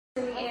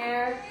in the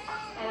air,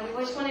 and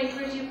we just want to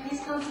encourage you, please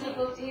come to the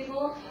book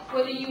table,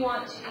 whether you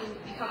want to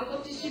become a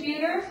book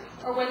distributor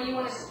or whether you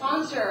want to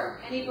sponsor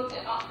any of the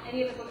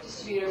book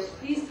distributors.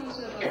 Please come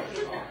to the book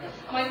table.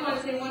 I might want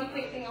to say one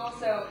quick thing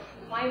also.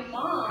 My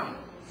mom,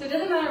 so it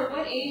doesn't matter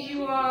what age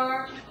you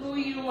are, who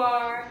you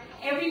are,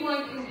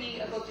 everyone can be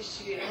a book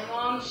distributor. My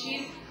mom,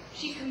 she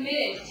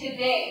committed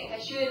today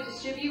that she would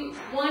distribute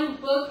one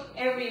book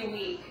every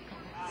week.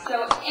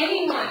 So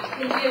anyone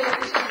can be a book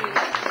distributor.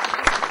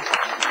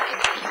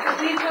 So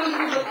please come to the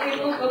book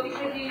table. Gopi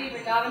Kadiri,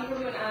 Vrindavan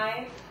Prabhu, and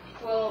I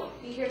will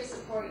be here to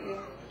support you.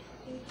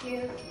 Thank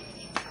you.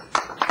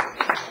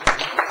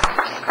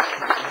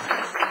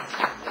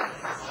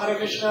 Hare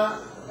Krishna.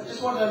 I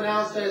just want to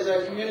announce there's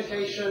a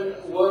communication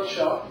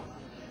workshop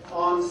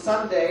on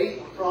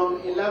Sunday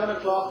from 11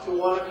 o'clock to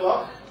 1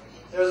 o'clock.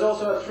 There's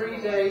also a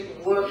 3-day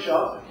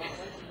workshop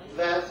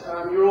that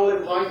you're all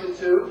invited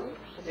to.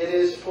 It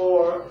is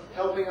for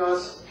helping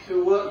us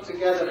to work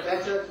together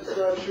better to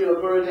serve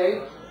Srila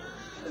Gurudeva.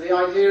 The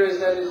idea is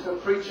that it's for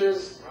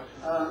preachers,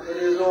 it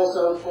is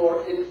also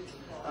for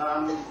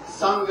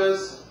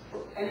sanghas,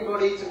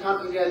 anybody to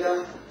come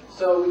together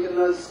so we can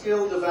learn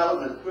skill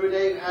development.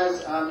 Gurudeva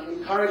has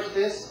encouraged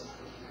this.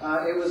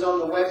 It was on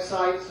the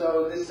website,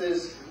 so this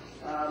is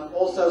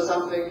also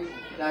something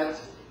that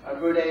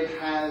Gurudeva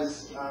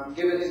has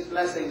given his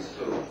blessings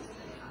to.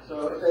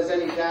 So if there's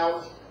any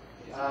doubt,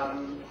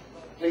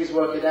 please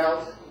work it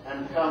out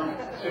and come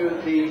to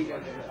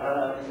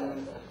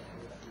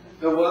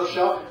the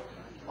workshop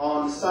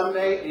on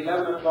Sunday,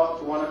 11 o'clock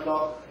to 1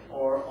 o'clock,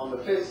 or on the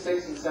 5th,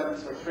 6th, and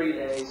 7th for 3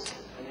 days,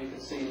 and you can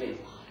see me.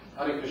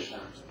 Hare Krishna.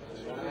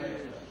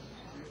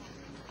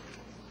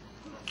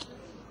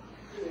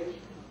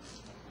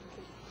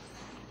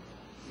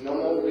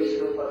 Namo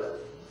Vishnupada.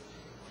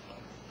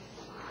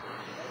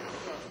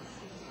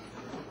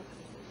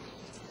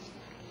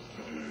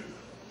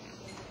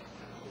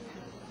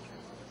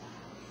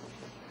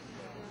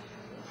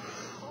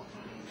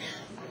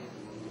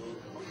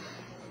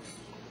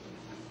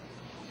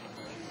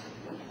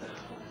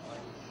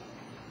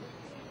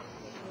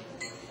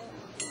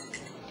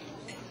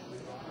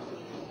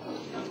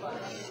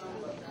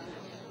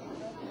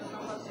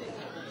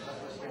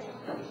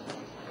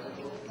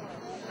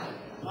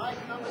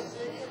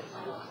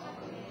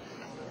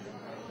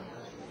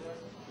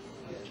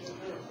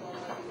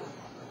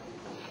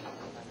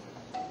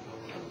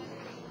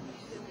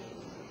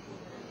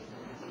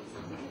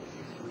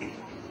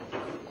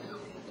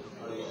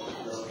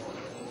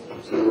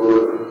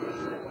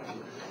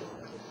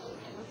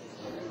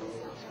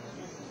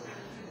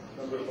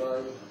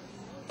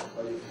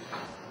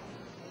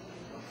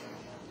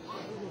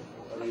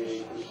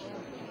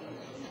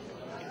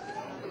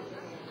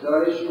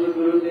 Jai Srila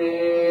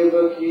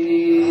Gurudeva ki,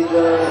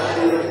 Jai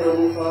Srila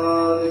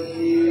Prabhupada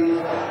ki,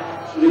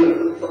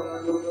 Srila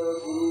Prabhupada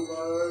Guru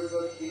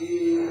Varga ki,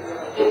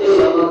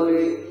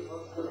 Sari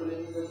Bhakta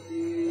Vrinda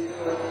ki,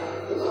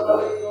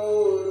 Sari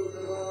Gaur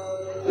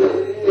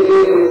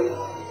Pramanande.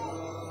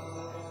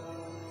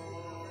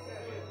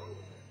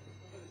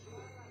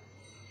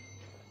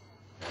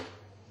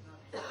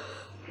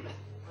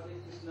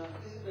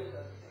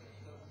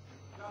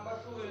 Number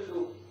 2 will do.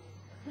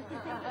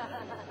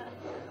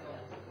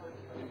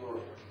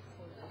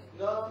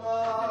 Namo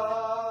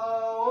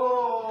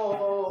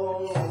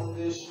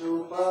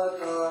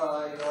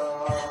Vishnupadaya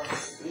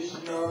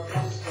Krishna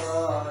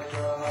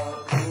Prasthaya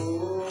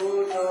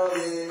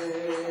Bhutale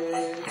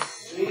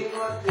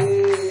Srimate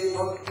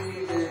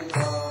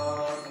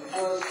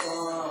Bhaktivedanta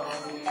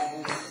Swami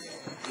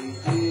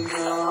Iti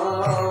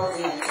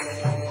Namine.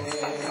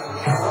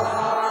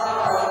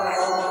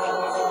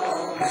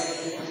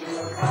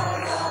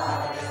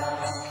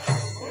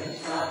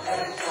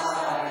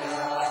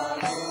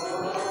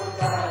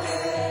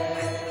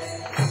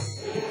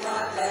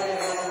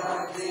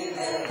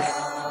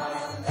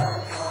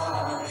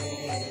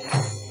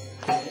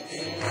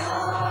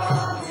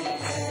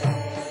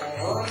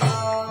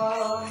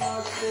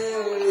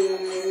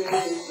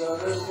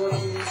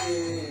 Saraswati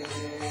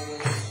Devi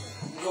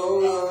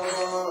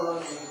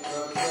Gaurani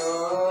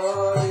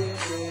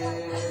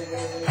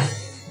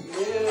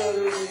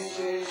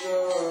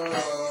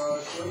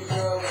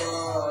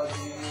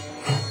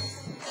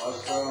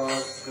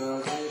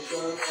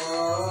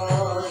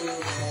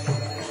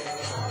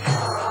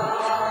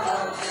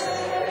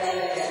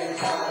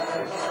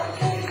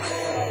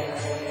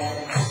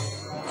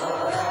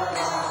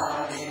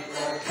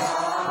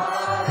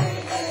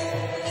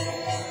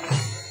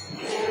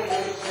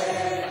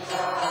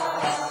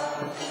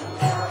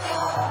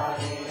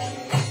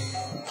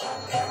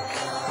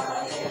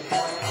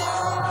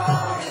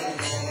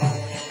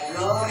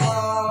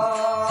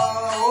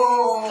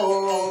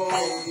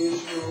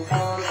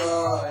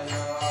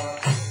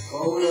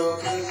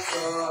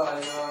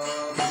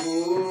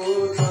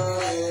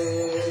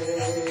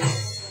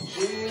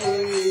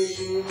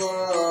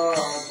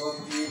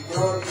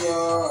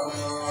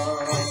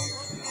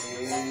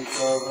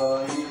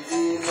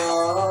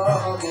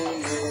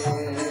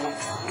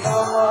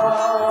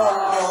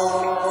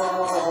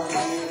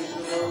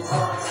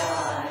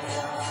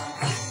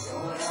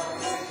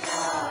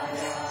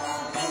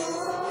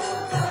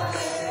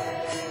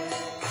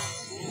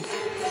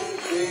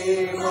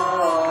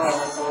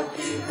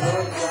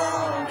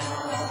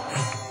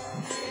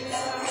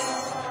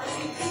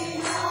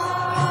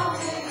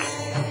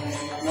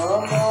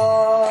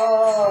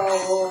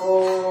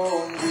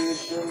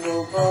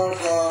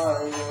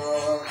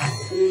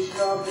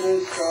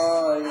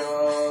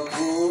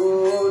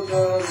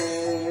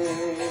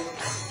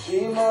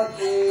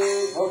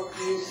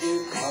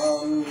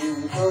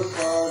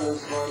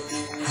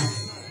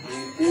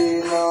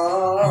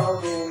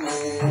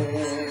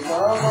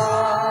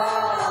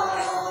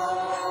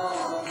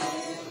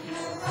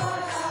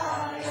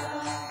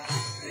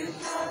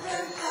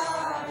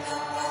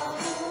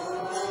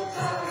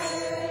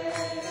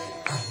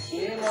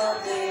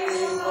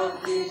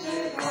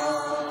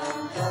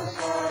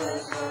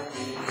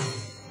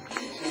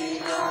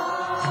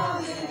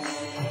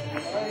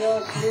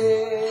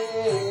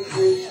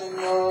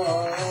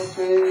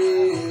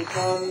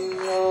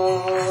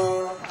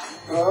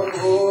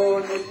Prabhu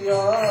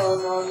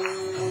Nityananda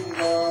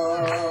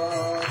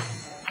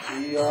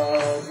Shri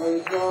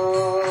Advaita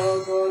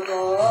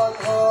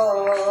Gadadhar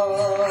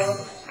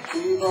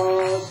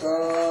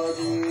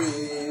Shivasadi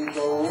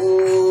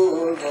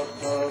Gaur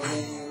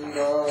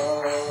Bhaktavinda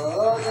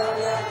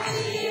Jaya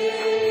Krishna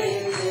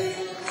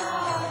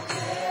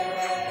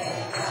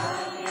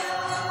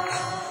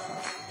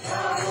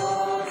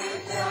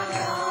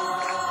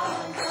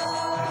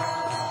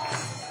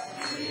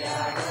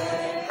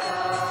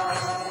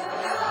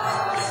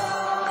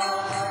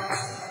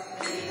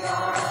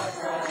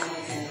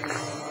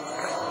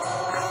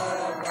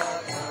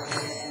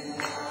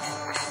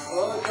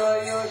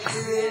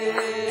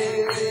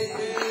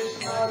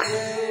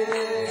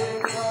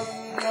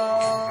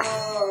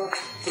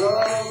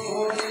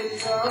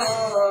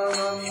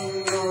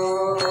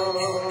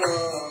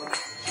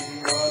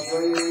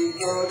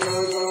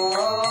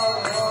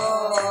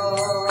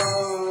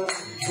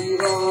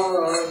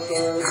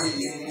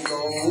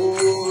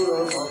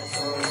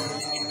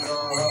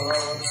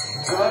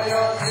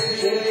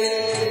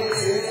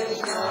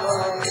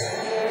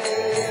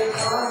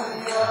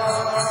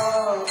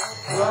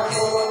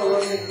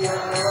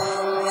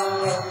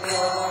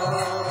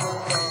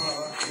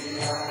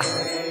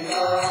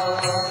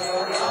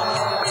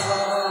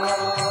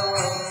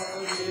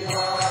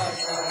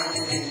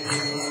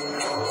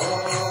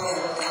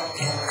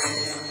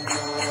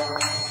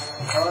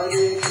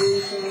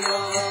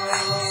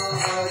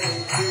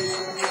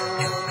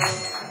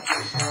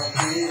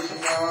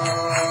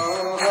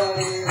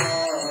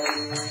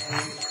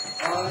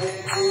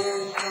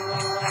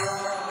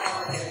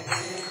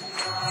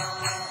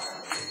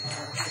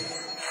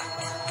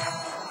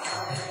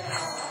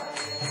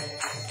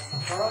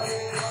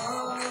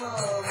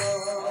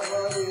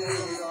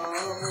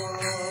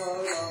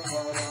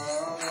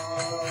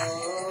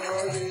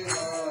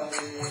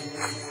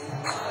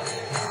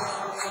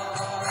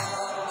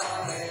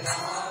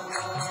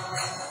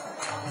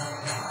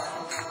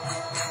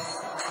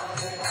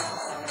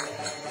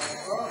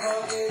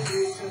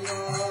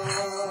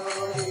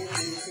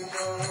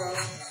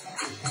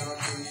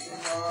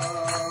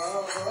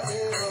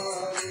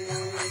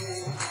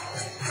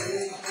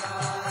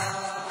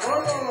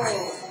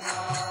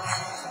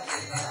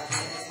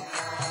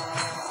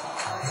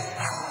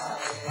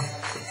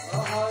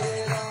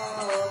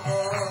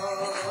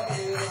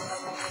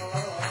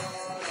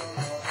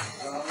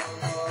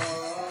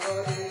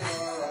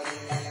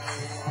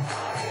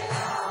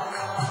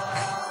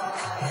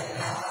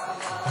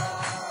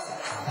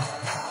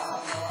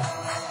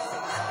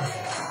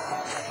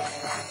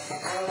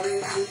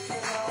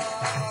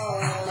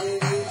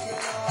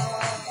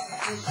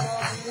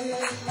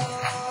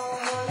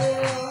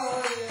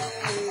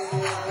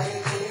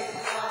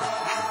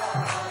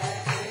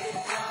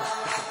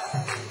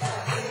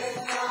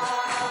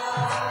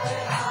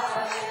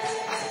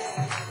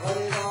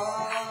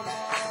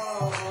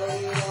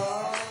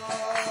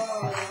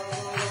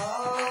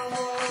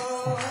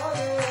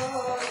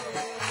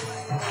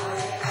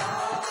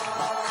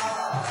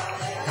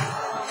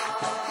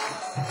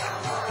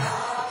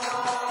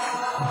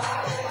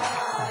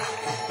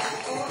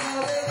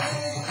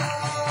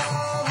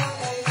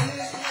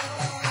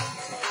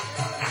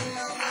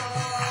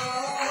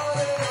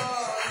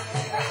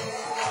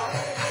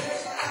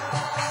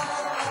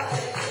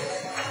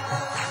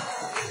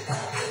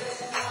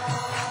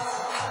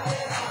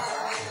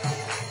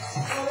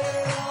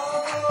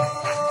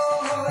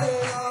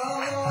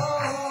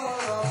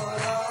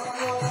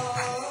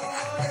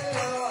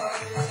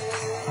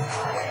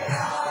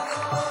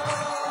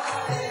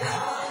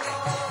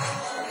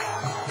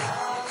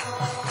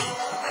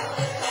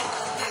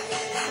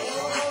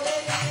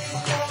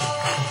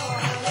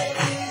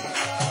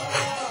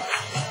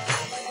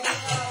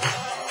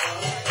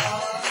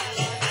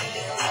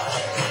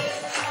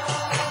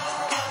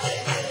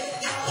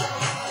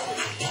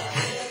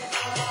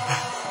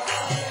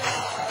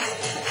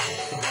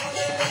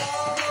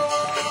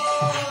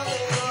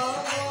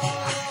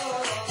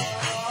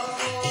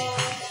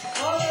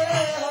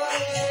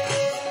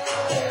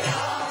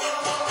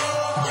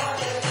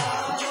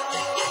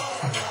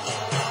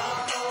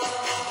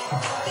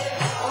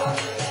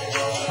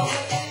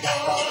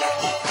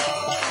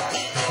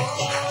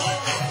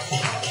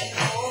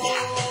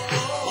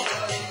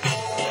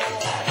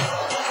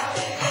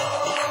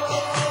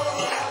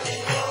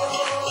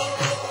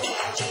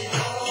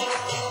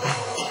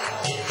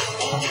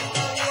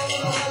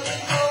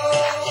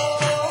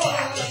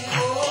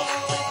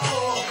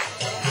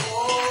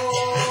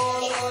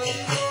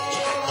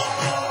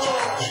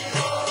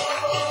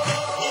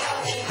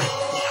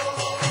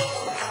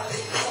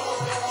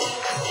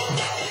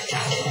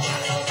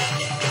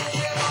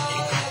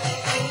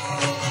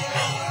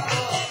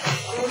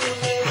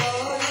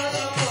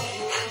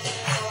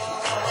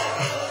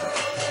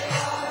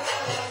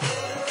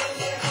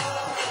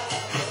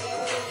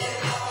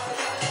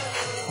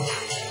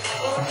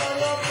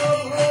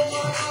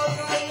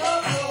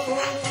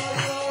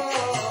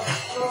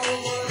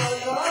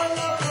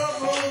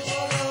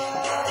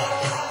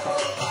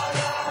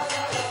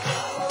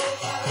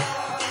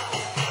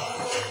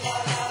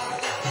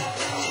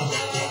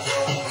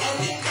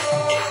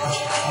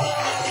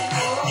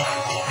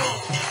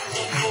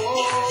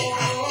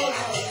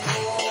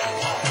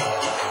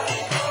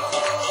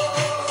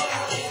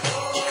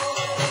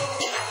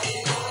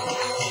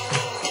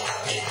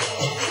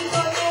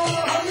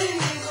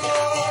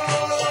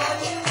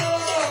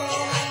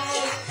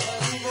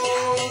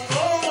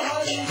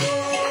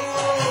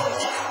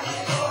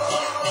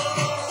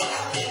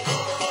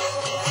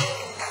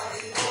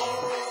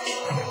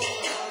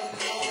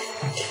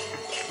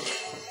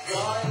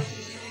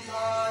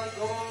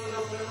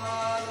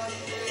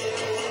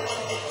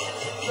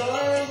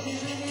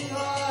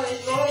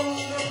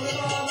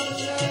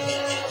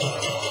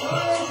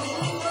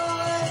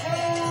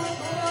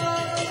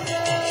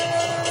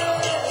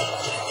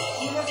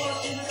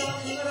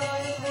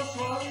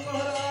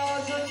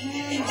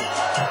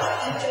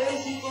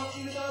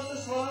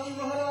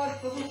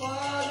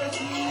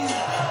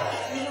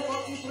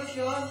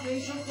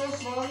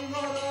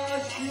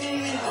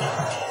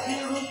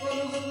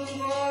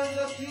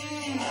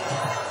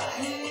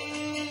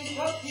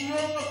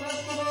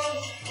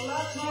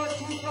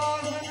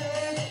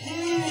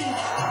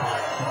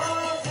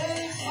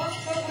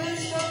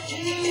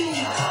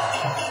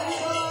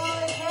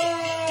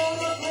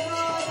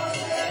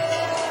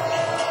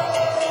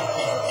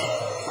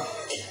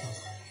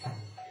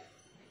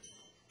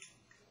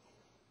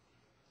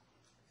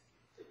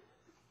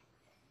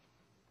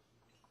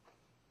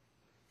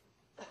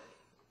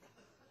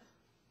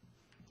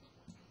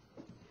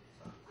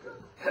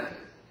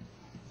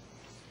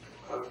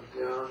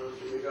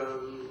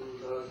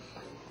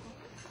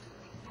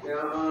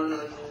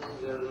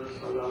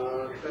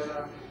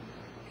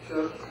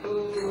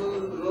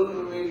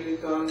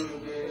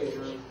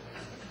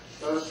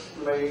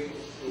Jai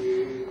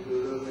Shri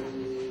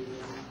Gurudeva.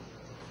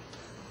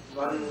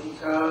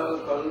 Vancha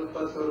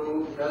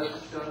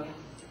kalpatarubhyasya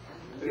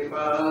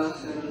kripa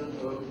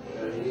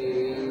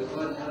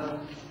sindhubhyaeva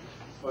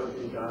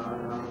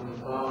patitanam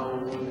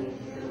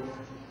pavanebhyo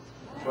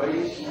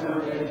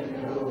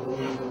Vaishnavebhyo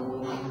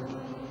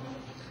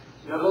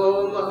Namo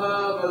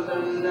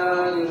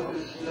Mahavatandaya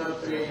Krishna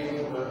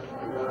Prema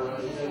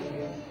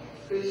Pradaya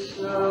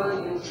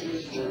Krishnaya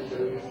Krishna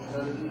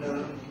Chaitanya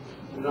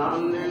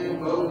Namne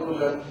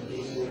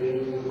Gaurati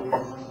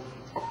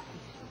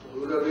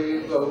Gurave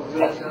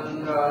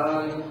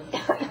Gaurachandaya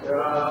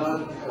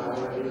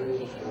Radhaya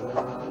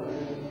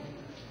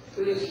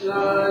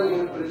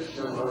Krishnaya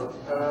Krishna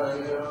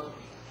Bhaktaya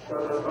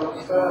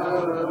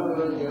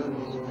Sarvabhaktaya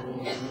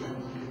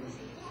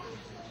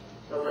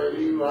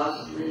Tavai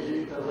Vasmi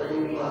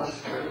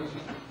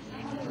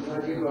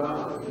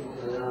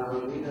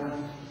Bhagavamina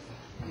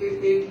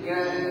Kiti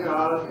Jai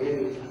Radhe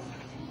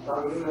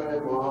Tanmay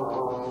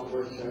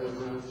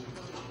Mahapachana.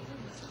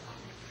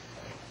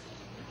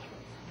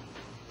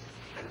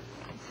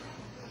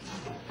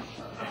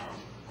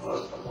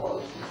 First of all,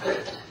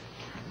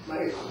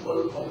 my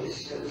humble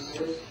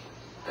obeisances.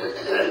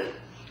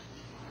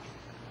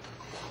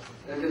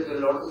 That is the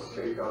lotus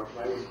feet of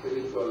my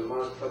spiritual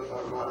master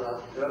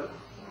Paramarabdha,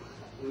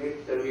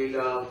 Nitya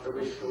Leela,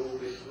 Vishnu,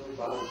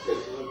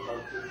 Balakrishna,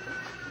 Bhakti,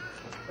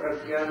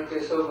 Pragyan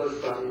Keshav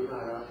Goswami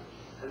Maharaj,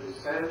 and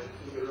stand in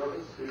the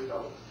lotus feet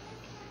of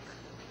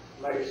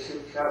my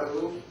Shiksha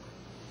Guru,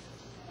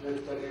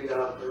 Nitya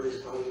Leela,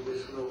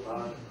 Vishnu,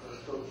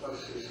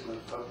 Balakrishna,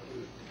 Bhakti,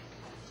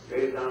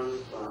 Vedanta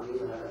Swami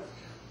Maharaj.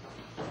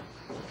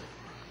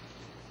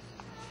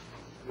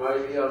 Why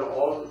we are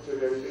all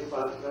preventing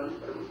partners,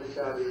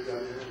 Brahmachari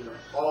and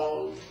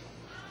all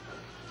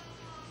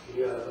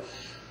here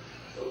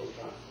so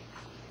far.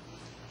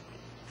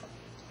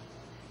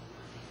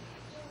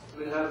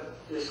 We have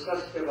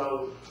discussed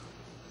about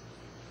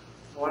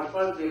what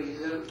was the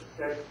reason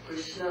that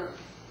Krishna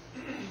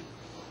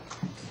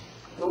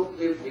took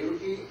the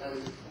beauty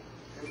and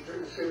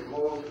intrinsic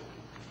mode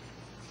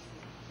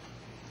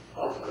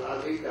of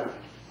Radhika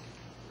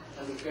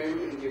and came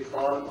in the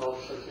form of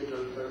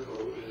Sachidananda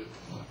Gauri.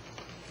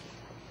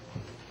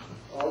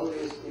 All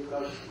these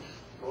because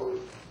both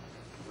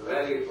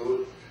very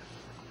good.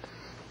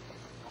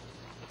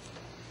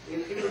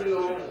 If you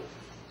know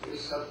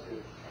this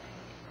subject,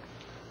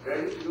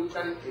 then you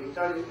can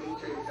enter into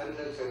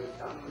Chaitanya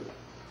Charitamrita.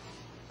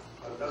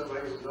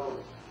 Otherwise, no.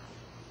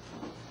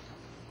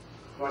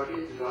 What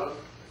is love?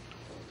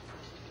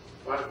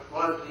 What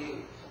was the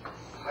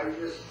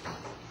highest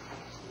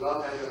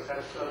love and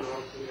affection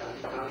of the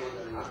Adhikam or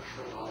the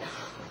Nakshama?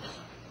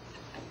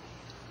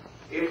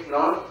 If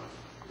not,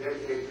 then a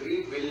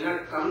Greek will not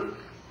come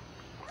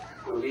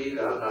to be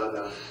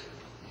Radhadas.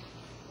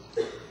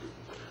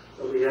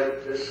 So we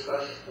have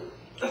discussed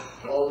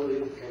all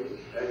these things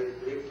very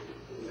briefly,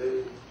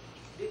 very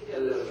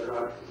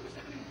elaborately.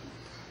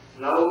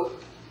 Now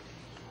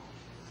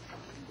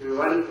we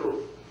want to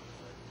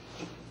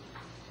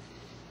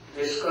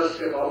discuss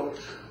about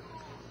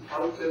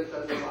how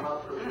Chaitanya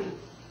Mahaprabhu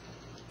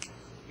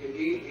he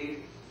did his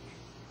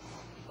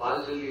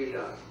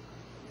Balya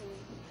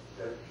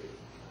that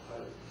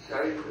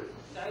childhood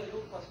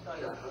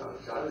pastime,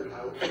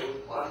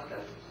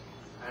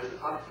 and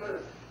after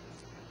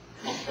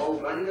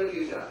Ganda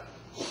Gita,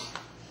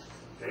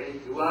 then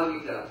Yuva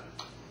Gita,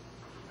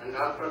 and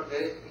after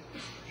that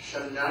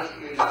Sannyas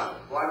Gita,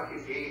 what he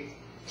did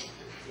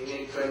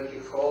in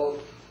 24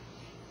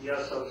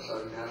 years of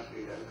Sannyas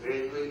Gita,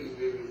 gradually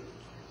we will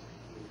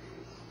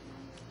increase.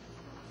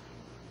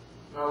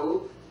 Now,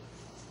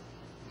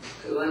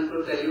 I want to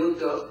tell you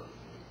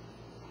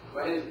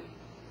when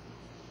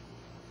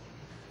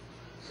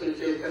Sri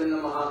Chaitanya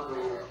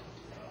Mahaprabhu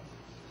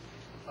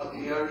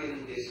appeared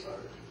in this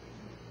world.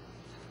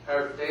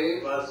 Her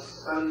day was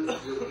sun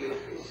jubilee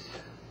feast.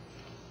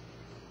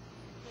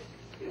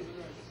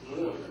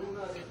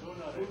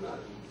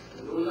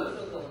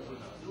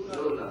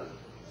 Lunar.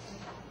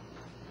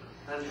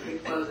 And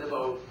it was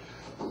about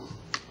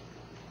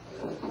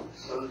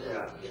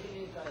Sandhya,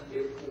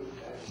 evening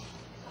time.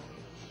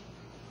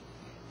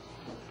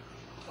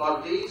 For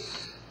this,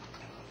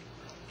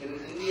 in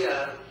India,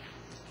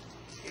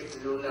 if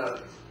lunar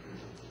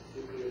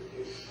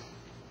eclipse,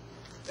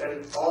 then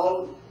all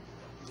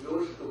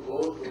used to go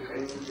to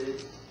any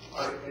place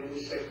or any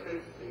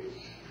sacred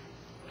place.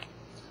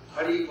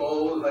 Hari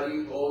Bol, Hari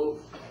Bol.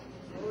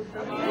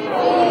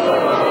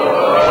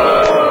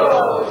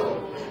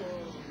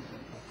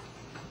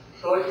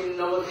 So in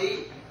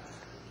Navadip,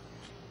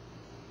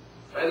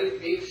 very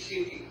big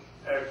city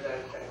at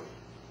that time,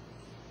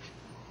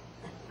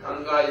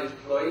 Ganga is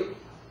flowing,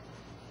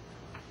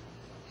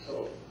 so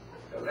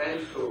they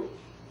went to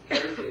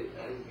chant it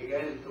and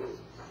began to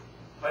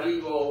Hari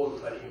Bol,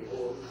 Hari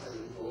Bol,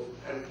 Hari Bol,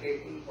 and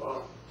taking for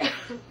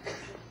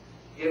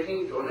getting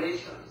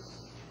donations.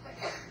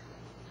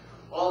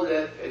 All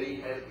that very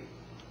happy.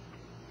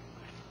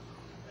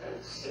 At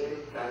the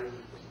same time,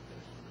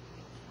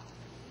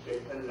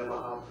 Chaitanya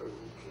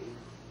Mahaprabhu came.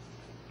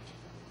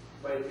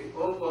 by the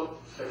hope of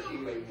Sachi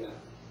Maya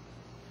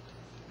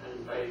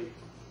and by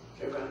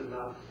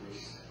Jagannath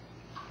Mishra.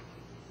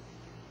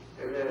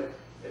 They were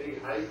very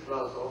high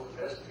class of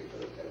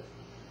festival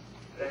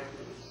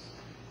practice.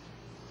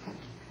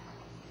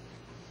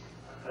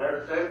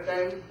 At that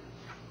time,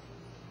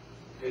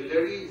 the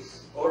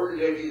ladies, old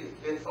ladies,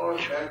 they thought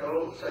that,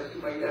 oh,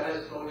 Sachi Maya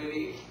has so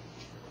many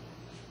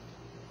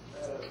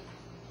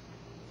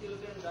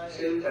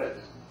children,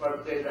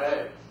 but they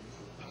died.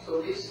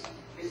 So this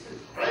is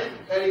very,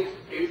 very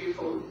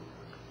beautiful,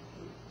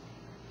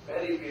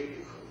 very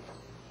beautiful.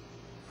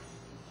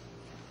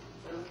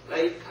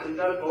 Like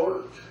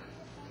thunderbolt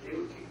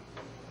beauty.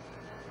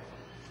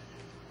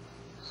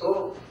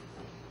 So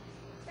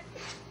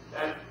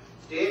that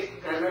they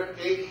cannot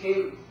take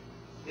him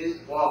this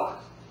war.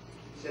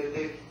 So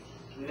they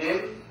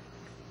named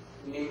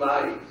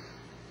Nimai.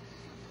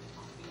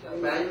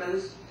 Nimai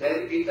means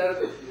very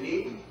bitter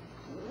leaf,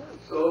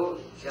 so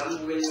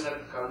jam will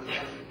not come.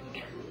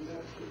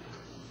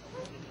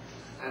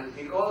 And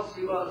because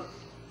he was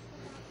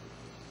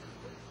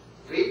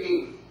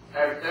weeping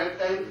at that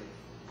time,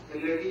 the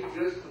lady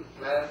used to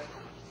clap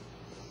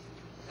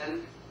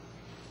and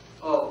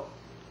oh,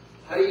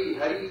 Hari,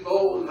 Hari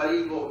Bol,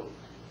 Hari Bol.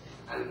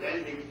 And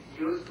then he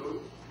used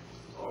to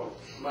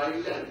smile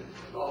and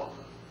laugh.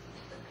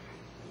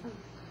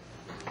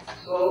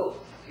 So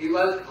he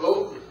was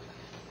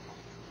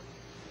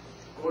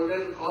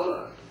golden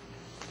color.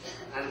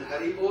 And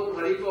Hari Bol,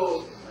 Hari,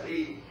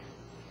 he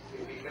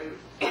became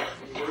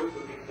going to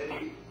be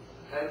very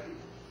happy.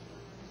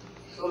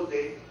 So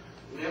they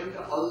named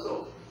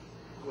also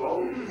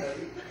gold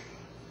Hari.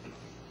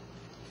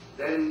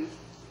 Then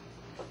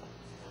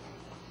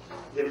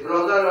the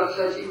brother of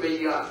Sachi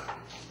Maya,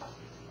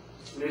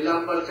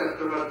 Nilambar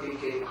Chakravarti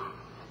came,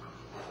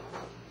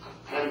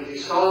 and he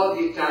saw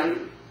the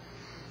time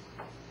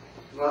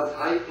was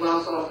high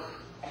class of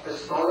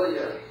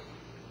astrologer,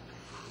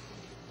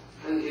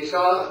 and he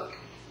saw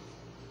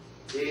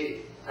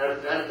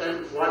at that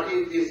time what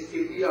is the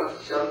sthiti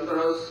of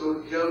Chandra,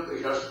 Surya,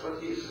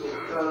 Brihaspati,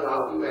 Shukra,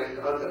 Rahu and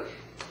others,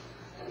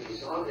 and he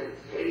saw that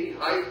very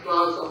high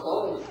class of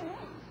all.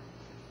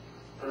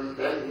 And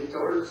then he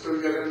told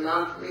Sri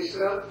Jagannath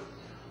Mishra,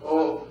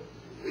 oh,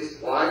 this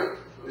boy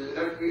will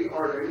not be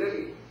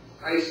ordinary.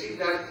 I see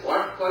that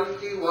what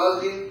quality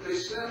was in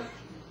Krishna,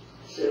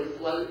 same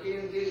quality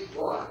in this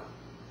boy.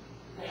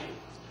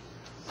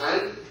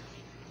 And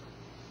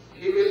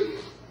he will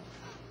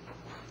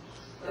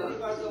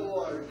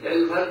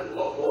deliver the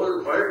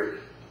whole world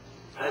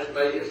as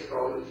by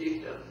astrology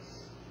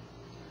tells.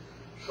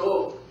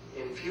 So,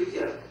 in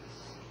future,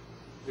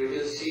 we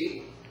will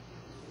see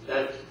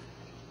that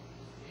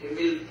he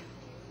will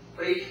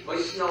preach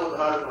Vaishnava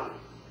Dharma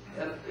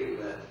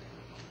everywhere.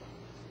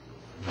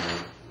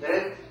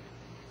 Then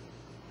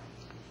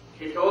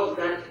he told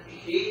that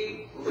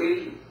he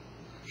will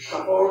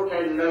support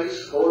and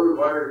nourish whole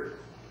world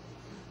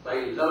by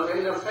love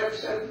and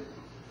affection.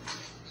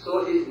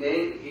 So his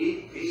name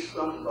is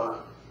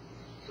Vishwambara.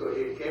 So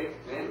he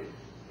kept name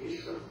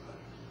Vishwambara.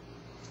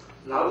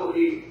 Now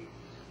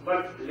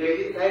but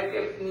lady had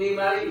kept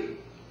Nimai.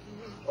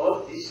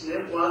 Oh, this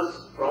name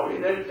was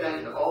prominent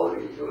and all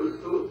he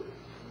used to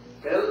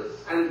tell,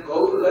 and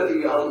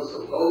Gaudari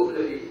also,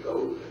 Gaudari.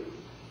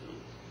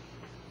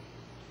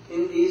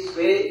 In this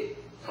way,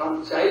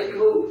 from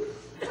childhood,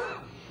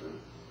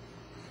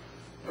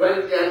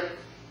 when that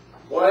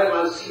boy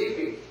was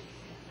sleeping,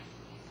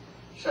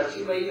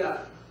 Sachi Maya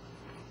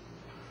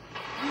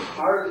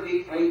heard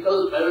the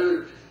ankle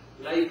belt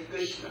like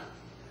Krishna,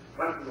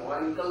 but no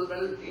ankle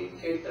belt in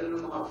Chaitanya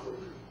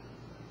Mahaprabhu.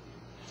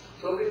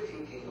 So we're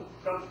thinking,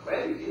 from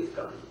where it is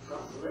coming, from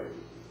where it is.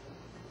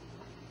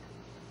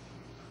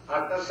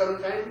 After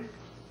some time,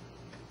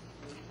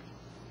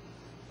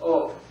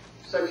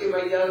 Sachi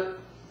Maya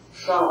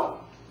saw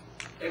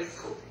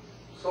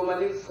so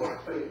many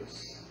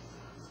footprints,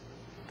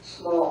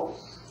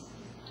 smalls,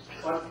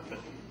 but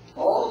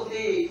all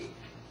the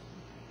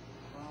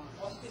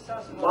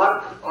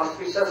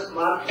auspicious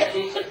marks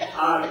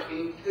are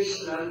in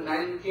Krishna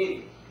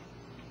 19.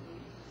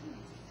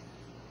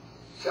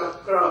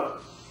 Chakra,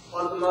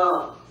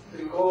 Padma,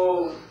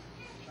 Trikon,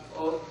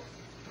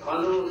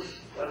 Dhanush,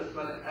 that is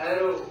an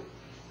arrow,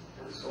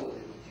 and so many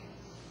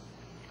things.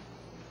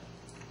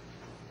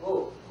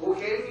 Oh, who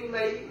came in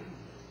my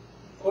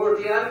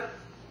courtyard?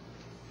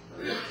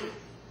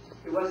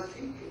 He was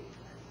thinking,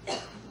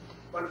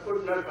 but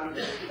could not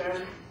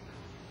understand.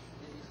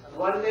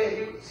 One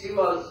day she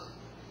was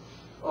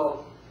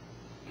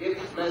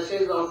giving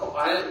message of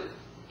oil,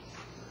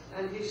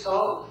 and he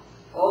saw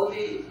all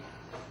the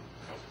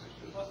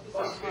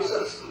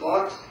auspicious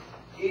spots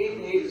in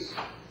his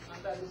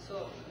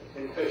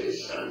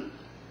son.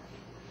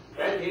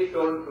 Then he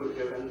told to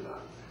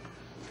Jagannath.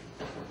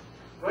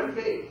 One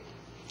day,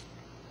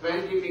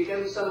 when he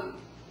became some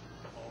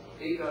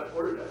bigger,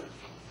 older,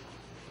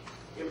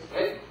 if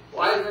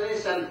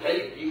poisonous and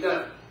very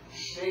bigger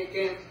snake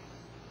came,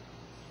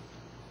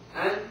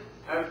 and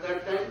at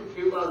that time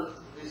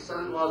his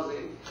son was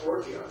in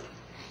courtyard,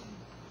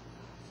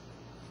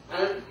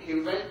 and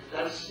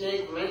that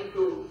snake went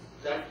to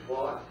that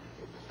boy,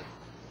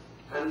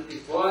 and the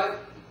boy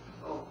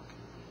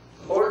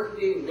hold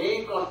the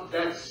neck of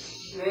that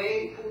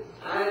snake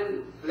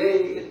and play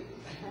it.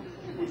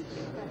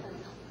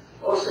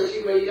 Oh,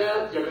 Sachi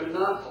Maya,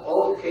 Jagannath,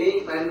 all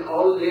came and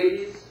all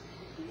ladies,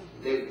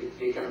 they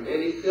become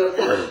very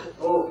fearful.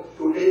 Oh,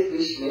 today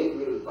this snake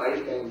will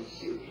bite and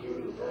he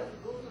will die.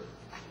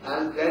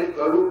 And then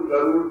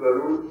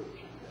Garud,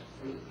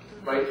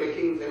 by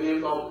taking the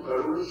name of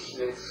Garud,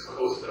 snakes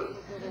goes up.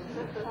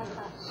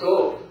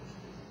 So,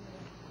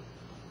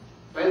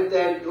 when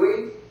they are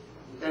doing,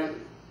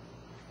 then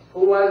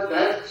who was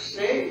that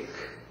snake?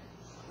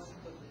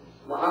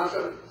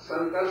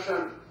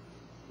 Sankarshan,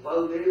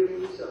 Baldev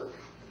himself.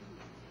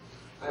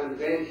 And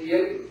then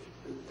hearing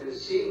and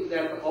seeing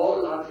that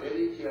all are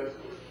very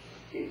careful,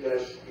 he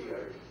just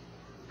appeared.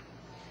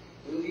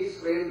 In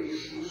this way we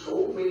see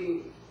so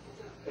many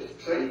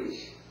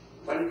strange,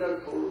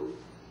 wonderful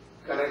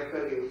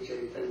characters in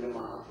Chaitanya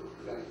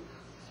Mahaprabhu's life.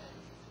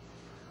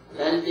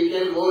 Then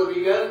became more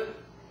bigger.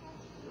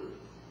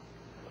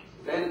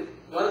 Then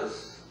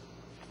once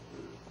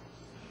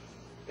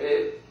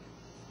a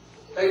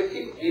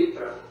psychic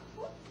Vipra,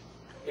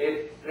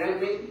 a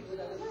Brahmin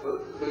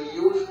who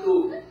used to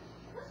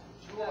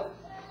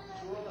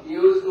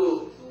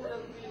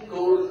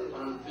go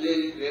and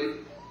play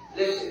with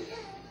places.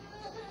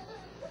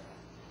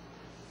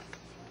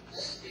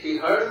 He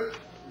heard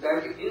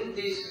that in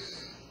this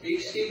big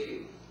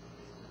city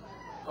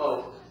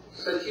of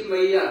Sachi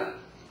Maya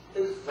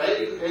is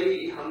very,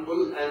 very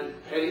humble and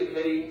very,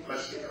 very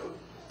merciful.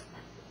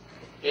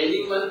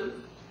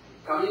 Anyone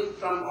coming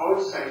from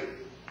outside,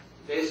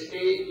 they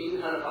stay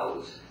in her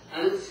house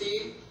and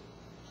she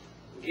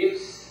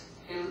gives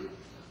him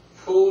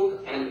food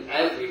and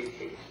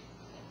everything.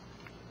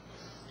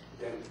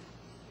 Then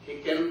he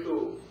came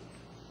to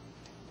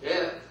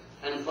there,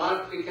 and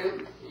what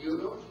became, you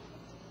know?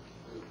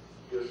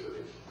 You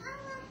should.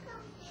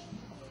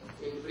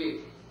 In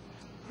brief,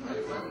 I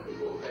want to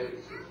go very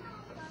soon.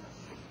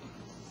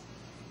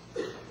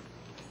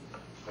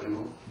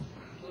 Hello.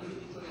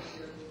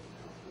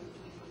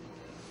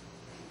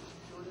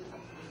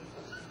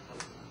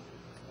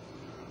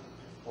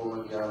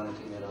 Om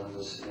Gyanati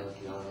Mirandasya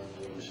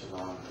Gyanandri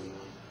Shanati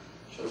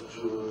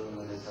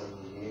Chakshurmanitam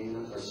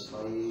Yena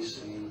Tasmai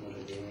Sri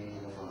Gurudeva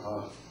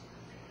Namaha.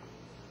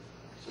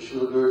 So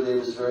Srila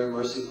Gurudeva is very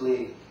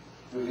mercifully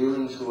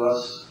revealing to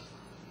us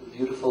the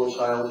beautiful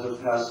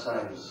childhood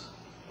pastimes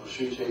of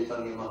Sri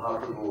Chaitanya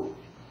Mahaprabhu.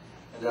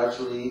 And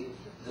actually,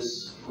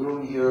 this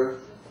room here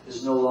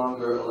is no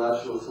longer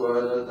Alachua,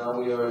 Florida. Now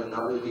we are in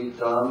Navadvip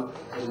Dham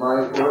in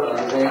Mayapur on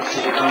the banks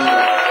of the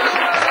Ganga.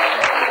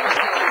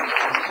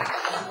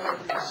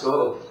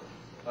 So,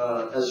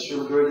 as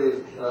Srila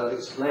Gurudeva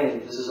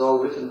explained, this is all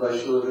written by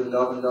Srila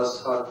Vrindavan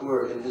Das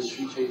Thakur in his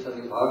Sri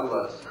Chaitanya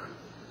Bhagavat,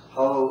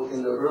 how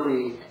in the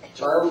early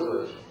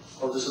childhood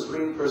of the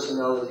Supreme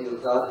Personality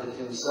of Godhead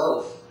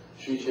himself,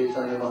 Sri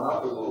Chaitanya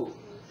Mahaprabhu,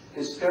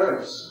 his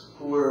parents,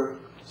 who were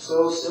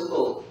so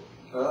simple,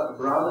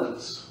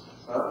 Brahmins,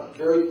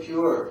 very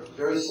pure,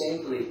 very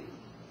saintly,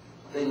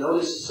 they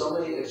noticed so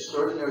many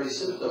extraordinary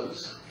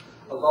symptoms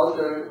about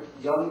their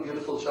young,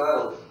 beautiful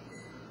child,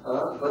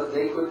 but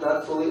they could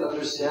not fully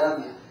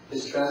understand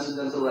his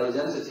transcendental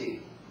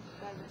identity.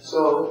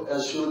 So,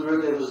 as Srila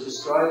Gurudeva was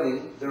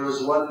describing, there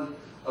was one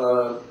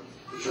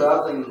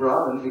traveling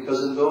Brahmin,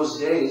 because in those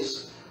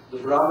days, the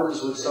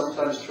Brahmins would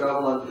sometimes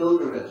travel on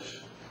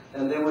pilgrimage,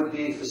 and they would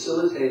be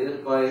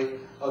facilitated by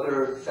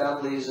other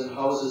families and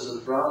houses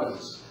of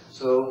Brahmins.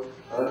 So,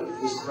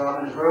 this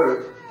Brahmin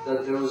heard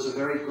that there was a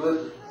very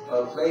good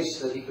place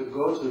that he could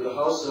go to, the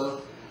house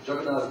of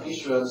Jagannath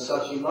Mishra and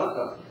Sachi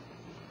Mata.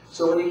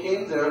 So when he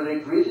came there, they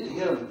greeted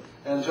him,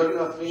 and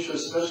Jagannath Mishra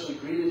especially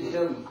greeted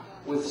him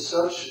with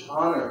such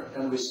honor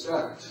and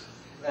respect,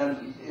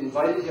 and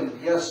invited him,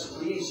 yes,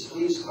 please,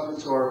 please come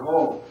into our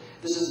home.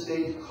 This is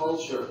Vedic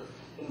culture.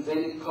 In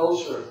Vedic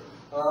culture,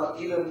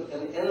 even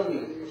an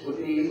enemy would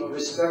be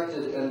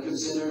respected and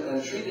considered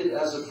and treated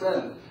as a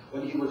friend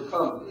when he would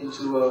come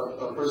into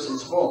a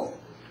person's home.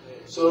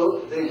 So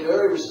they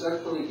very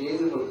respectfully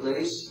gave him a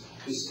place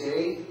to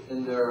stay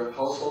in their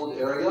household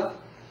area.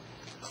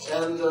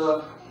 And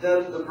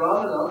then the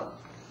Brahmana,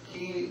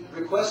 he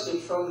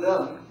requested from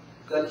them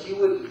that he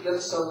would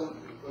get some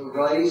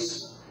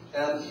rice,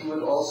 and he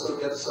would also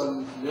get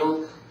some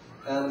milk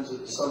and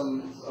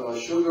some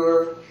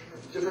sugar,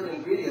 different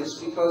ingredients,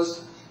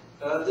 because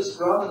this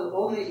Brahmin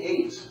only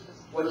ate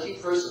what he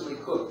personally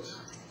cooked.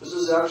 This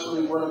is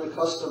actually one of the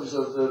customs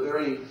of the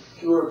very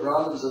pure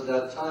Brahmins of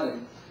that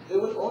time. They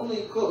would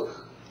only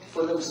cook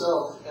for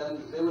themselves,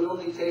 and they would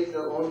only take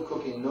their own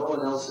cooking, no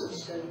one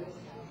else's.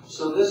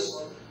 So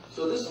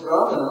this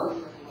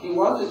Brahmana, he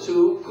wanted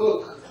to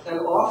cook and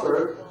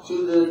offer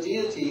to the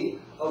deity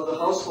of the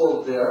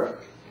household there,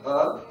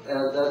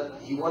 and that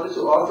he wanted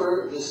to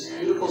offer this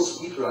beautiful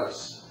sweet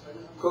rice,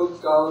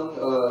 cooked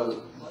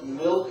down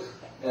milk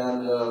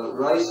and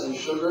rice and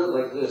sugar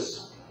like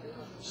this.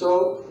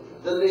 So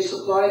then they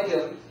supplied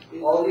him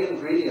all the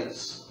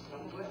ingredients.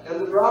 And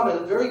the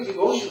Brahmin, very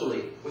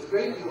devotionally, with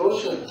great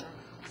devotion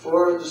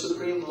for the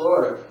Supreme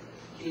Lord,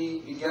 he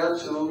began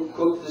to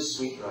cook this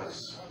sweet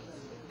rice.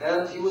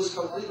 And he was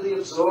completely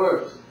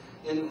absorbed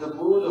in the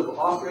mood of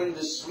offering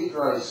this sweet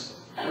rice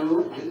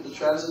to the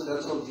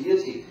transcendental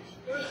deity.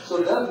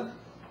 So then,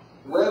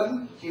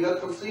 when he had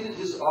completed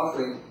his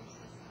offering,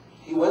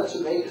 he went to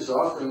make his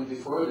offering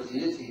before the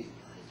deity.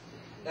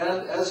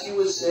 And as he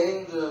was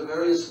saying the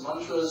various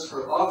mantras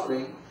for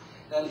offering,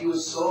 and he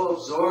was so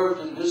absorbed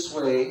in this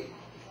way,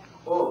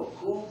 oh,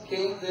 who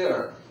came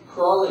there,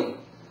 crawling?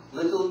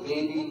 Little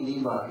baby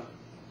Nimai.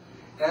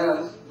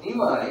 And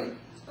Nimai,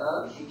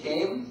 he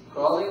came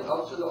crawling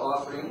up to the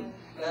offering,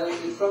 and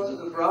in front of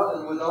the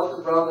Brahmin, without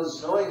the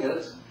Brahmins knowing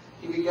it,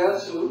 he began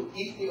to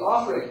eat the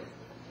offering.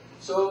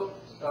 So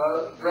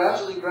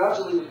gradually,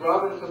 the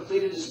Brahmin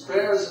completed his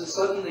prayers, and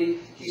suddenly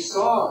he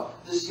saw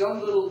this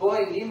young little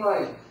boy,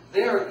 Nimai,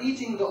 there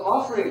eating the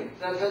offering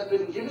that had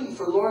been given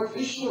for Lord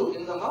Vishnu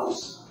in the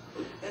house.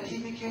 And he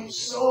became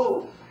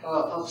so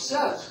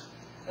upset.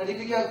 And he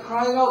began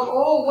crying out,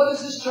 oh, what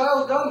has this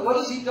child done? What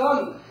has he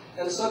done?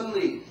 And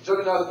suddenly,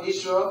 Jagannath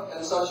Mishra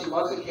and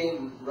Sachimata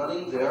came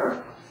running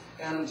there.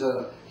 And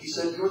he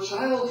said, your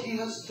child, he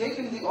has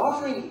taken the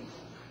offering.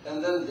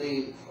 And then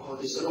they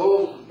said,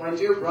 oh, my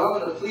dear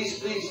Brahmana, please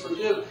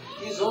forgive.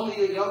 He's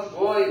only a young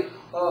boy.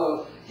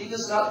 He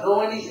does not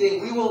know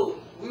anything.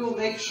 We will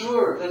make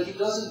sure that he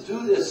doesn't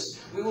do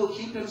this. We will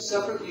keep him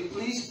separately.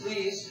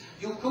 Please,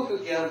 you cook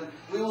again.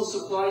 We will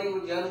supply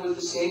you again with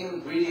the same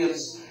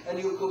ingredients, and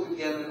you cook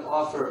again and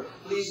offer.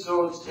 Please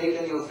don't take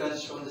any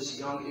offense from this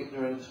young,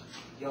 ignorant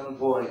young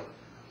boy.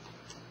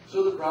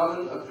 So the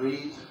Brahmin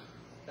agreed,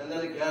 and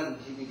then again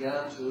he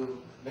began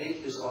to make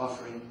his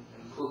offering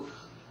and cook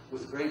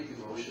with great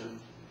devotion.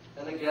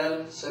 And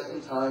again,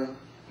 second time,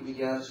 he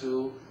began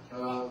to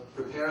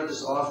prepare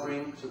this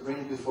offering to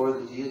bring before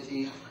the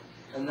deity.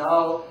 And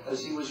now,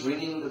 as he was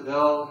ringing the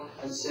bell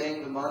and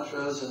saying the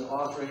mantras and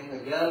offering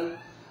again,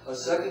 a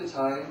second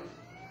time,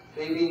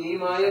 baby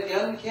Nimai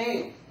again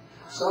came.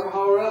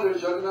 Somehow or other,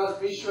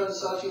 Jagannath Mishra and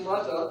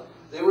Sachimata,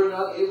 they were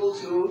not able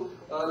to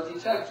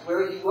detect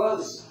where he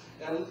was.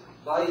 And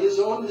by his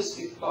own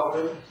mystic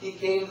power, he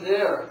came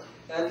there.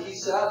 And he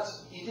sat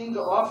eating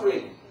the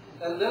offering.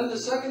 And then the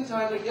second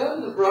time again,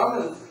 the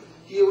Brahmin,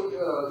 he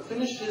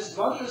finished his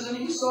mantras and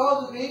he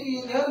saw the baby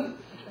again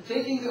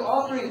taking the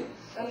offering.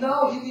 And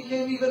now he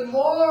became even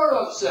more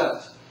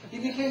upset. He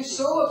became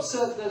so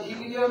upset that he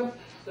began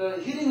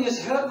hitting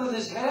his head with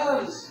his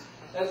hands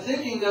and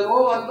thinking that,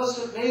 oh, I must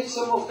have made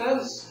some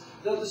offense,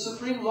 that the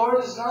Supreme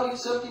Lord is not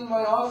accepting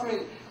my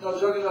offering. Now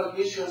Jagannath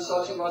Mishra and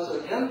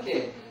Sachimata again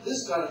came.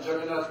 This time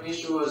Jagannath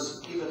Mishra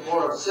was even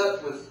more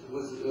upset with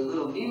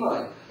little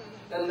Nimai.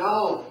 And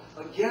now,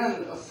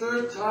 again, a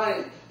third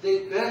time,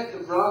 they begged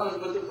the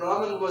Brahmin, but the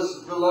Brahmin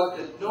was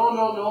reluctant.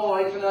 No,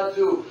 I cannot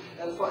do.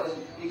 And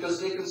because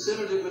they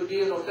considered it would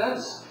be an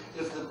offense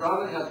if the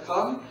Brahmin had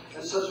come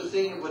and such a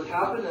thing would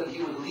happen and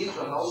he would leave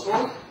the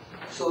household.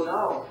 So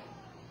now,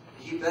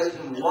 he begged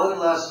him one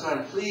last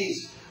time,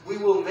 please, we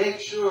will make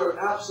sure,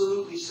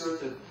 absolutely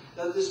certain,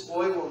 that this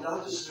boy will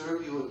not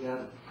disturb you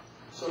again.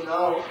 So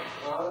now,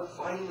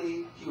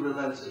 finally, he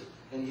relented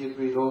and he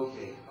agreed,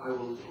 okay, I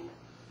will do.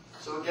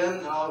 So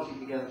again, now he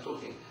began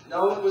cooking.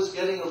 Now it was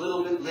getting a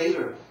little bit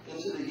later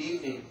into the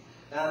evening,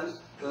 and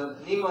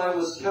Nimai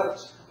was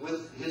kept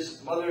with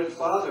his mother and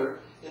father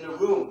in a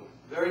room,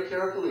 very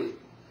carefully.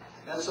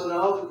 And so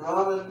now the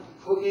Brahmin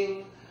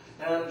cooking,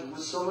 and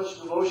with so much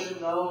devotion,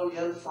 now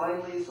again,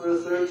 finally, for a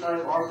third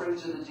time, offering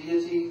to the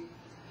deity.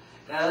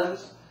 And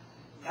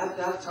at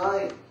that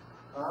time,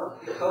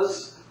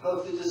 because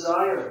of the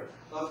desire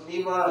of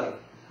Nimai,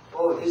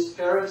 his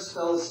parents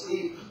fell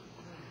asleep.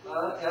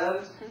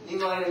 And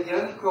Nimai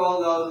again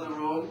crawled out of the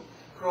room,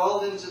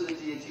 crawled into the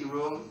deity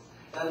room,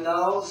 and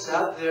now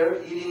sat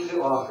there eating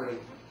the offering.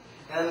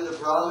 And the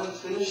Brahmin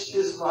finished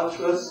his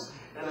mantras,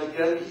 and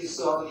again he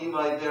saw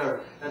Nimai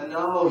there. And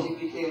now he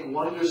became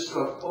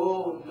wonderstruck.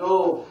 Oh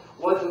no,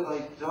 what have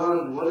I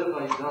done? What have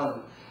I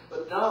done?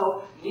 But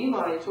now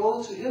Nimai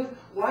told to him,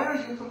 why are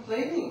you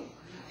complaining?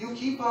 You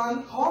keep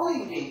on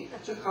calling me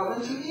to come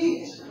and to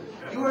eat.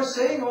 You are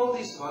saying all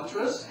these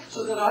mantras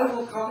so that I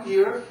will come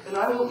here and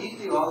I will eat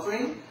the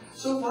offering.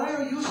 So why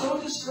are you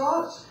so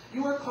distraught?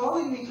 You are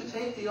calling me to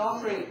take the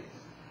offering.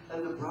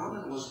 And the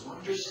Brahmin was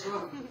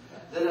wonderstruck.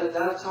 Then at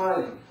that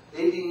time,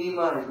 baby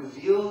Nimai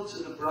revealed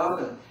to the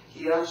Brahmin,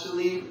 he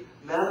actually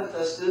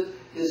manifested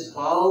his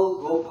Bal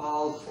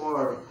Gopal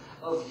form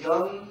of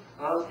young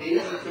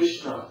baby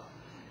Krishna.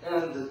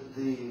 And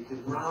the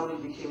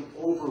Brahmin became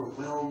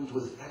overwhelmed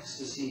with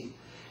ecstasy.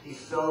 He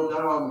fell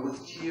down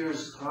with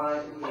tears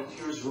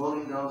tears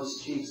rolling down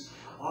his cheeks,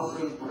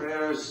 offering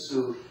prayers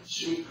to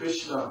Sri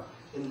Krishna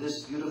in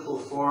this beautiful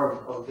form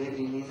of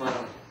baby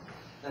Nimai.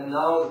 And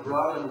now the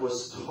Brahmin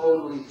was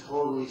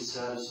totally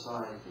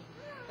satisfied.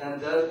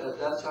 And then at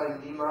that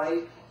time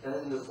Nimai,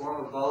 in the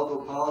form of Bal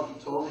Gopal,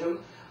 he told him,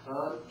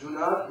 do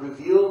not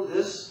reveal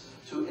this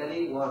to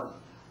anyone,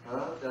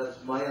 that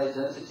my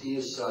identity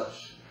is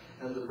such.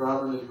 And the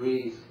Brahmin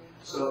agreed.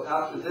 So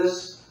after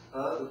this,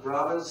 the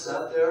Brahmin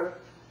sat there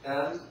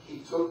and he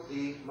took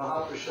the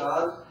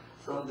Mahaprasad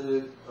from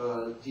the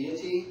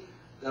deity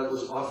that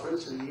was offered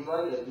to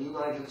Nimai, that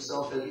Nimai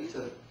himself had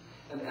eaten.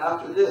 And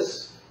after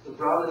this, the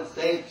Brahmin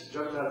thanked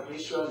Jagannath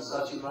Mishra and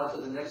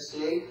Sachimata the next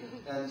day,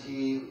 and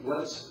he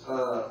went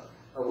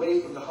away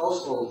from the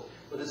household.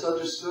 But it's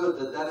understood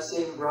that that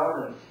same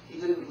Brahmin, he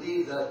didn't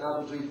leave that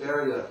Navadvip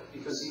area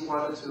because he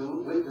wanted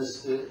to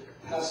witness the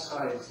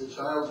pastimes, the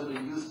childhood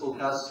and youthful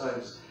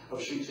pastimes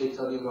of Sri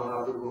Chaitanya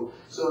Mahaprabhu.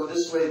 So in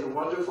this way, the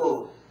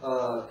wonderful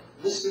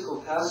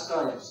mystical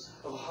pastimes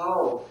of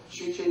how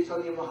Sri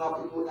Chaitanya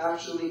Mahaprabhu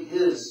actually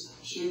is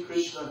Sri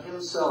Krishna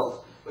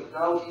himself, but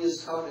now he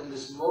has come in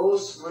this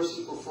most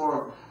merciful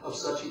form of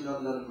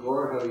Sachinandan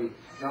Gaurahari.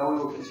 Now we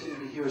will continue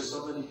to hear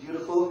so many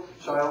beautiful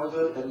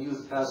childhood and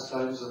youth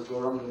pastimes of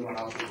Gauranga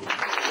Mahaprabhu.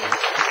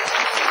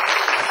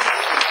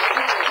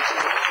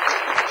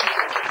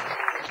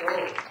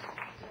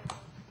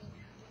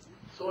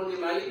 So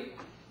Nimai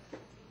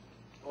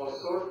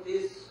also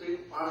these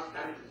sweet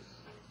pastimes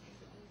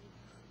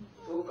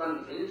to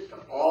convince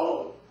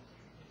all,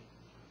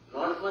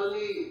 not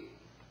only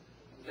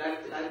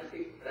that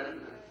classic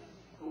Brahman,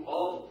 to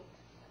all,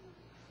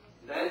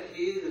 that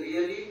he is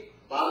really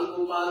Bal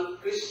Gopal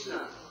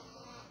Krishna,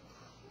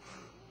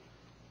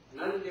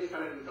 none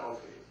different of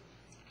him.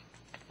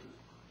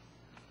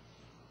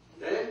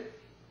 Then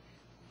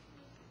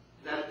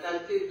that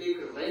classic big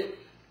event,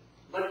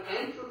 but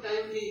time to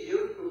time he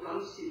used to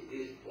come see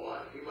this boy.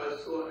 He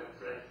was so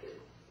attractive.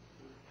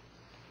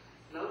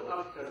 Now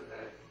after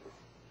that,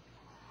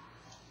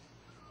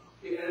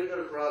 the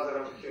elder brother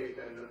of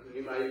Chaitanya,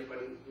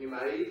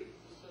 Nimai,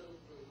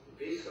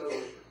 Vishnu,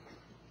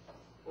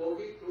 oh,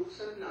 he took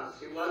sannyas.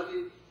 He was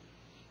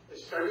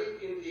studying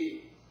in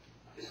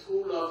the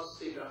school of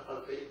Srila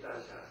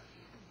Gurudeva.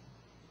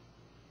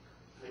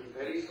 And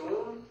very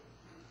soon,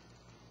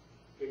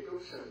 he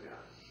took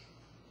sannyas.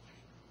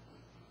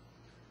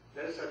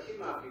 Then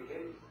Sachima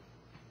became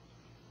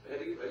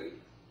very,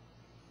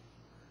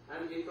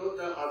 and he told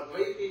the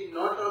Advaita is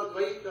not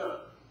Advaita,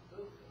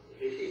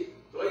 he is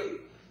Dvaita.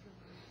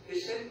 He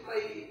sent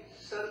my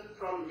son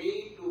from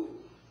me to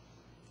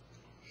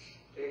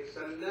take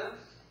sannyas,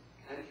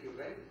 and he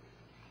went.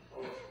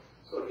 Oh,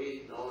 so he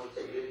is not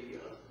really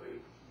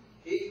Advaita.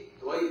 He is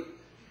Dvaita.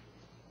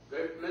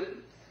 That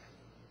means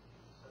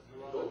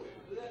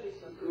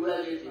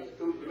duality.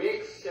 To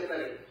make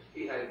separate,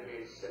 he had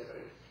made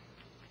separate.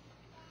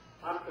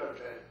 After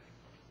that,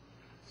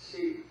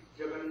 see,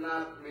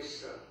 Jagannath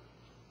Mishra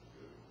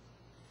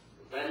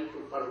went to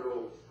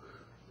Parlok,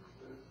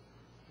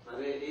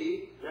 and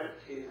he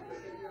left his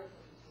body.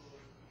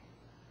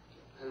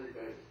 And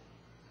then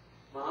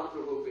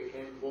Mahaprabhu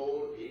became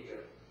more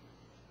eager.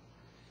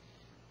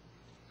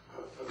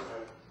 After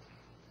that,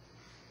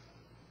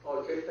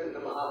 Chaitanya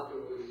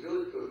Mahaprabhu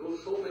used to do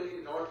so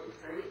many naughty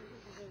things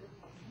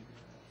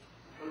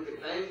on the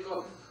bank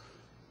of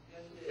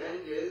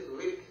Ganges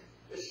with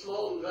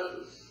small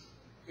girls.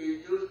 He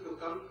used to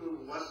come to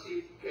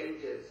worship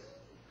Ganges.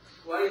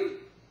 Why?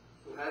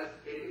 To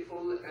have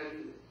beautiful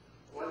and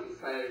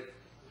qualified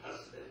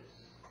husbands.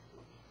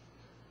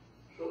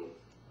 So,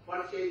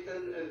 what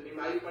Chaitanya and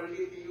Nimai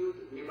Pandit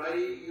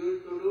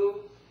used to do,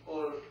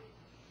 or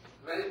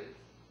when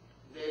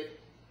they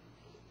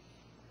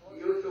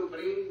used to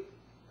bring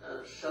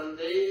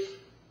sandesh,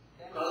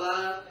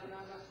 kala,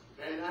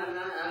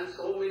 banana and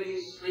so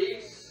many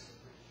sweets,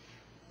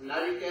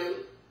 narikal,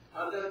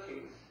 other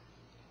things.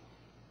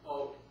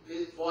 Oh,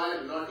 this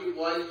boy, naughty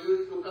boy,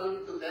 used to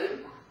come to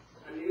them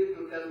and used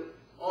to tell,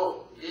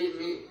 oh, give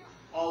me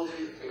all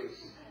these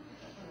things.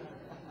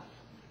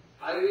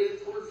 I will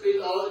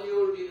fulfill all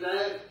your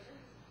desire.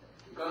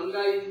 Ganga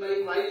is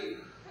my wife.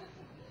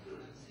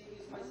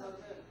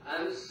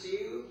 And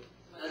Shiv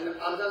and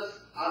others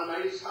are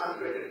my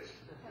servants.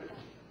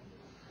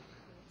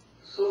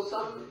 So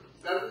some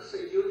girls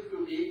used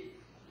to be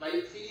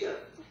by fear.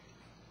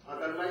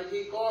 Otherwise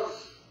he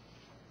caused.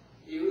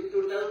 He used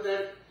to tell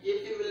that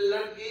if he will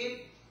not give,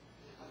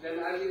 then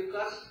I will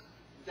curse.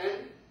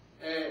 Then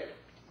a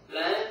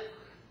black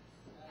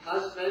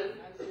husband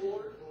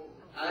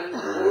and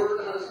old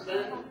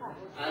husband,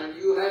 and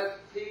you have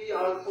 3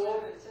 or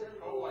 4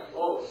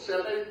 or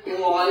 7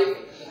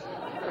 wives.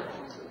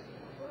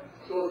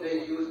 So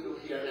they used to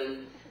hear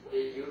and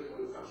they used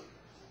to come.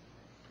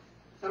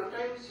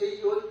 Sometimes he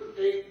used to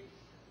take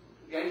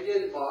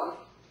Ganges bath,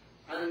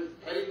 and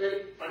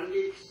very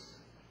pandits,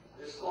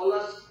 the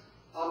scholars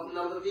of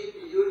Navadvip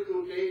used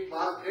to take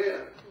bath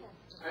there,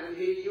 and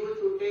he used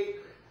to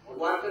take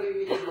water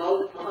in his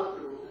mouth,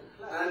 Mahaprabhu,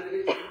 and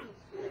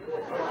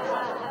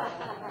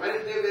when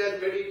they were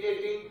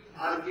meditating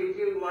or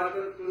giving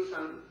water to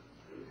some,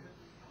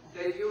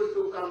 they used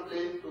to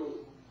complain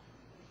to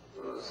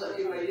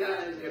Sachimaya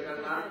and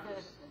Jagannath.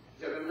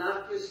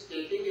 Jagannath is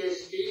taking a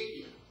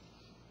stick,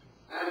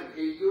 and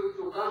he used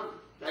to come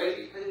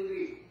very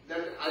angry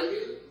that I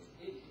will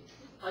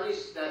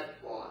punish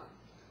that boy.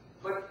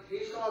 But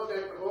he saw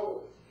that,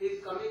 oh, he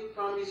is coming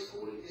from his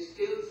school,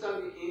 still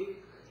some ink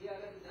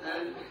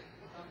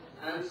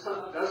and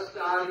some dust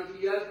are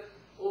here.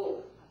 Oh,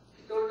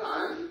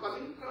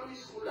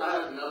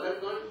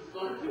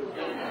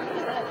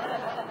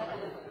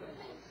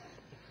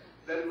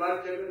 then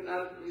what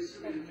Jagannath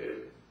Mishra will tell.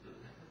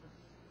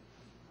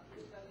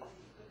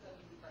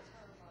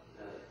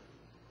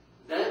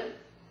 Then,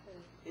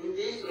 in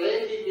this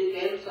way, he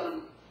became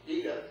some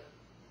leader.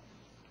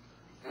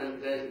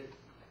 And then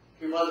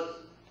he was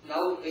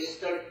now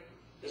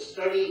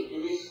studying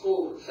in his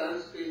school,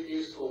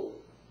 Sanskrit school,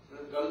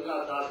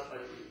 Ganga Das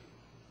Pandit.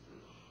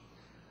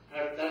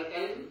 At that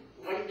time,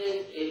 one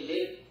day a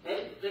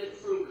very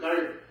beautiful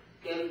girl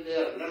came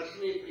there,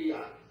 Lakshmi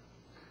Priya,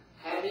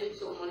 having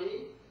so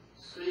many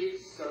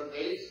sweets,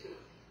 sundaes,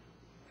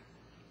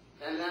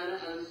 banana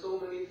and so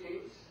many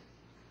things.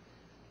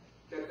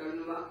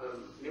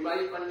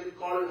 Nimai Pandit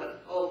called her,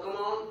 oh come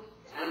on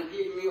and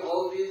give me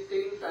all these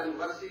things and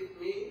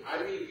worship me, I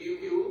will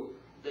give you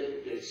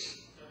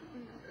benefits.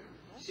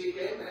 She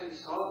came and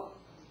saw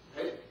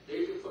a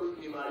beautiful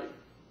Nimai,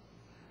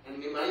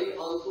 and Nimai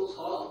also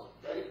saw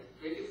very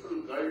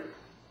beautiful girl.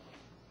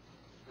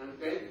 And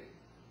then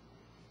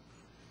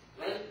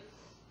when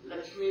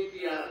Lakshmi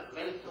Priya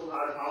went to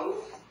her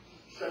house,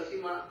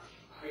 Sasima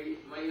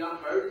Maya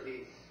heard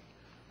this,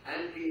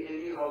 and he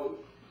anyhow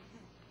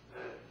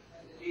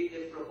did a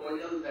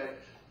proposal that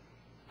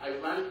I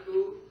want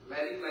to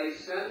marry my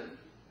son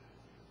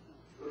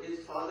to his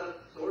father,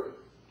 told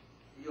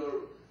your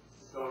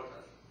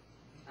daughter,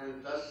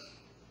 and thus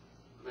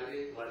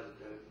marriage was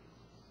done.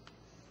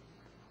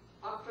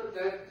 After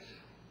that,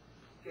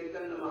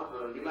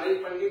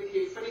 Nimai Pandit,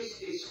 he finished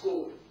his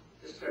school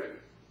study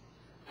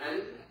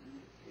and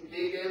he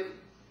became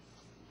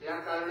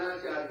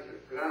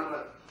Vyakarnacharya,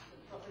 grammar,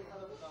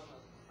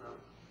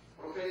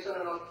 professor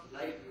of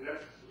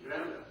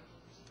grammar.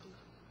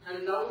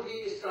 And now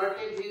he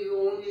started his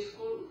own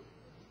school,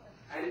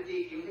 and the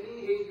evening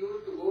he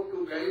used to go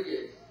to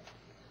Ganges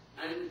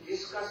and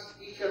discuss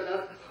each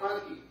other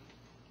Haki.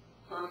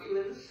 Haki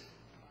means?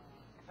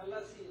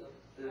 Fallacy.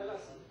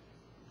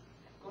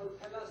 Called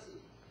fallacy.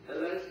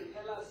 Philosophy.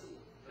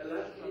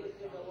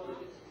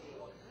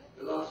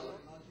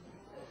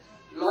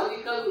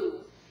 Logical,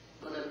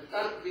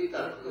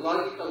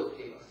 logical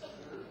things.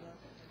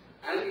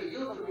 And he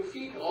used to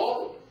defeat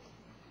all.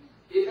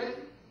 Even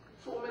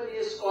so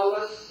many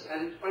scholars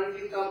and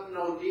Pandit of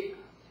Navadvip,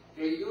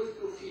 they used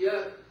to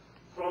fear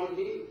from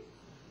him.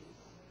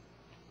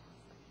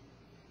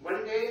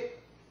 One day,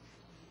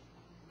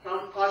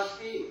 from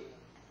Kashmir,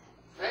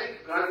 very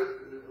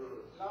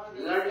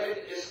learned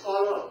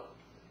scholar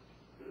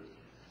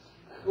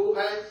who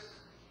has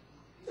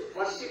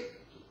worshipped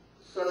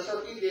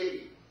Saraswati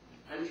Devi,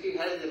 and she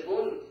has a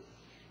boon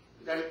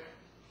that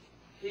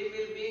he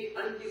will be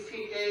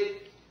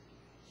undefeated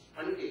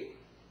Pandit.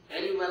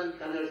 Anyone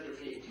cannot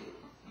defeat him.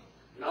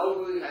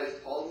 Now he has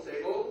false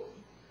ego,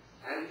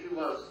 and he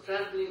was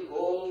traveling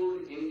whole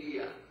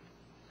India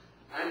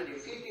and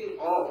defeating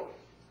all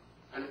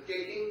and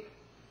taking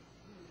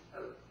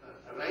a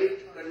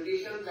right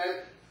condition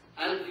that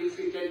I am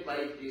defeated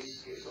by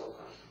this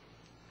Kesoka.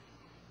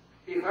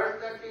 He heard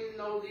that in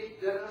Navadvip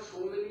there are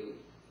so many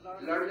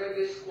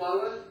learned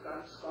scholars,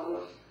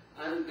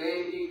 and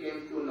then he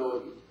came to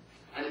Navadvip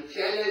and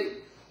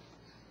challenged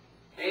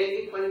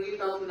any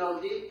Pandit of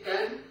Navadvip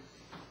can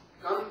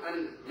come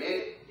and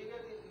make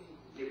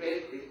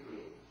debate with me.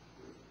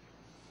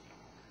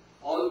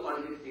 All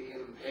Pandits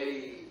became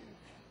very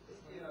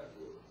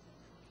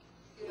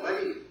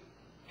worried,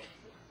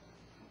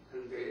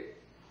 and they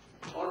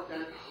thought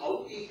that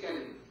how he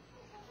can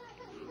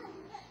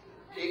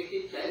take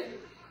his challenge.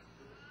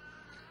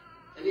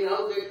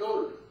 Anyhow, they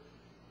told,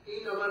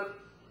 in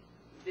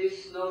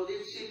this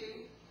city,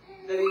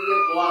 there is a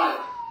boy,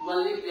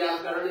 Malik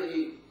Vyakaran,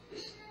 he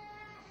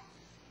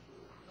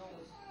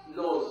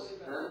knows.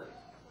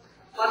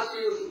 First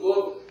you should go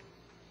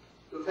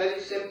to a very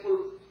simple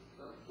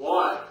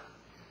boy,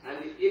 and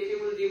if you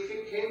will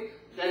defeat him,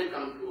 then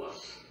come to us.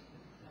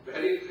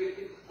 Very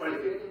tricky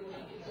Pandit.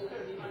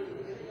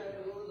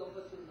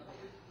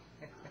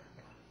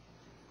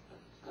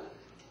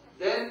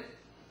 Then,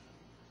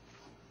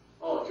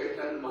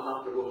 Chaitanya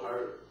Mahaprabhu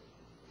heard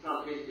from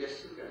his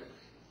students,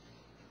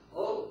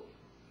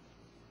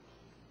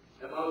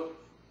 about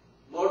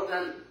more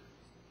than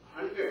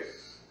hundreds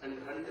and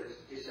hundreds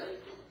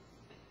disciples.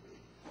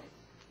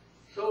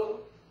 So,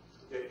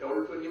 they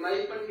told to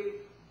Nimai Pandit,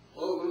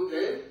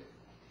 Gurudev,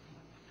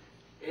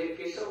 a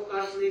Keshav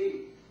Kashmiri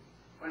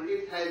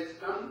Pandit has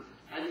come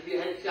and he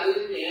has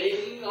challenged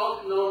any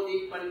of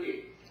Navadvip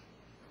Pandit.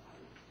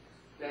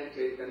 Then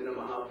Chaitanya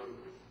Mahaprabhu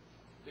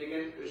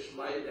began to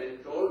smile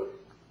and told,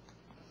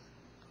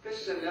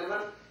 Krishna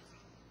never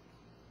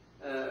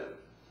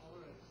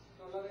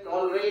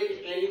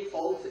tolerate any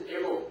false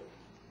ego.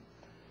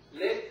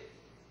 Let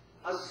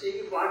us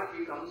see what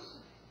becomes.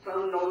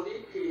 From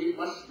Navadvip he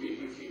must be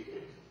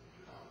defeated.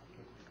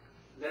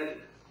 Then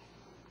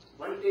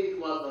one day he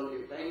was on the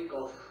bank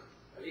of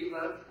a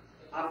river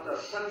after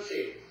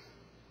sunset,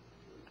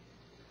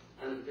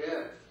 and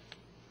there,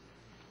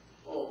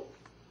 all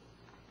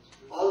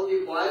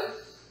the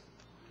boys,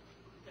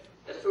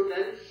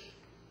 students,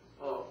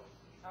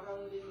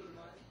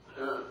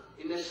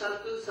 in a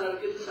circle, so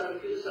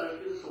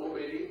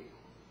many,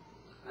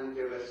 and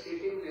they were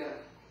sitting there,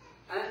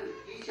 and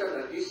each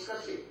other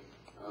discussing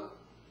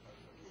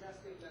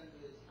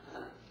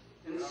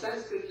in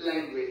Sanskrit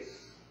language.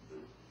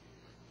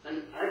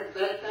 And at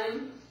that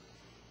time,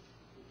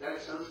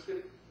 that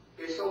Sanskrit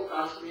Keshav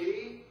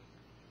Kashmiri,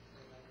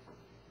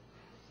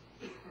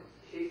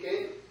 he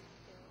came,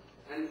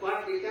 and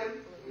what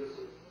became?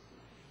 Yusuf.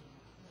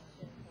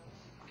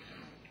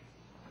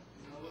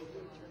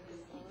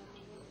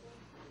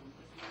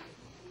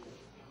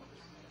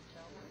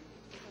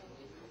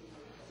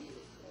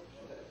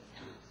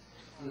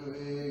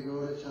 Hare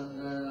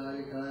Gaurachandra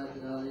Hare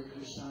Hare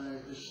Krishna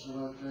Krishna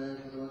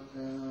Bhakti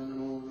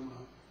Namo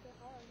Namaha.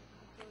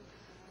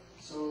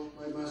 So,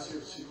 by mercy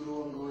of Sri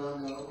Guru and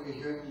Gauranga, we're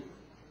hearing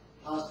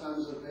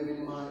pastimes of Devi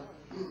Nimai.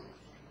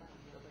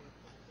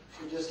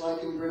 So just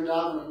like in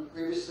Vrindavan,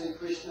 previously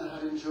Krishna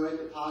had enjoyed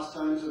the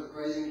pastimes of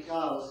grazing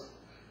cows.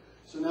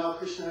 So now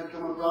Krishna had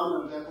become a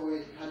Brahman, therefore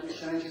he had to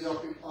change his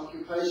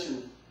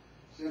occupation.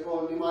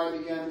 Therefore Nimai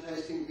began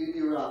tasting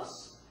Vidya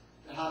Ras,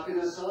 the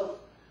happiness of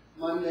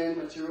mundane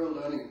material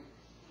learning.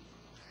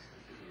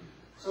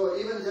 So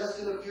even just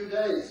in a few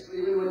days,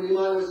 even when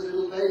Nimai was a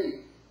little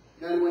baby,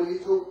 then when he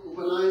took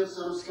Upanayan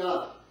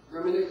Samskar,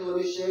 Brahminical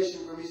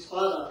initiation from his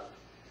father,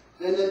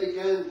 then they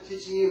began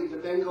teaching him the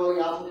Bengali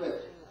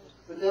alphabet.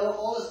 But they were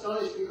all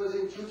astonished because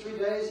in 2-3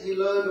 days he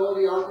learned all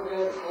the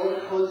alphabets, all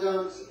the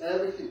conjuncts,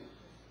 everything.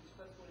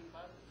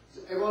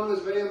 So everyone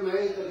was very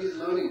amazed at his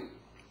learning.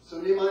 So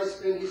Nimai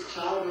spent his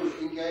childhood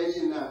engaged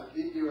in that,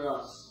 Vidya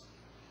Ras.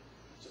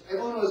 So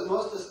everyone was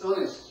most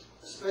astonished,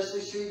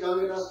 especially Sri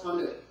Gangadas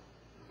Pandit.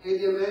 He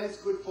had the immense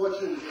good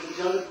fortune that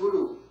the Jagat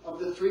Guru of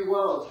the 3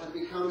 worlds had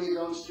become his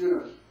own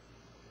student.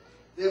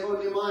 Therefore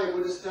Nimai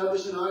would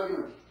establish an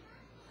argument.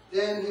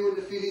 Then he would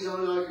defeat his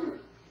own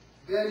argument.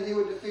 Then he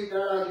would defeat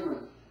that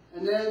argument.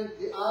 And then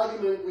the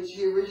argument which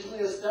he originally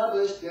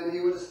established, then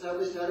he would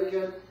establish that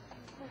again.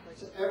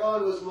 So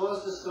everyone was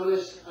most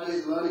astonished at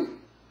his learning.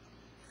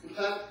 In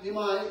fact,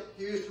 Nimai,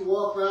 he used to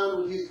walk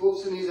around with his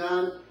books in his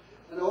hand,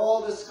 and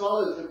all the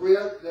scholars, the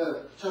Brihat,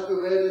 the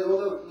Chaturvedas, all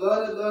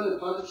the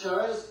learned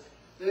Bhattacharyas,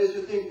 they used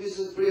to think this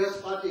is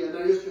Brihaspati, and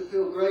they used to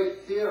feel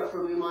great fear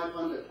from Nimai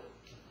Pandit.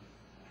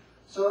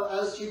 So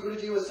as Sri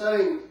Guruji was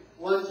saying,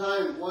 one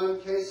time, one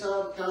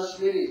Kesav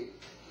Kashmiri,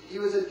 he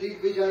was a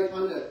Digvijay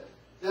Pandit.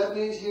 That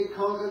means he had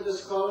conquered the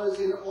scholars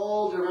in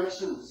all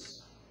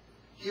directions.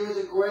 He was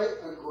a great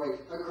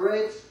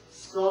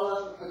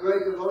scholar, a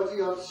great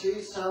devotee of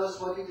Sri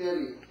Saraswati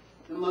Devi,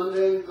 the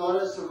mundane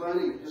goddess of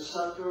learning, the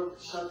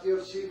Shakti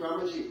of Sri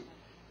Brahmaji.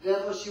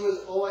 Therefore she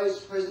was always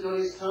present on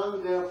his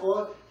tongue,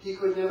 therefore he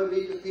could never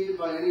be defeated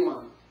by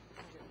anyone.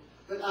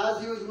 But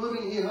as he was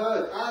moving, he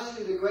heard,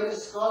 actually the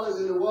greatest scholars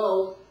in the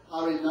world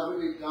are in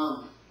Navadvip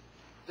Dham.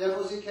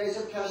 Therefore Sri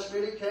Keshav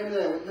Kashmiri came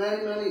there with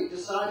many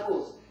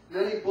disciples,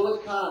 many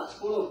bullock carts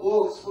full of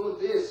books, full of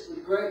this,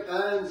 with great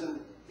bands and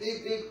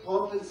big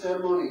pomp and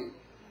ceremony.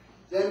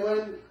 Then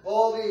when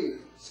all the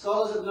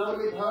scholars of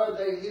Navadvip heard,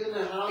 they hid in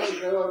their houses,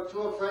 they were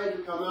too afraid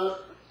to come out.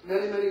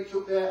 Many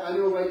took their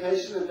annual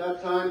vacation at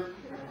that time.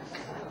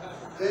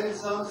 Then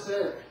some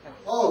said,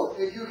 oh,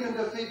 if you can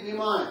defeat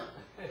Nimai,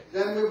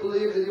 then we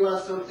believe that you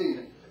are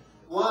something.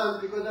 One,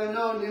 because they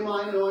know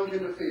Nimai no one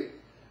can defeat.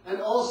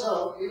 And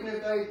also, even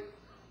if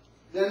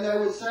then they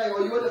would say,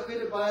 well, you were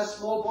defeated by a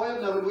small boy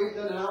of Navadvip,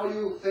 then how will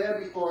you fare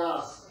before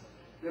us?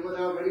 Therefore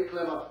they were very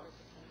clever.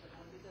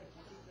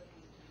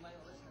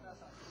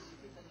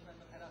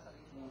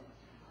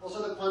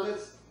 Also the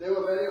Pandits, they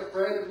were very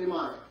afraid of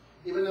Nimai.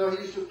 Even though he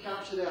used to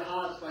capture their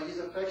hearts by his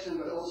affection,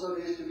 but also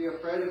they used to be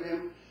afraid of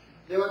him.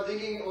 They were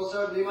thinking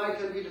also if Nimai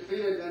can be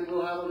defeated, then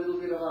we'll have a little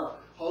bit of a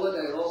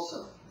holiday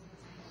also.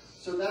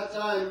 So that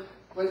time,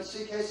 when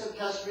Sri Keshav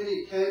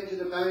Kashmiri came to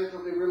the bank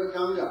of the river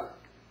Ganga,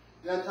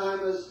 that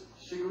time as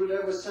Sri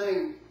Gurudeva was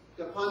saying,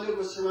 the Pandit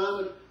was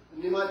surrounded,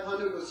 Nimai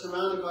Pandit was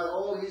surrounded by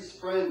all his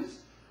friends.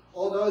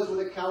 All those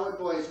were the coward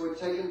boys who had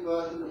taken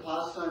birth in the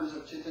pastimes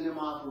of Chaitanya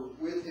Mahaprabhu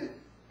with him.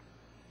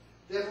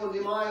 Therefore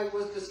Nimai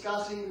was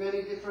discussing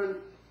many different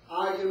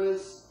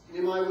arguments.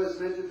 Nimai was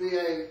meant to be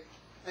an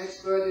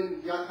expert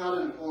in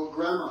Vyakaran or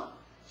grammar.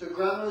 So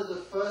grammar is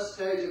the first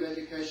stage of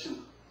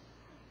education.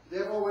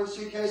 Therefore when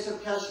Sri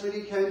Keshav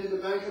Kashmiri came to the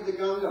bank of the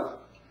Ganga,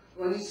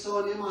 when he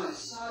saw Nimai,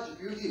 such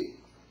beauty.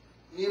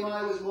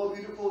 Nimai was more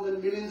beautiful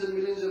than millions and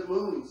millions of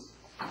moons.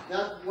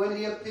 That when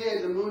he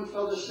appeared, the moon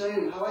felt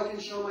ashamed. How I can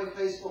show my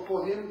face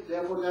before him?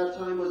 Therefore that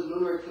time was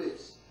lunar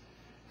eclipse.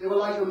 They were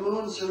like a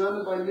moon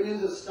surrounded by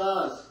millions of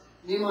stars.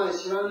 Nimai,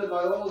 surrounded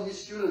by all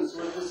his students,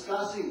 was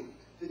discussing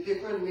the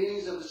different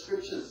meanings of the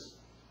scriptures.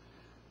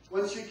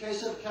 When Sri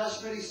Keshav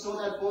Kashmiri saw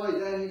that boy,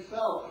 then he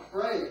felt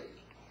afraid.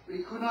 But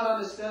he could not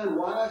understand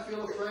why I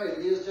feel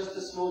afraid. He is just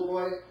a small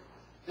boy.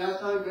 That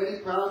time, very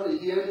proudly,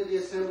 he entered the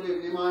assembly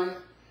of Nimai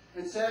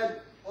and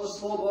said, "Oh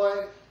small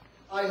boy,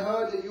 I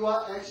heard that you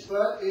are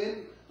expert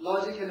in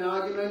logic and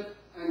argument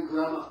and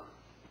grammar."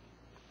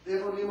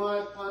 Therefore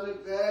Nimai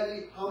Pandit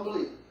very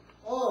humbly,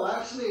 "Oh,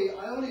 actually,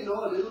 I only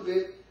know a little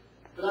bit.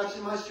 But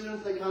actually my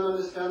students, they can't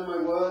understand my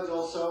words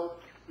also.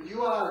 But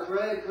you are a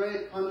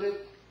great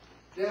Pandit.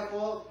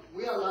 Therefore,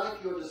 we are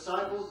like your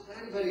disciples,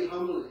 very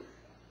humbly."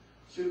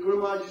 Srila Guru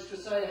Maharaj used to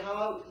say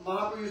how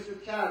Mahaprabhu used to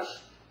catch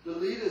the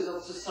leaders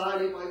of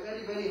society by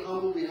very, very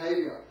humble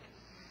behavior.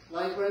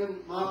 Like when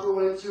Mahaprabhu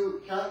went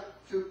to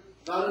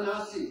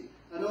Varanasi,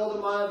 and all the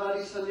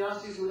Mayavadi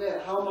sannyasis were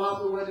there, how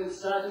Mahaprabhu went and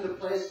sat in the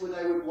place where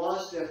they would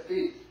wash their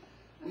feet.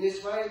 And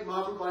this way,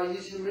 Mahaprabhu, by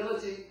his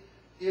humility,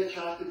 he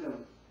attracted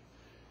them.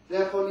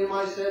 Therefore,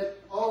 Nimai said,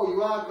 "Oh,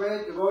 you are a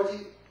great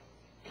devotee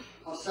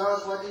of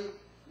Saraswati.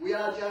 We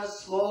are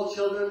just small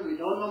children. We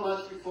don't know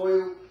much before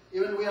you.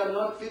 Even we are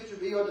not fit to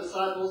be your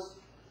disciples.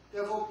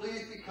 Therefore,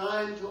 please be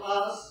kind to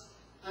us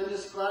and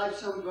describe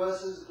some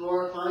verses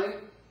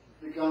glorifying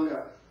the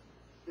Ganga."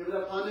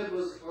 Devada Pandit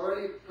was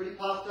already pretty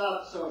puffed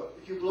up, so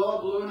if you blow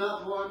a balloon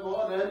up more and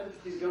more, then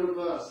he's going to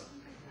burst.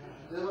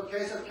 In the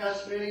case of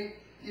Kashmiri,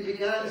 he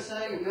began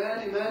saying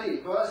many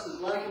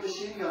verses like a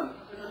machine gun.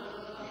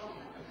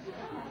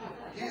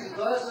 These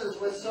verses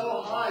were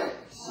so high,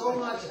 so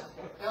much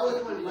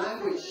eloquent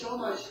language, so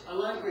much,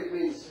 language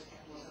means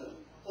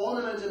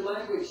ornamented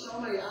language, so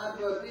many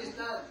adverbs, this,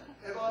 that.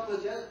 Everyone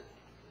was just,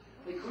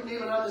 they couldn't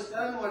even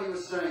understand what he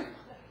was saying.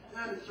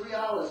 And 3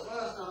 hours,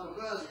 verse after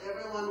verse,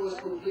 everyone was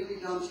completely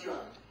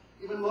dumbstruck.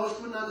 Even most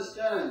couldn't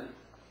understand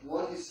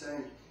what he's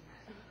saying.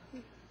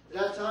 At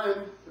that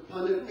time, the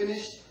Pandit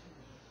finished.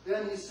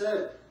 Then he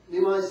said,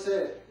 Nimai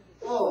said,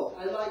 "Oh,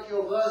 I like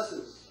your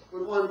verses,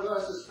 but one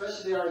verse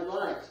especially I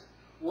liked."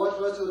 What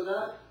verse was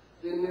that?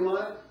 Then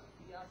Nimai?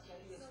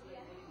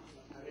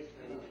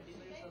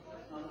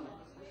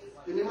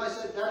 Then Nimai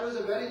said, "That was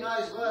a very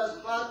nice verse,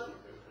 but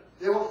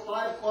there were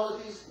 5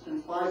 qualities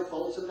and 5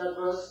 faults of that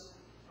verse."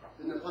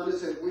 Then the Pandit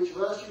said, "Which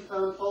verse you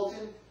found fault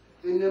in?"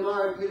 Then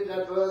Nimai repeated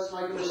that verse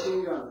like a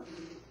machine gun.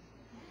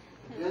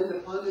 Then the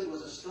Pandit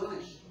was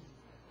astonished.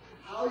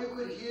 How you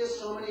could hear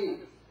so many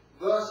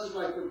verses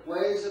like the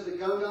waves of the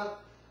Ganga,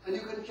 and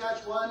you can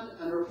catch one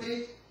and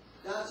repeat,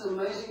 that's an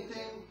amazing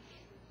thing.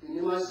 Then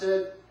Nimai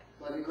said,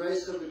 "By the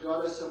grace of the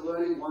goddess of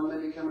learning, one may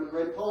become a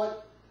great poet,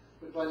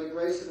 but by the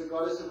grace of the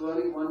goddess of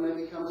learning, one may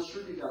become a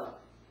Shrutidar."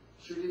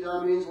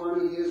 Shrutidar means one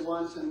who hears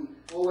once and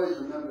always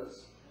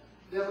remembers.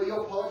 Therefore,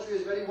 your poetry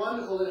is very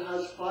wonderful. It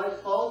has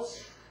 5 faults,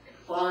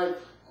 5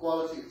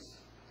 qualities.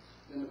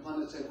 Then the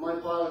Pandit said, my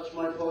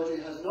poetry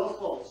has no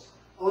faults,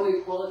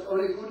 only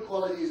good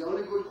qualities.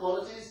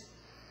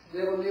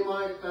 Therefore,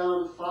 Nimai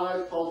found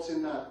 5 faults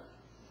in that.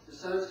 The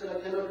Sanskrit I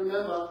cannot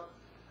remember,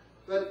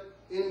 but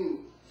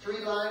in 3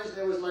 lines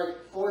there was like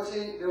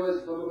 14, there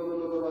was but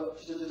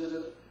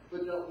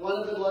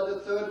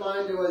the 3rd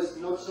line there was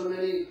not so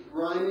many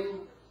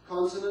rhyming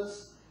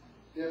consonants.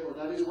 Therefore,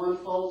 that is one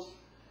fault.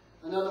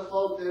 Another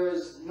fault, there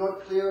is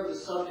not clear of the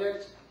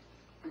subject,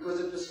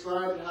 because it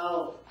described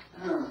how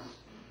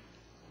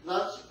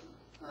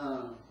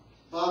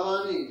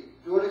Bhavani,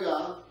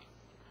 Durga,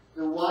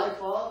 the wife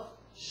of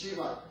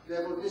Shiva.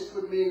 Therefore, this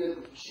could mean that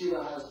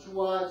Shiva has 2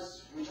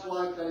 wives. Which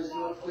wife, that is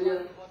not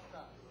clear.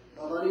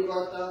 Bhavani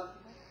Bharta.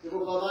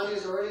 Therefore, Bhavani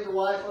is already the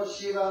wife of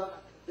Shiva.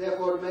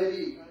 Therefore, it may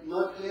be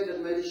not clear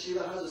that maybe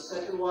Shiva has a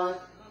 2nd wife.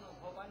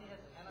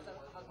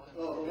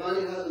 Oh,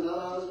 Bhavani has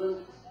another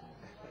husband.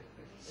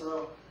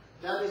 So,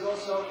 that is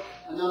also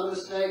another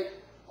mistake.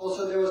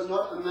 Also, there was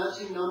not a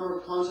matching number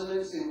of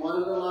consonants in one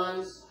of the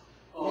lines.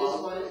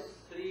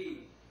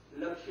 Sri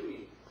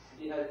Lakshmi,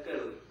 he has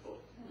carried.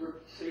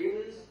 Sri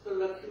means the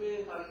Lakshmi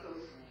has come.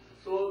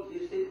 So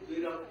this is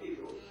Virapti,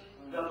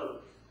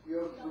 double. You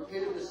have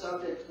repeated the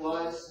subject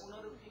twice.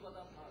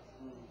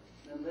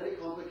 And very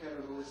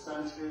complicated with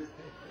Sanskrit.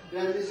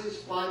 Then this is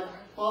 5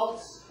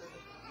 faults,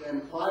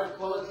 then 5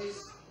 qualities.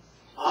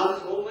 Are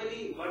so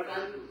many, but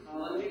I'm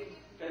only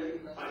telling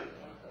 5.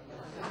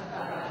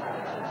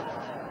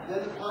 Then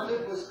the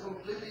Pandit was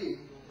completely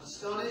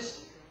astonished.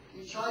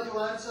 He tried to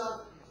answer,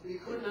 but he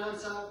couldn't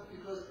answer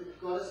because the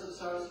goddess of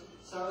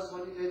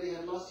Saraswati Devi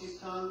had lost his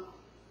tongue.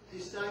 He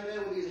standing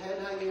there with his head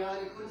hanging out,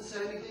 he couldn't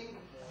say anything.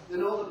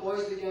 Then all the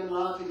boys began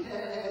laughing.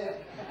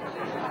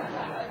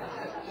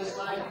 Just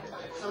like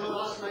some of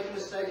us make a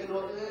mistake and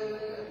all,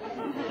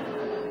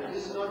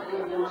 this is not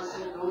good. Nimai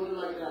said, don't do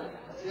like that.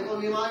 Therefore,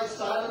 Nimai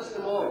silenced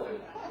them all.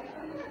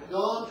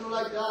 Don't do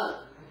like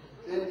that.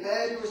 Then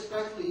very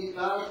respectfully, he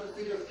bowed to the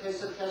feet of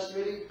Kesar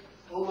Kashmiri.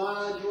 "Oh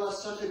Maharaj, you are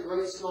such a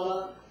great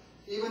scholar.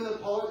 Even the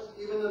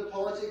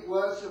poetic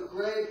works of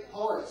great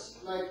poets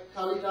like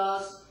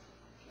Kalidas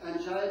and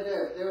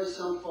Jayadev, there is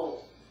some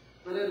fault.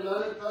 But in a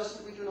learned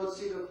person, we do not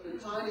see the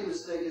tiny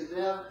mistake is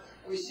there.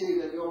 We see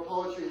that your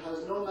poetry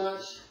has no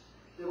match.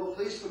 Therefore,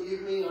 please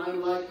forgive me. I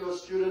am like your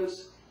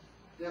students.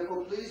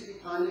 Therefore, please be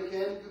kind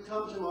again. You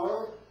come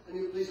tomorrow, and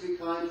you please be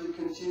kind to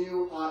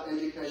continue our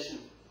education."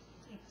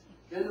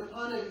 Then the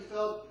Pandit, he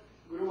felt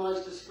Guru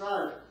Maharaj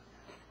described,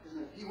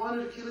 he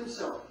wanted to kill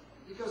himself.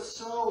 He got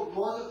so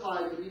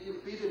mortified to be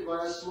defeated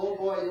by a small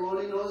boy who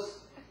only knows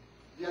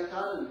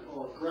Vyakaran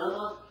or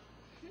grammar.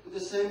 At the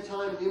same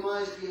time,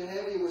 Nimai's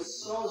behavior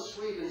was so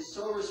sweet and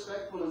so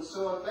respectful and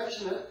so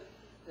affectionate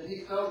that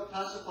he felt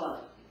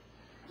pacified.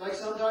 Like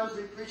sometimes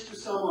we preach to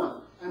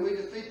someone and we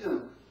defeat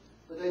them,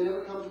 but they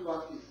never come to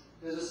Bhakti.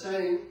 There's a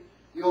saying,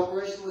 the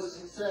operation was a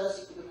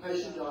success, but the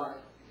patient died.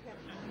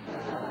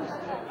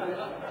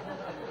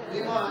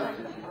 Nimai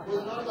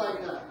was not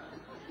like that.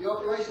 The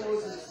operation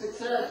was a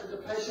success, but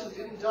the patient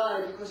didn't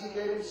die because he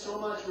gave him so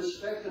much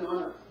respect and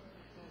honor.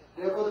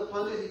 Therefore, the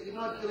Pandit, he did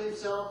not kill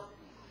himself.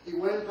 He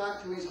went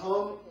back to his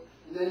home,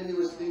 and then he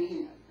was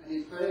thinking, and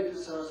he prayed to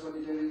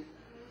Saraswati Devi,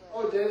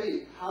 "Oh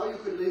Devi, how you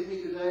could leave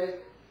me today?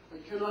 I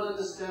cannot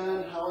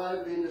understand how I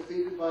have been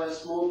defeated by a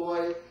small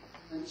boy."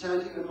 And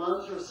chanting the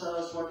mantra of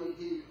Saraswati,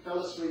 he fell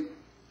asleep.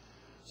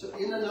 So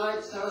in the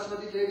night,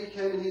 Saraswati Devi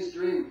came in his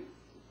dream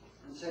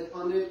and said,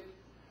 "Pandit,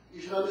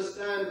 you should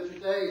understand that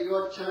today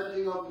your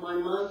chanting of my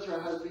mantra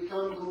has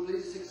become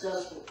completely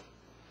successful.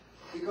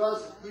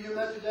 Because who you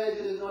met today,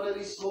 that is not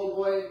any small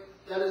boy,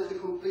 that is the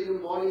complete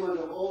embodiment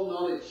of all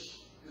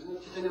knowledge. Isn't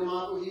it Chaitanya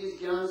Mahaprabhu? He is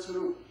Gyan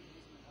Swarup,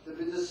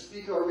 the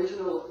speaker,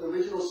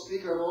 original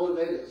speaker of all the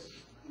Vedas.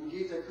 In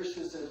Gita,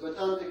 Krishna says,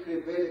 "Vatante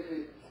krit Veda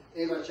krit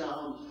eva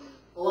chaham."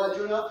 O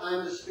Arjuna, I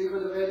am the speaker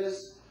of the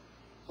Vedas.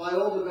 By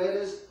all the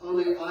Vedas,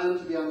 only I am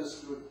to be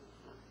understood.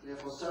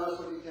 Therefore,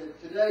 Saraswati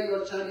said, today you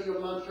are chanting your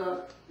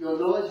mantra, your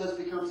knowledge has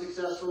become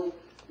successful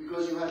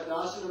because you had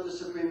darshan of the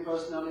Supreme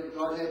Personality of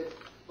Godhead.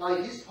 By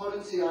His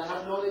potency I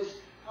have knowledge,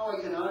 how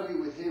I can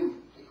argue with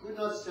Him? I could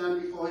not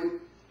stand before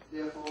Him,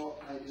 therefore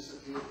I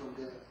disappeared from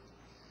there.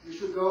 You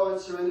should go and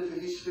surrender to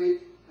His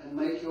feet and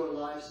make your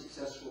life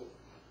successful.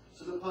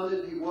 So the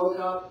Pandit, he woke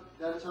up,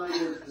 that time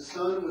the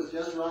sun was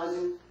just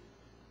rising.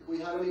 If we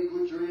have any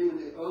good dream in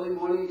the early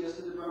morning, just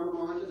at the Brahma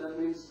Muhurta, that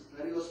means a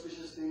very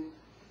auspicious thing.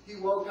 He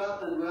woke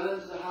up and ran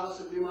to the house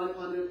of Nimai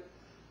Pandit.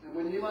 And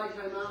when Nimai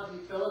came out, he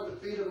fell at the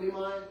feet of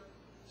Nimai.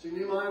 So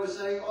Nimai was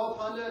saying, "Oh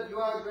Pandit, you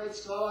are a great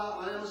scholar.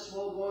 I am a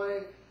small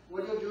boy.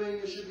 What you're doing,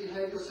 you should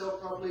behave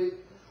yourself properly."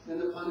 Then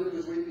the Pandit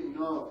was weeping.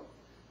 "No,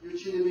 you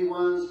cheated me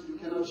once. You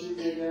cannot cheat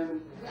me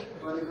again.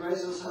 By the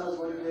grace of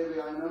Saraswati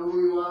Devi, I know who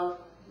you are.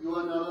 You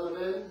are none other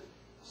than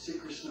Sri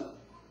Krishna."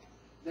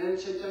 Then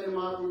Chaitanya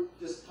Mahaprabhu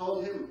just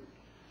told him,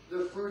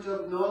 the fruit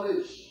of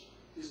knowledge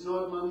is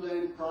not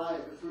mundane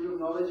pride. The fruit of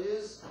knowledge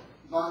is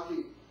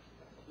bhakti.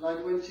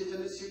 Like when Sri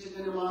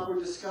Chaitanya Mahaprabhu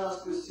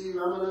discussed with Sri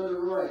Ramananda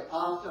Roy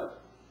after,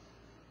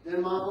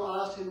 then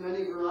Mahaprabhu asked him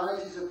many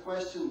varieties of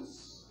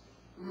questions.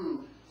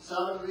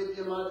 Sarva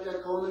Vidya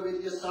Madhya Kona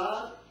Vidya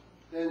Sad?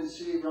 Then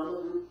Sri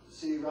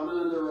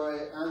Ramananda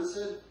Roy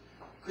answered,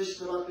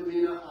 Krishna Bhakti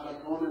Vina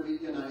Arakona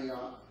Vidya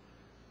Naya.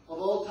 Of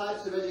all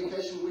types of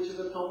education, which is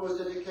the topmost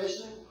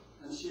education?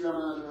 And Sri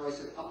Ramananda Roy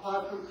said,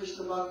 apart from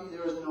Krishna Bhakti,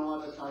 there is no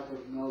other type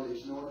of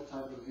knowledge, no other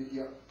type of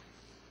vidya.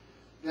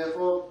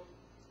 Therefore,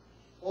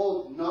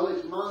 all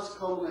knowledge must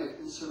culminate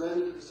in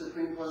surrender to the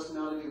Supreme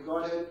Personality of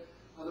Godhead.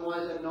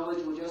 Otherwise, that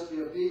knowledge will just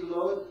be a big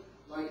load,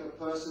 like a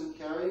person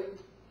carrying,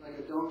 like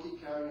a donkey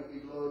carrying a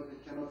big load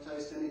that cannot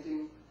taste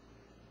anything.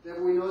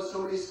 Therefore, we know so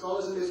many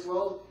scholars in this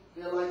world,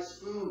 they're like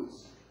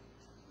spoons.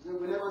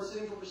 When everyone's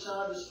sitting for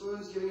prasad, the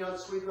spoon's giving out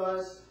sweet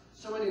rice.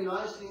 So many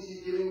nice things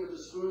he's giving, but the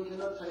spoon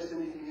cannot taste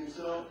anything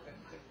himself.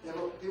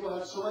 Therefore, people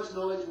have so much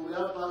knowledge, and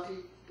without bhakti,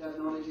 that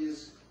knowledge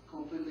is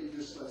completely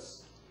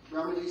useless.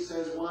 Brahmaji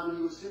says one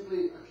who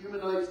simply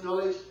accumulates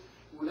knowledge,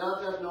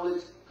 without that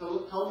knowledge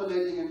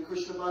culminating in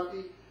Krishna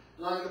Bhakti,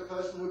 like a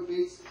person who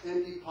beats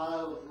empty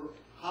pile of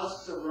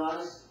husks of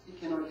rice, he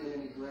cannot get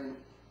any grain.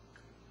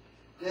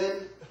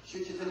 Then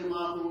Sri Chaitanya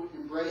Mahaprabhu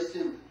embraced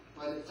him.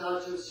 By the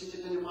touch of Sri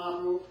Chaitanya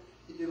Mahaprabhu,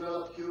 he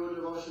developed pure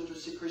devotion to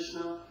Sri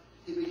Krishna.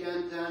 He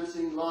began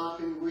dancing,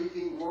 laughing,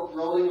 weeping,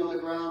 rolling on the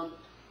ground.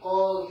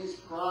 All his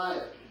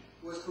pride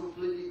was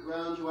completely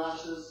ground to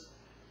ashes.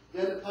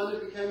 Then the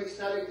Pandit became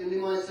ecstatic, and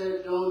Nimai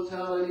said, don't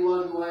tell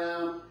anyone who I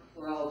am,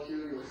 or I'll kill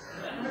you.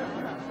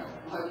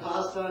 My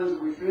pastimes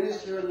will be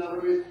finished here in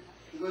Navadvip,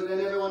 because then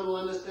everyone will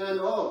understand,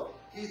 oh,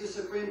 he's the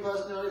Supreme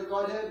Personality of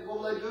Godhead. What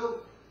will they do?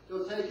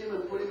 They'll take him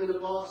and put him in a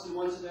box, and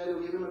once a day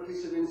they'll give him a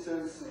piece of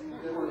incense.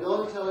 Therefore,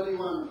 don't tell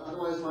anyone,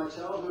 otherwise my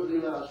childhood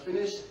lila is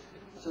finished.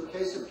 So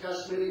case of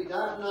Kashmiri,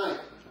 that night,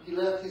 he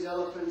left his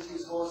elephants,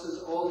 his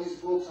horses, all his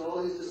books,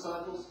 all his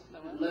disciples,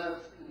 and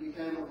left and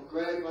became a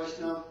great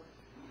Vaishnava.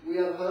 We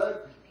have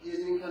heard he is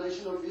an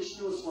incarnation of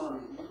Vishnu Swami.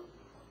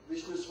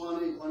 Vishnu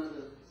Swami, one of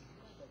the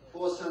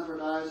four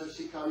sampradayas of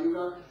Sri Kali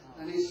Yuga,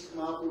 and he's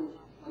Mahaprabhu.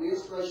 On the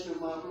inspiration of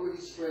Mahaprabhu,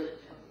 he spread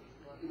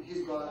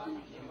his bhakti.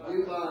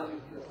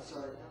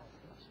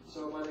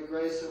 So by the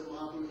grace of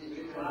Mahaprabhu, he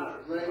became a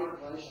great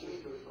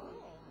Vaishnava.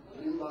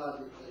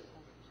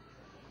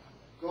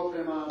 Go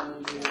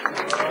Premanandi.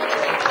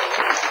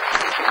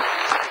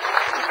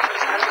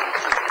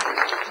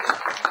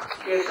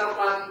 Kesha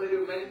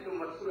Pasmari went to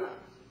Mathura,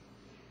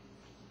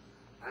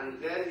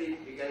 and there he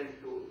began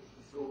to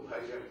do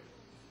bhajan.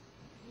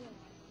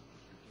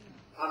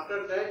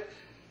 After that,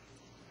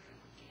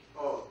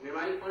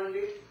 Nimai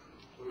Pandit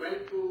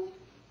went to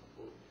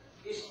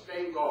East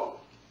Bengal,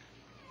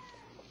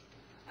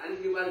 and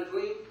he was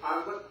doing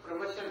Bhagavad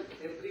promotion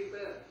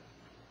everywhere.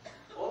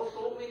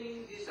 So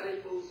many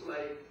disciples,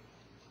 like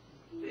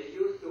they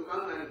used to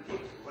come and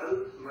give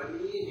wealth,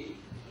 money,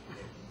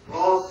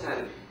 clothes,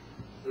 and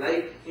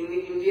like in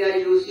India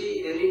you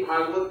see any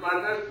Bhagavad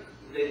partner,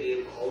 they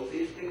give all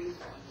these things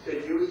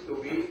they used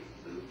to give.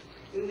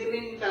 In the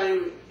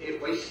meantime, a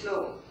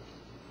Vaishnava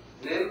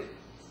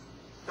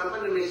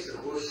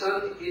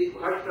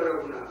Bhatta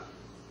Raghunath.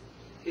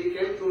 He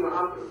came to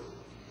Mahaprabhu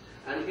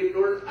and he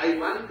told, I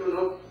want to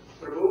know,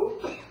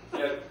 Prabhu,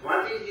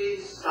 what is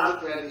this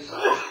sadhya and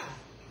sadhana?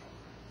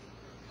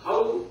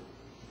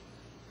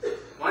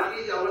 What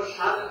is our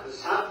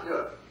sadhya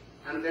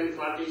and then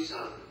what is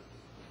sadhana?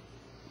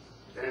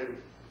 Then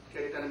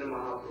Chaitanya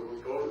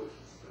Mahaprabhu told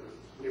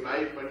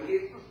Nimai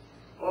Pandit,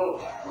 oh,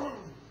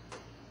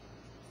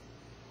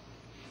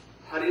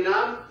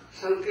 Harinam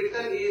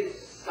Sankirtan is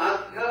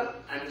sadhya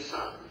and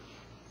sadhana.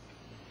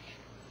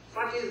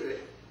 What is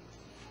it?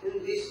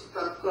 In this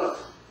tattva,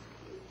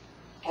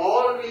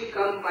 all will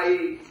come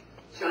by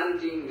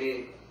chanting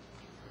name.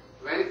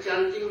 When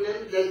chanting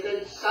name, that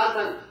is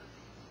sadhana.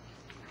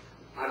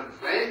 And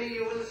when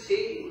you will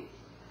see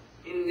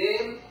in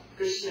name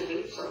Krishna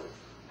himself,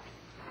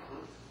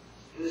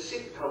 in the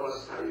Siddha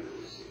Avastha you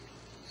will see.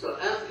 So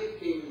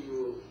everything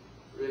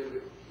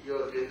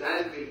your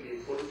desire will be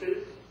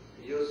fulfilled.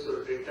 You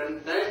should return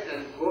back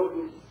and go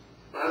to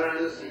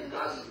Varanasi,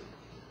 Kashi,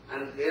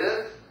 and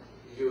there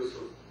you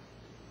should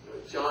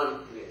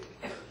chant name.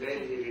 Then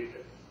he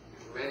returned.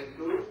 Went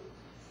to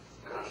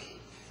Kashi.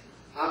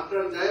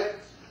 After that,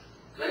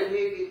 when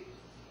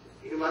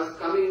he was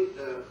coming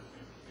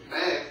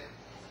back,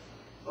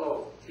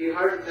 he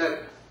heard that,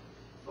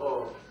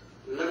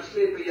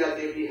 Lakshmi Priya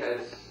Devi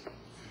has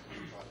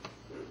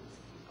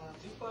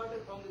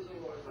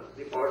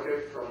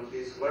departed from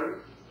this world,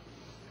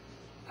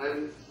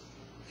 and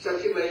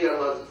Sakhi Maya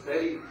was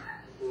very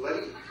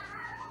worried.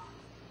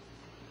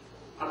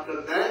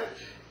 After that,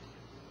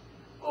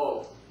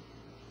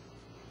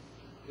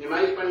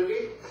 Nimai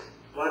Pandit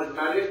was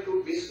married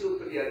to Vishnu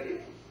Priya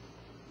Devi.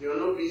 You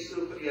know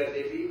Vishnu Priya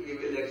Devi, we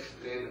will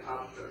explain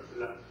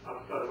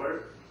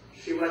afterward.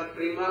 She was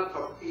Prema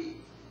Bhakti,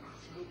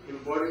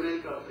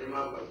 embodiment of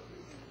Prema Bhakti.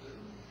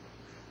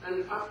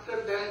 And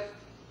after that,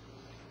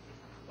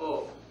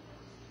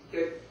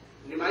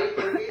 Nimai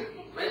Pandit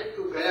went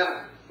to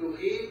Gaya to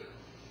give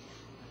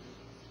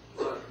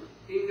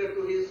finger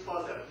to his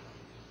father.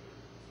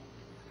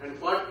 And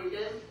what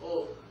began?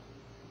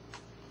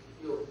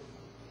 You.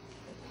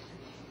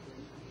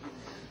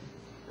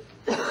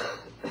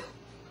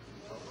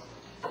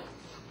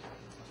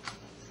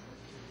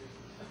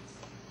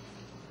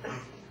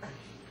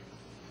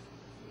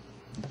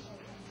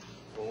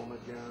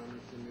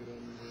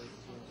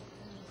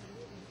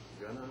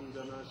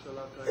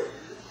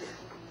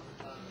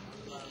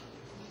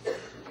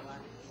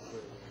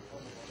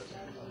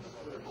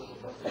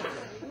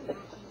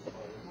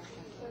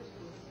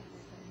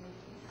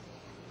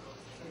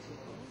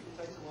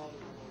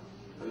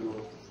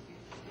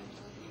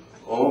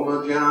 Om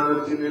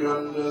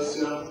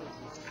Jnanatirmirandasya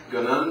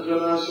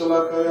Gananjana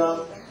Shalakaya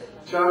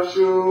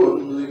Chakshu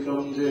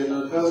Unlikam Jena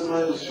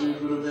Tasmai Shri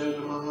Guruve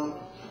Namaha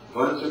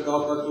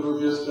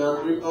Vanchakalpaturubhyascha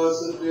Kripa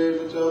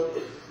Saddevacha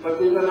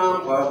Patitanam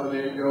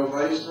Pavanebhyo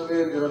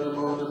Vaishnavebhyo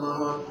Namo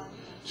Namaha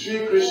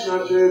Shri Krishna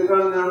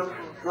Chaitanya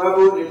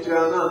Prabhu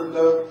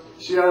Nityananda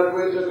Shri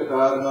Advaita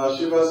Gadadhara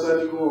Shiva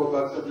Sadi Gaur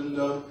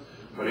Bhaktabinda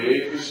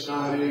Hare Krishna,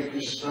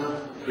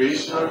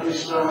 Krishna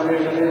Krishna, Hare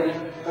Hare,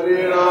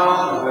 Hare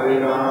Ram,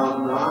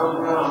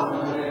 Ram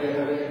Ram, Hare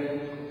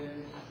Hare.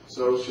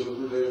 So Srila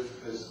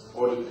Gurudeva has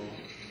ordered me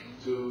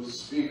to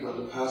speak on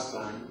the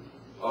pastime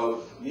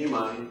of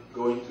Nimai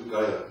going to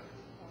Gaya.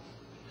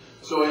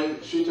 So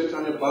in Sri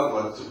Chaitanya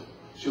Bhagavat,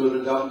 Srila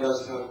Vrindavan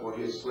Das Thakur,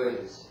 he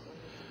explains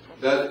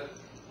that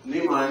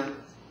Nimai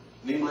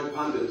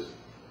Pandit,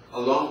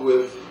 along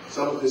with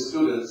some of his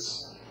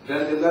students,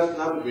 then they left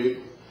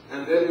Navadvip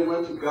and then they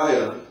went to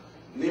Gaya.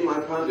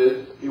 Nimai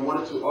Pandit, he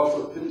wanted to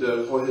offer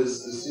Pinda for his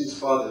deceased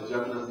father,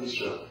 Jagannath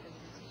Mishra.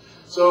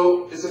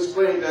 So it's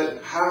explained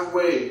that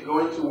halfway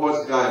going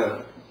towards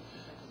Gaya,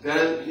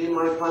 then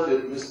Nimai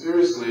Pandit,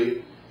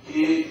 mysteriously,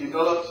 he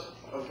developed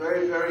a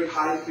very, very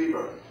high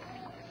fever.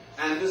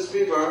 And this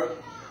fever,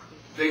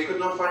 they could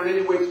not find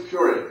any way to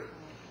cure it.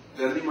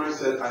 Then Nimai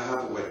said, I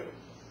have a way.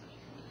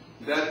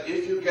 That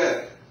if you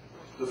get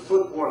the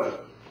foot water,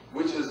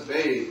 which is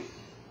bathed,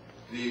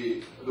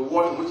 the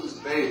water which is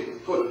bathed the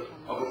foot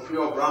of a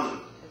pure Brahmin,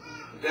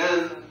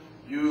 then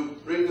you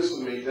bring this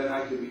to me, then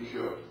I can be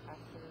cured.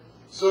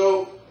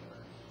 So,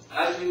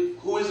 actually,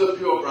 who is a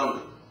pure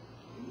Brahmin?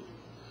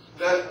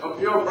 That a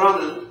pure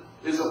Brahmin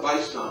is a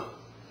Vaishnava.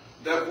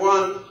 That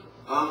one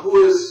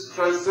who is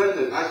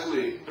transcended,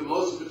 actually, the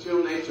most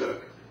material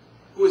nature,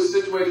 who is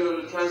situated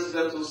in the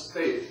transcendental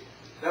state,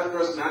 that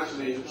person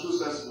actually, in the true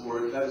sense of the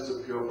word, that is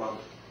a pure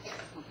Brahmin.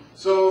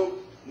 So,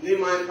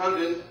 Nimai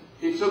Pandit,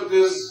 he took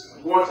this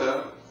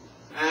water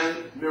and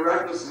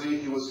miraculously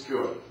he was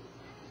cured.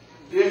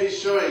 Here he's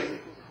showing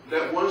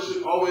that one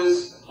should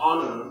always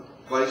honor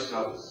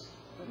Vaishnavas.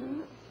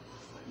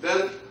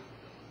 Then,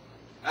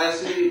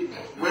 as he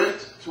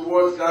went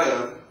towards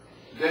Gaya,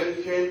 then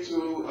he came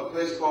to a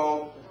place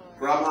called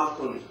Brahma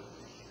Kund.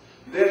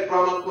 There at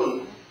Brahma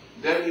Kund,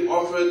 then he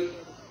offered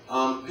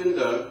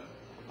Pinda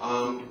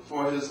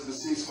for his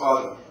deceased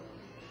father.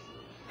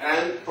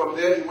 And from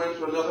there he went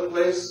to another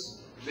place.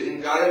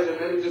 In Gaya there are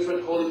many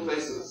different holy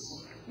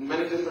places,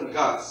 many different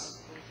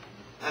ghats.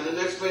 And the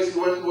next place he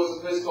went to was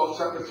a place called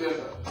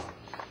Chakratirtha.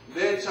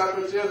 There in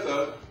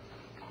Chakratirtha,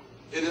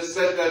 it is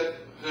said that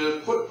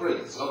the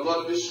footprints of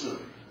Lord Vishnu,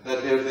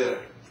 that they're there.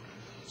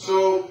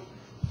 So,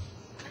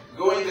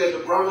 going there,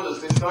 the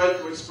Brahmanas, they started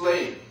to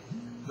explain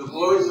the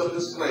glories of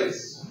this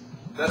place.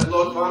 That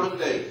Lord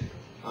Vamandev,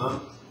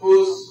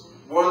 whose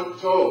one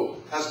toe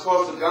has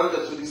caused the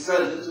Ganga to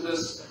descend into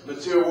this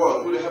material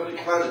world, through the heavenly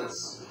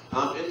planets,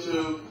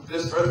 into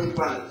this earthly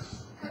planet.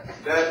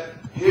 That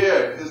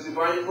here his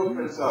divine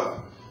footprints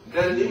are.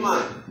 Then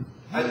Nimai,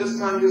 at this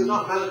time he has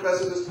not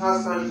manifested his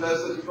pastimes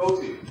as a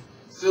devotee.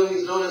 Still he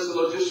is known as the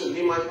logician,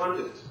 Nimai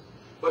Pandit.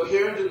 But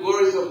hearing the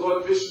glories of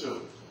Lord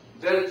Vishnu,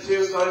 then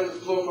tears started to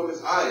flow from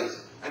his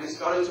eyes, and he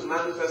started to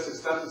manifest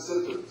ecstatic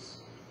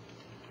symptoms.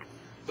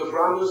 The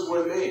Brahmanas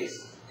were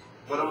amazed.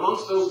 But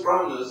amongst those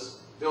Brahmanas,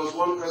 there was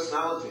one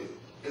personality.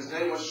 His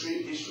name was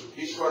Sri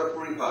Ishwara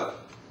Puripad.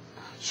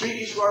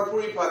 Sri Ishwara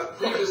Puripad,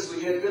 previously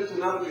he had been to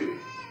Navadvip.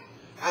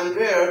 And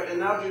there, in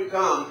Navadvip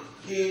Dham,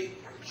 he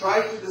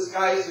tried to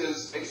disguise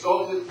his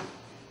exalted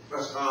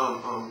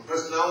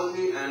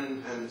personality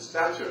and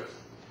stature.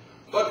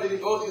 But the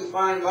devotees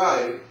by and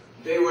by,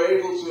 they were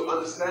able to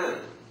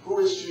understand who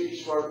is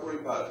Sri Ishwara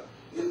Puripad.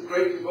 He is a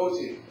great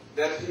devotee,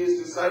 that he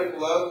is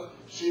disciple of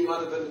Sri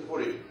Madhavendra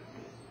Puri.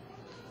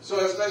 So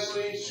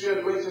especially Sri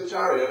Advaita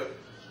Acharya,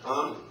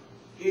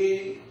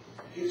 he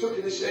took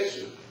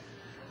initiation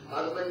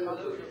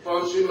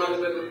from Sri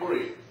Madhavendra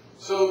Puri.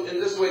 So in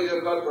this way they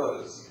are God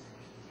brothers.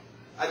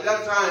 At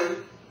that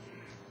time,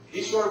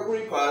 Ishwara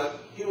Puripad,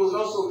 he was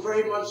also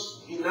very much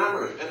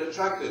enamored and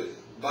attracted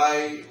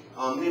by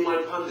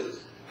Nimai Pandit,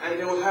 and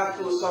they would have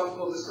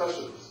philosophical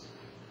discussions.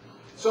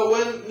 So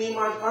when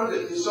Nimai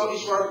Pandit, he saw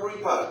Ishwara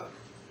Puripad,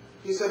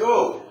 he said,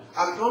 "Oh,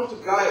 I've come to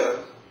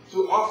Gaya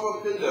to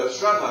offer Pinda,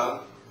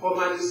 Shraddha, for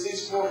my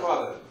deceased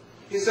forefather."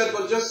 He said,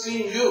 "But just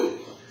seeing you,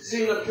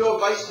 seeing a pure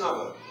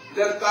Vaishnava,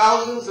 there are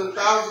thousands and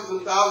thousands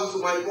and thousands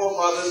of my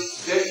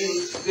forefathers,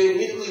 they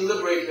immediately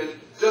liberated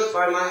just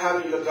by my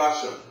having your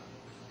darshan."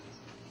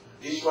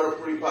 Ishwara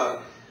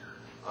Puripad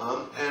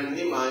and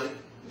Nimai,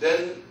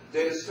 then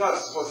they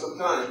discussed for some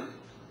time,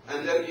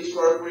 and then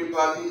Ishwara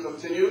Puripad, he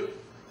continued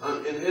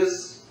in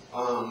his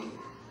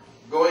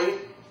going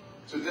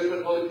to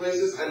different holy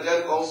places, and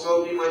then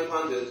also Nimai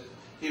Pandit,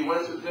 he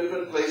went to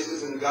different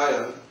places in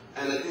Gaya,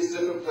 and at these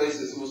different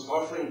places he was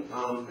offering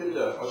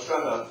Pinda or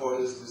Shraddha for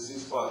his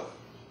deceased father.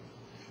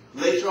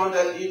 Later on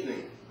that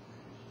evening,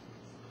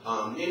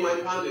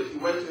 Nimai Pandit, he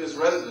went to his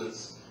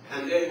residence,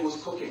 and there he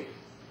was cooking.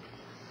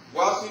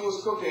 Whilst he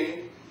was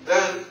cooking,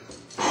 then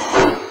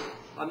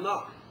a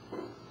knock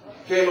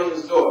came on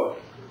his door,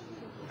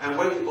 and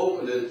when he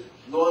opened it,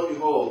 lo and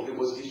behold, it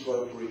was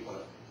Ishwara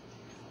Puripad.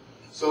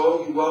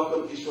 So he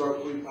welcomed Ishwara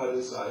Puripad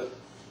inside,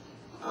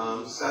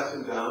 sat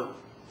him down,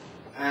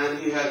 and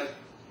he had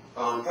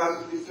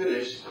practically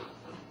finished,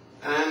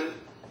 and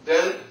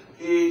then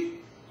he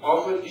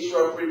offered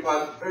Ishwara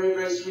Puripad very,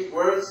 very sweet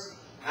words,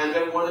 and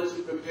then wanted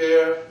to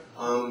prepare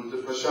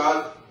the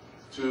prasad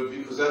to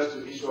be presented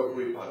to Ishwara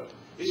Puripad.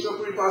 Ishwara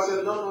Puripad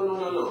said,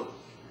 no,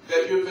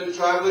 that you've been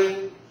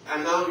traveling,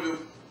 and now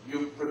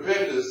you've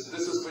prepared this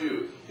is for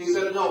you. He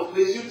said, "No,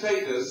 please you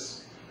take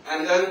this,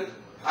 and then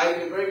I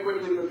can very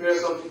quickly prepare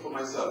something for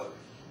myself."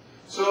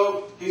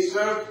 So he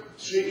served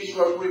Sri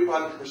Ishwara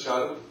Puripad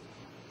prasad,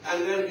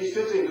 and then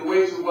befitting the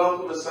way to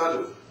welcome a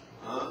sadhu.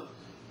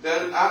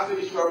 Then after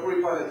Ishwara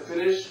Puripad had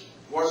finished,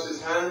 washed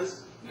his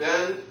hands,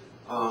 then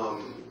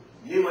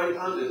Nimai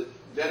Pandit,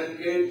 then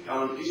he gave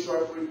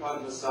Ishwara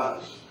Puripad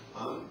massage.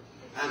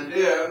 And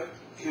there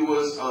he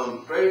was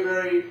very,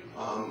 very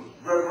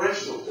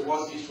reverential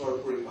towards Ishwara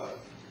Puripad.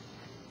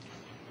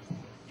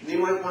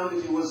 Nimai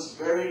Pandit, he was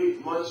very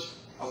much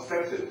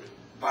affected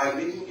by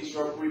meeting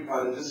Ishwara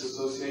Puripad in this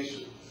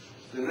association.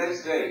 The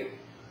next day,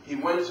 he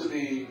went to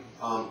the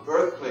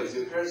birthplace,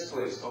 the appearance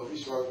place of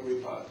Ishwara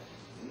Puripad.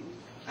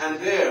 And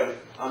there,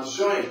 I'm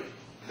showing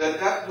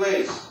that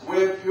place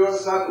where pure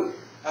sadhu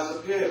has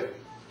appeared,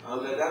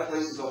 that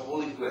place is a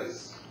holy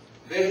place.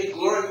 There he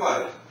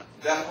glorified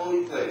that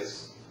holy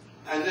place.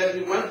 And then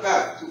he went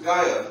back to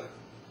Gaya,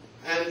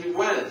 and he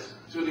went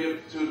to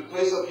the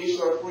place of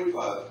Ishwara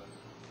Puripad,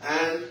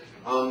 and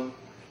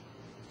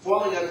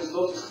falling at his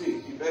lotus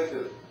feet, he begged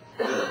him,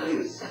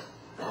 "Please,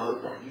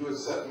 you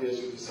accept me as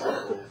your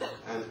disciple,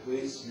 and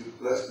please, you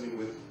bless me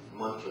with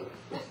mantra."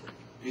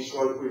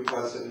 Ishwara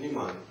Puripad said,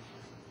 "Nimai,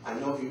 I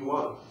know who you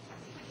are,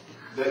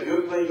 that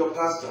you're playing your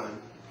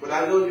pastime, but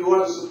I know you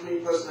are the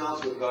Supreme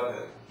Personality of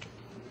Godhead.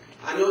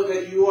 I know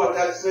that you are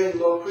that same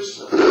Lord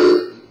Krishna.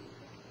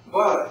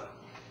 But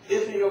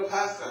if in your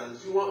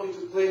pastimes you want me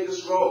to play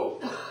this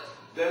role,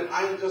 then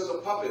I'm just a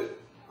puppet,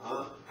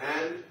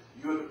 and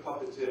you're the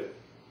puppeteer."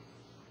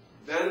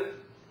 Then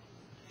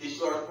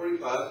Ishwara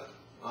Puripad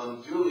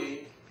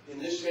duly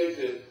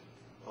initiated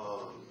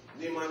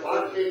Nimai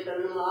Lord Pandit.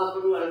 Chaitanya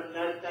Mahaprabhu at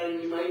that time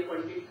Nimai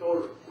Pandit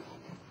told,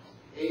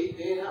 "Ei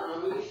deha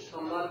ami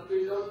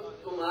samarpilom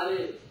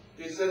tumhare."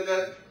 He said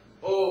that,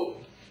 "Oh,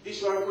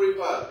 Ishwara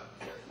Puripad,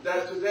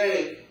 that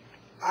today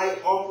I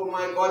offer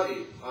my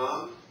body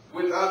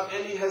without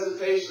any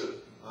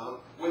hesitation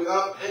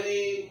without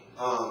any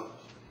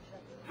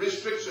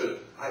restriction,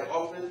 I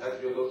offer it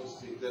at your lotus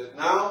feet, that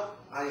now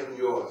I am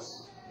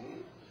yours.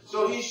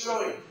 So he's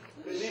showing.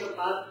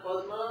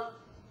 Padma,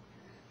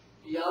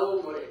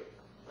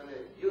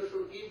 you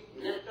should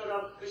give nectar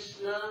of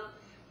Krishna.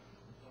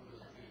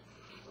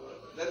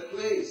 That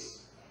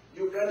place,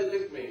 you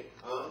benedict me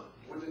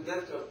with the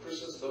nectar of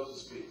Krishna's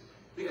lotus feet.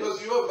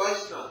 Because you are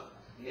Vaishnava.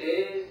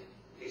 Yes,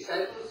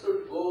 disciples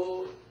should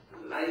go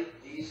like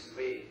this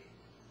way.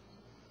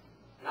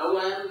 Now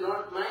I am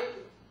not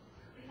mine.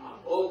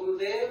 O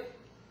Gurudev,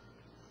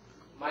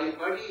 my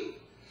body,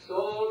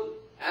 soul,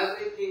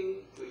 everything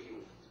to you.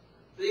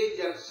 Please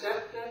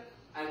accept it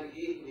and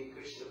give me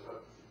Krishna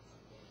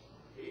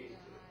Bhakti.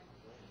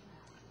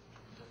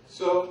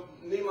 So,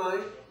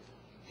 Nimai,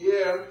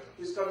 here,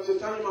 he's come,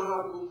 Chaitanya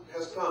Mahaprabhu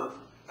has come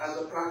as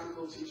a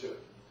practical teacher.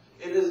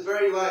 In his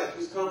very life,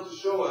 he's come to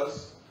show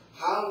us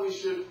how we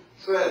should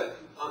tread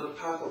on the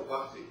path of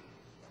bhakti.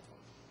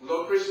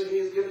 Lord Krishna, he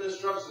has given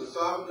instructions.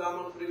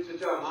 Savadama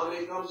Prityaja,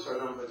 Mamekam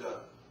Saranam Bhaja,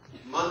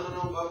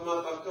 Manmanam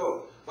Bhavma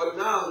Bhakto. But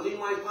now,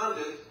 Nimai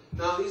Pandit,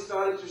 now he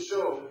started to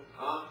show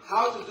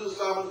how to do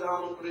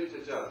Savadama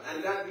Prityaja.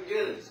 And that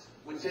begins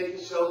with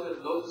taking shelter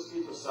at the lotus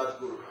feet of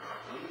Sadguru.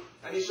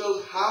 And he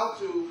shows how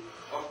to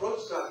approach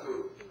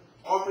Sadguru,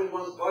 offering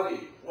one's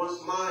body,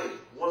 one's mind,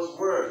 one's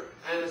word,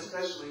 and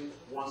especially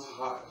one's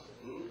heart.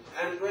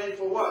 And praying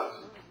for what?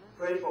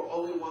 Praying for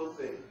only one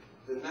thing,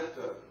 the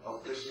nectar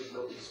of Krishna's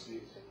lotus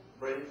feet.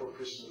 Praying for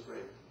Krishna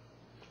praying.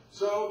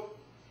 So,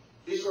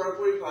 Ishwara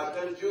Puripad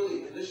then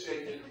duly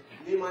initiated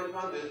Nimai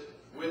Pandit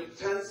with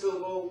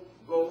 10-syllable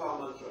Gopal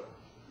mantra.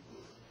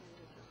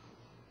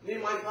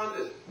 Nimai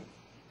Pandit,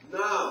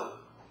 now,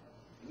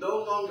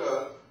 no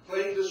longer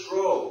playing this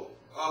role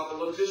of a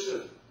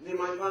logician,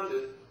 Nimai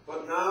Pandit,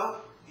 but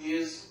now he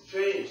is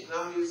changed.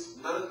 Now he is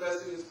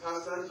manifesting his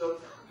pastimes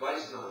of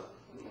Vaishnava.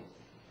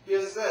 He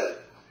has said,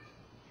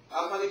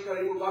 Apani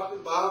karibu bhakti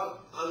bhav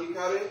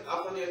angikare,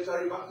 apani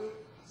achari bhakti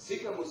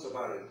sika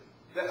musabare.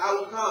 That I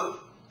will come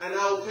and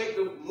I will take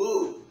the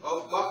mood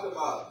of bhakti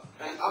bhav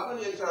and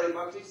apani achari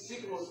bhakti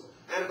sika musabare.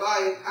 And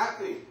by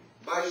acting,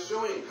 by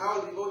showing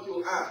how a devotee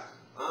will act,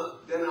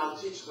 then I'll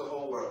teach the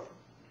whole world.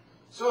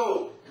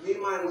 So,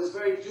 Nimai was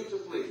very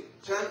dutifully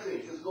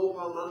chanting his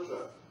Gopal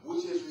mantra,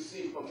 which he has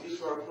received from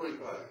Ishwara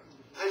Puripad,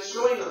 and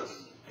showing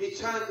us. He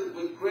chanted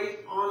with great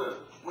honor,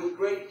 with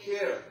great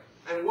care.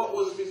 And what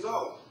was the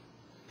result?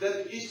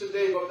 That the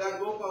Ishtadev of that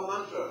Gopal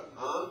mantra,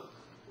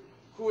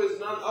 who is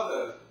none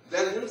other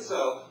than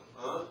himself,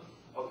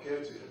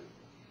 appeared to him.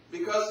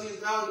 Because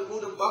he's now in the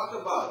mood of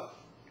Bhaktabhav.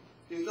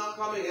 He's not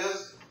coming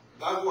as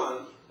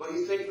Bhagwan, but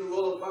he's taking the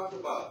role of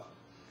Bhaktabhav.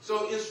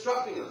 So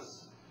instructing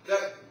us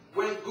that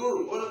when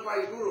Guru, bona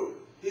fide Guru,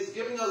 he's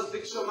giving us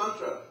Diksha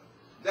mantra,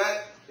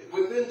 that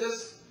within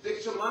this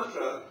Diksha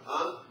mantra,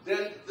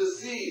 then the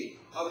seed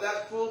of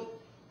that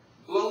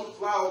full-blown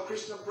flower of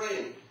Krishna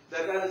praying,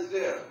 that is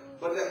there,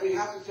 but that we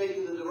have to take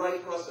it in the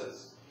right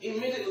process.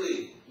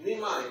 Immediately,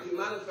 Nimai, he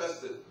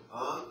manifested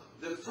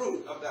the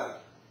fruit of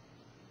that.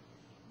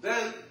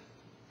 Then,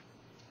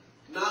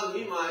 now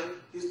Nimai,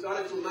 he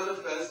started to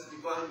manifest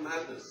divine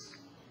madness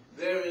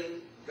there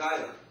in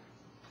Gaya.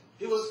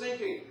 He was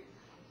thinking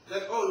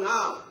that, oh,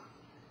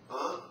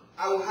 now,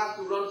 I will have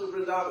to run to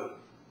Vrindavan.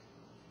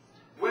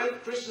 When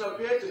Krishna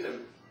appeared to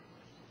him,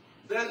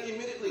 then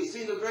immediately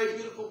seeing the very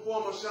beautiful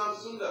form of Shyam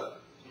Sundar,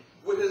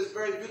 with his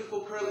very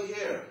beautiful curly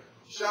hair,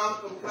 Shyam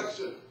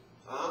complexion,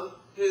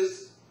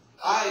 his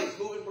eyes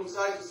moving from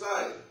side to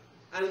side,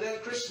 and then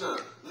Krishna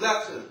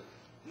left him.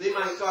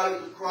 Nimai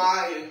started to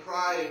cry and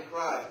cry and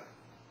cry.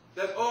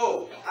 That,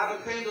 oh,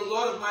 I've attained the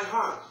Lord of my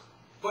heart,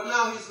 but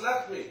now he's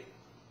left me.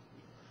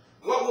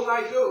 What will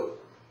I do?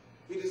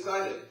 He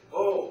decided,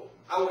 oh,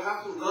 I will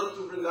have to run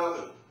to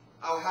Vrindavan.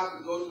 I will have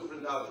to go to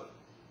Vrindavan.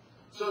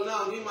 So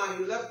now Nimai,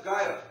 he left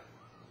Gaya,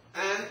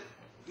 and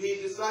he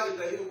decided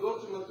that he will go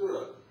to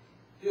Mathura.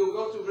 He will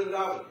go to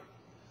Vrindavan.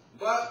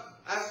 But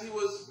as he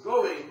was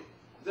going,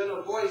 then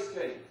a voice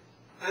came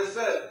and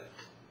said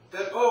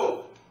that,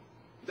 oh,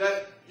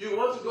 that you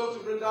want to go to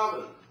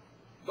Vrindavan,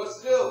 but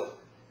still,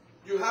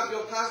 you have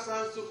your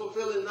pastimes to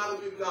fulfill in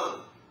Navadvip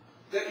Dham.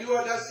 That you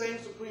are that same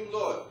Supreme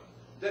Lord.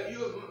 That you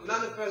have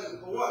manifested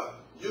for what?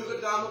 Yuga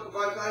Dhamma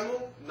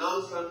Kavaitaimu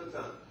Nam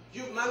Sankirtan.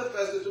 You've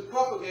manifested to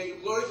propagate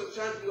the glories of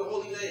chanting the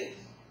holy names.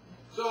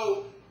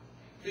 So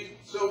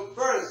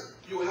first,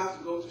 you have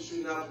to go to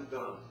Sri Navadvip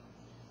Dham.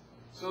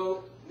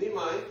 So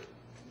Nimai,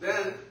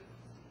 then,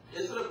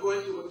 instead of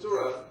going to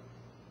Mathura,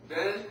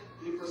 then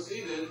he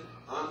proceeded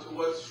on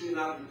towards Sri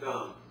Navadvip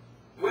Dham.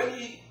 When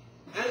he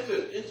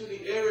entered into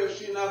the area of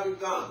Sri Navadvip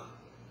Dham,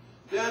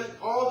 then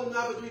all the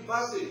Navadvip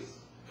Vasis,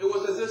 it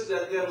was as if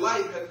that their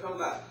life had come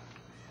back.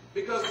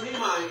 Because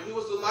Nimai, he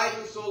was the life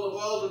and soul of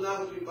all the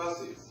Navadvip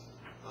Vasis.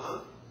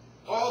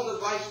 All the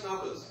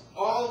Vaishnavas,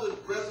 all the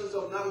residents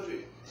of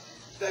Navadvip.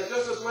 That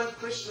just as when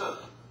Krishna,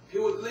 he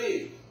would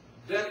leave,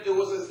 then it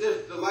was as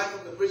if the life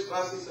of the Brij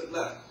Vasis had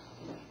left.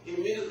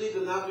 Immediately the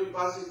Navadvip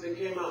Vasis, they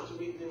came out to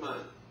meet Nimai.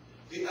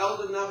 The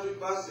elder Navadvip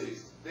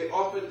Vasis, they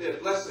offered their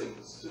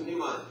blessings to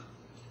Nimai.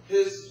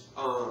 his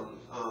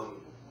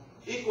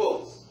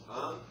equals,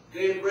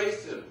 they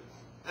embraced him.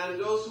 And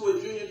those who were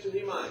junior to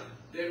Nimai,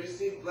 they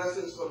received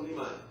blessings from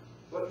Nimai.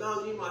 But now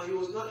Nimai, he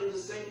was not in the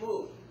same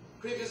mood.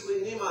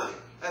 Previously Nimai,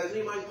 as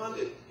Nimai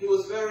Pandit, he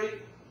was very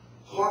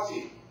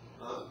haughty,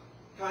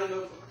 kind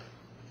of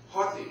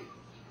haughty.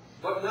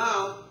 But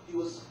now he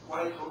was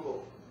quite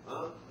humble,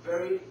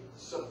 very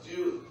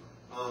subdued,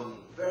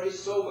 very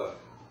sober.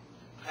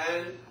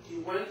 And he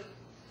went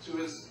to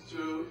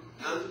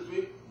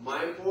Antadweep,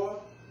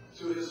 Mayapur,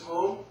 to his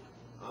home,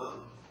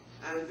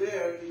 and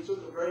there he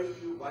took a very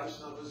few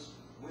Vaishnavas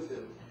with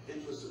him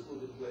into a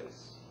secluded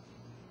place.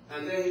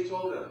 And there he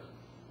told them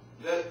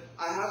that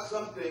I have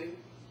something.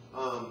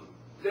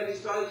 Then he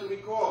started to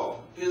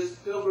recall his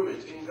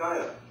pilgrimage in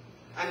Gaya.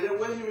 And then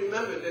when he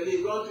remembered that he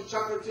had gone to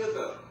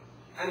Chakratirtha,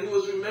 and he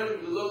was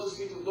remembering the lotus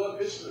feet of Lord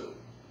Vishnu,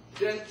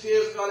 then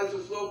tears started to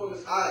flow from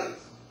his eyes.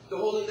 The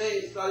holy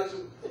name started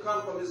to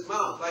come from his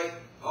mouth like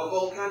a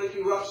volcanic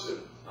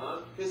eruption.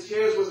 His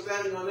hairs were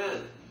standing on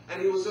end.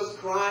 And he was just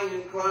crying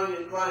and crying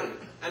and crying.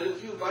 And the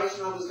few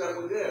Vaishnavas that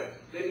were there,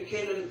 they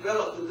became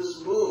enveloped in this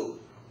mood.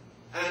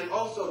 And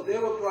also they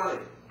were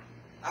crying.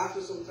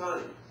 After some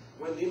time,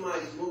 when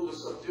Nimai's mood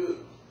was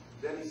subdued,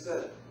 then he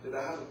said that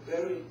I have a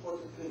very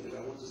important thing that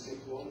I want to say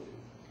to all of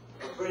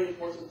you. A very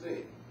important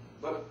thing.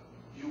 But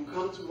you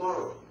come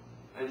tomorrow,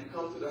 and you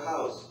come to the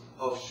house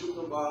of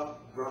Shukramba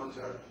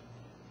Brahmachari.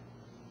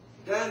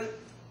 Then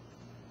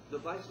the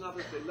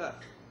Vaishnavas, they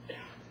left.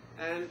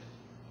 And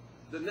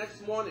the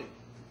next morning,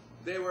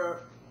 they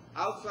were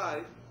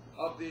outside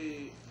of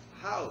the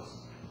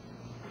house.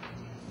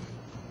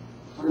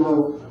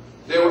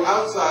 They were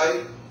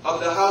outside of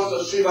the house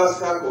of Srivas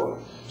Thakur.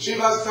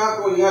 Srivas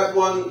Thakur, he had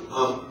one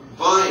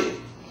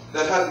vine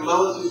that had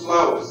Malati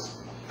flowers.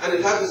 And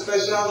it had the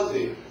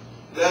speciality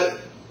that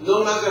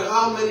no matter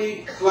how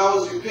many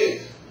flowers you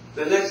picked,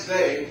 the next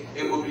day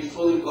it would be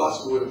fully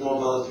blossomed with more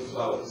Malati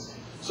flowers.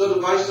 So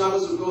the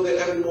Vaishnavas would go there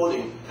every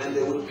morning and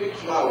they would pick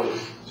flowers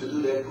to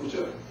do their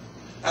puja.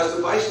 As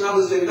the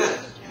Vaishnavas, they met.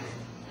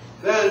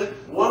 Then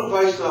one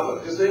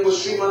Vaishnava, his name was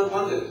Sriman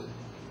Pandit,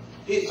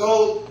 he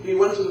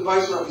went to the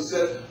Vaishnava, he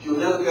said, you'll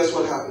never guess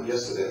what happened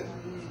yesterday.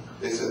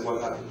 They said,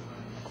 what happened?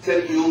 He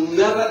said, you'll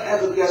never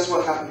ever guess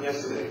what happened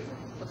yesterday.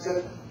 He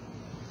said,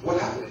 what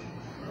happened?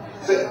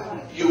 He said,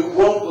 you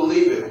won't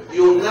believe it.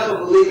 You'll never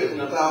believe it in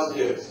 1,000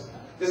 years.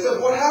 They said,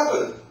 what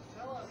happened?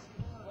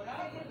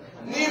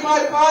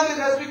 Nimai Pandit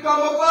has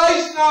become a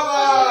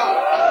Vaishnava!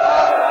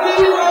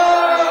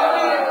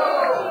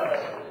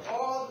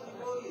 All the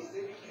devotees,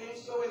 they became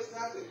so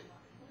ecstatic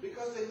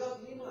because they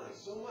loved Nimai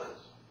so much.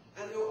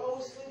 And they were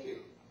always thinking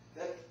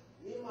that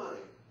Nimai,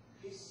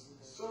 he's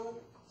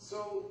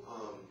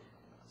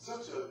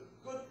such a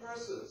good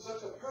person,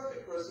 such a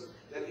perfect person,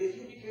 that if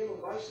he became a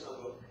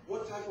Vaishnava,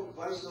 what type of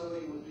Vaishnava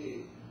he would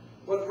be.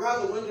 But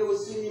rather, when they would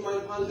see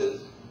Nimai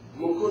Pandit,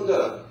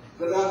 Mukunda,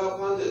 Gadadhar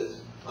Pandit,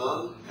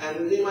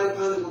 and Nimai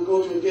Pandit would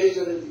go to engage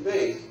in a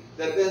debate,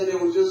 that then they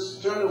would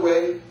just turn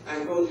away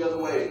and go the other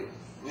way.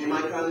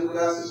 Nimai Pandit would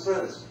ask his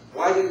friends,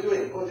 why are they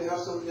doing? Oh, they have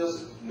something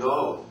else.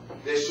 No.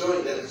 They're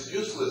showing that it's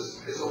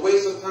useless. It's a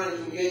waste of time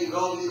to engage in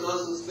all these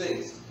nonsense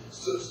things.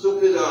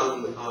 Stupid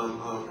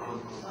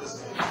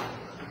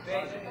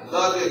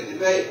logic,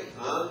 debate.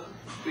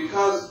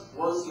 Because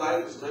one's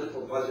life is meant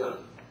for bhajan.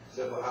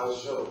 Except for our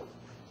show.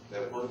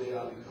 That one day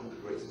I'll become the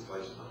greatest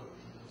Vaishnava.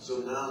 So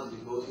now the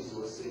devotees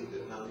will sing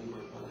that now he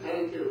might find.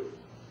 Thank you.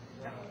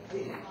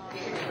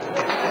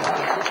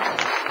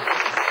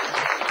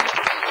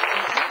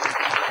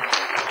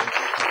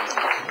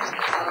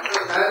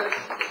 After that,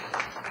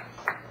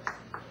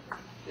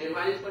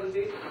 Nimai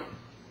Pandit,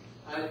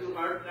 as you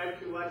heard that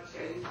he was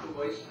changed to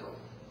Vaishnava.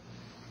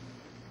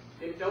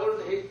 He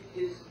told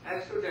his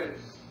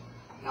students,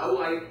 now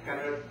I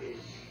cannot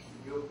teach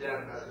you their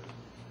knowledge.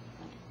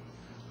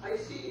 I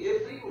see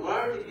every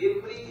word,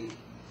 every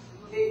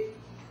thing.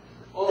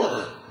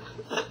 Oh,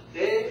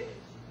 they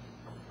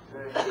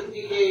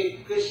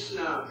indicate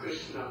Krishna,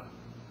 Krishna.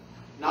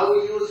 Now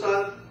you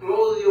shall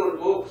close your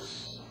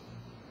books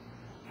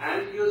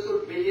and you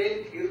should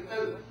begin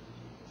Kirtan.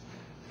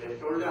 They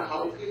told her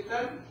how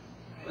Kirtan?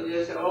 So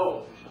they said,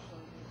 oh,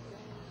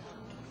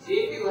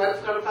 see you have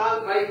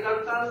Kartal, by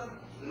Kartal,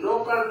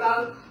 no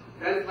Kartal,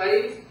 then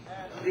by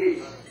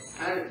this.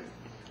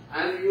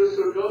 And you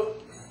should do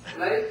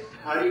like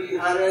Hari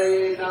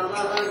Hare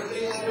Namah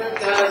Krishna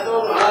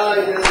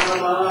Jadavaya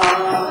Namah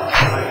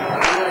Hari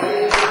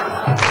Hare Namah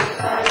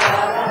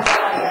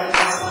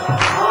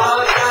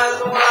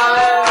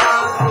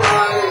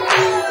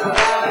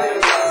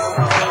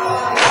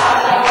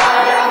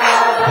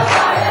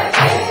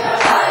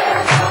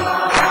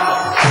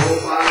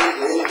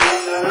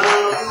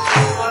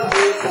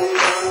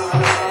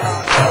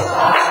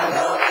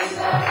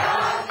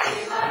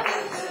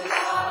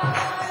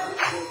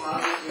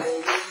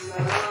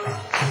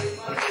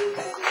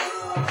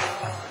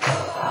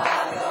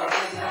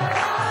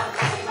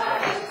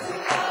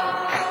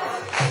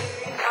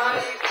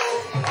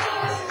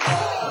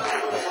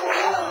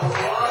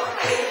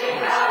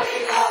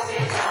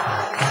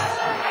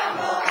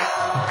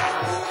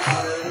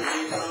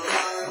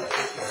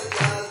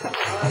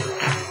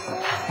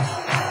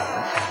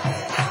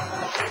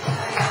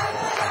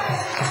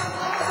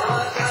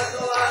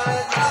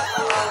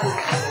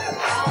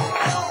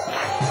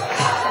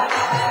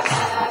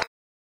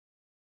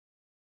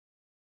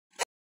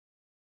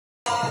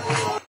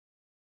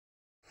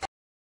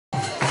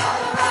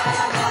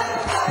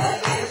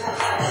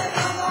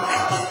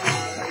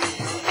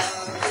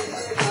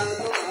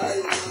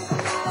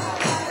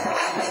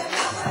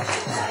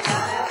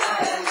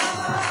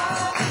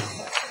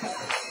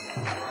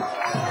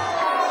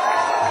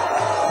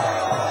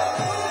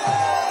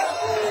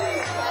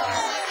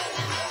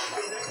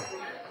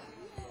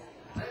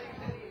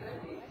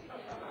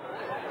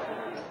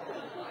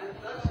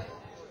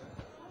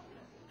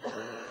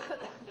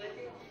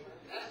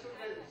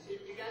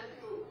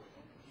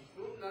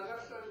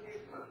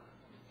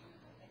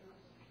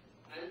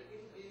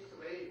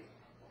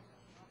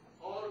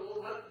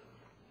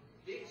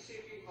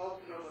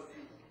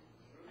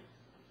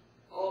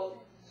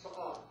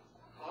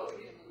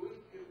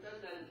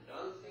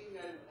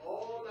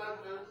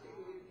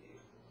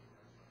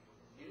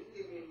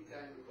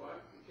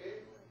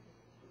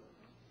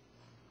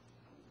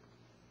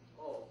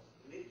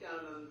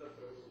Nityananda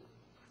Prabhu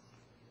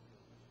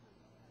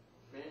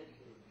met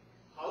him.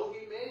 How he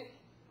met?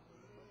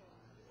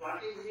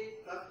 What is his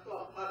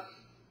tattva first?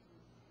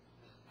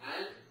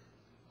 And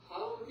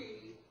how he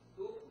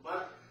took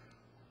birth?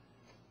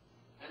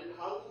 And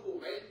how he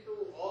went to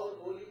all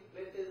holy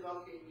places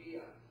of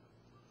India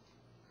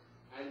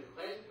and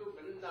went to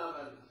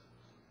Vrindavan.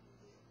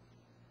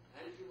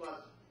 And he was,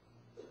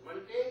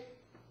 one day,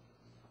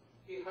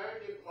 he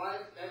heard a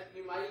voice that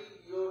Nimai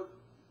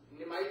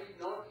is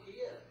not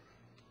here.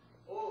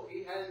 Oh, he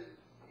is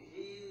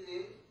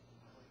in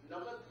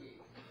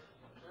Navadvip.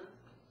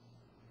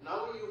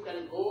 Now you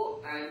can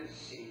go and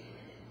see.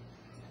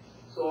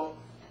 So,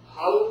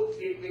 how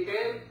it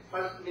became?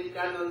 First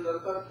Nityananda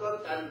Tattva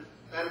and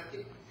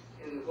practice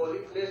in holy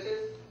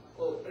places.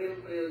 Oh,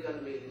 Prem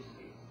Prayojan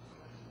Ministry.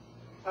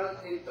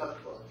 First is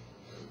Tattva.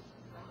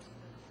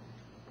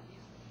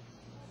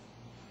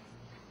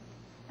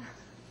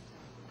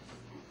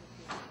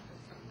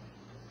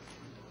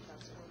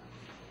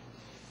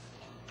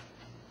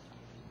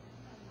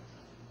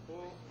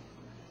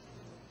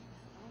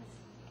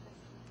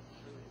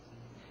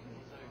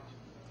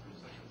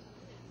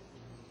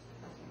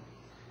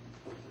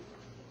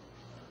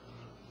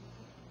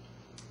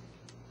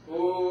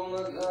 Om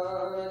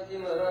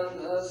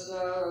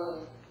Gnanatimrandhasya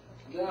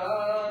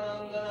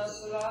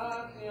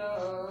Jnanandanaslavya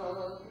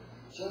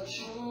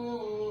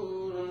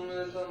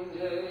Chakshurunmritam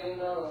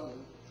Jena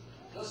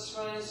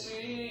Tasmai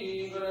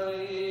Sri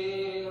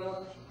Gurave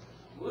Namah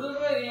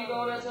Gurave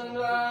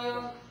Gaurachandraya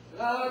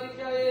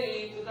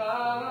Radhikaye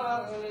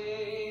Tudahale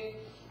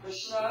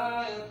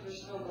Krishnaya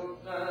Krishna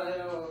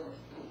Bhaktaya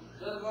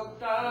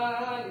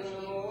Tadbhaktaya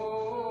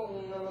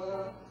Namo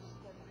Namah.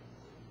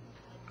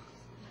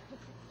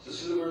 So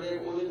Srila Gurudeva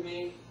ordered me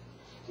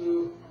to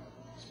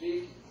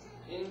speak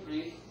in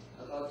brief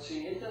about Sri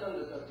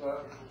Nityananda Tattva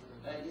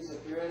and his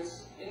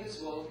appearance in this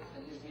world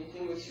and his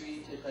meeting with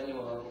Sri Chaitanya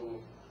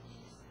Mahaprabhu.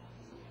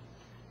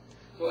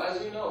 So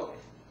as you know,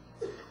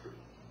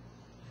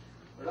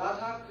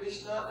 Radha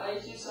Krishna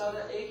Aichi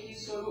Sada Eki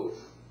Swarup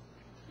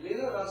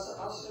Lila Rasa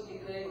Asa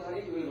Dikhe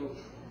Hari Dvirup.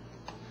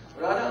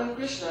 Radha and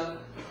Krishna,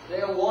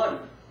 they are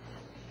one,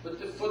 but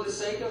for the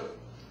sake of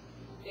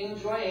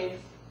enjoying,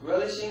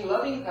 relishing,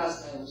 loving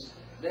pastimes,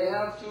 they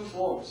have two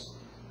forms.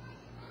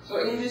 So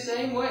in the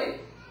same way,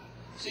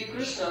 Sri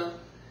Krishna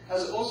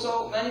has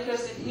also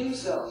manifested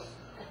himself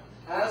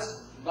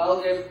as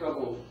Baldev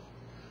Prabhu.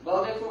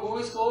 Baldev Prabhu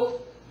is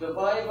called the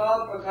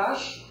Vaibhav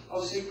Prakash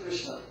of Sri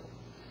Krishna.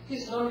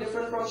 He's no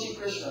different from Sri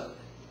Krishna,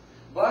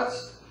 but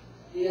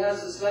he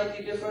has a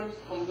slightly different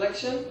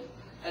complexion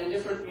and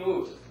different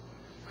mood.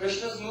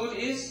 Krishna's mood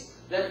is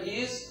that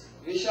he is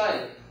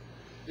Vishaya,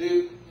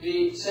 the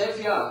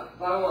Sevya,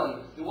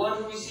 Bhagavan, the one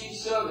who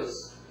receives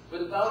service.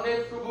 With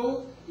Baldev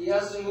Prabhu, he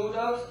has the mood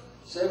of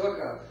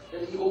Sevaka,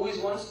 that he always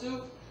wants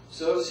to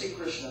serve Sri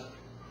Krishna.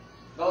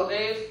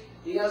 Baldev,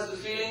 he has the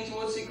feeling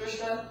towards Sri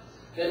Krishna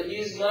that he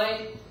is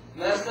my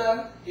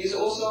master, he is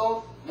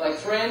also my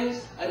friend,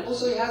 and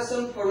also he has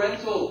some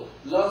parental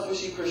love for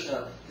Sri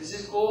Krishna. This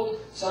is called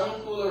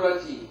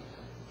Sankularati.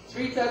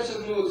 Three types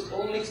of moods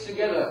all mixed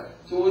together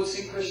towards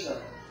Sri Krishna.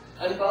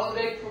 And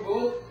Baldev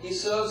Prabhu, he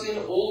serves in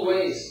all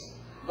ways.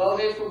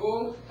 Baldev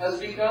Prabhu has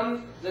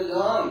become the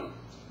Dham,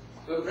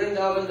 the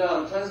Vrindavan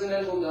Dham,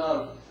 Transcendental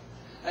Dham.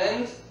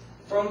 And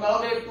from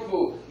Baldev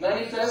Prabhu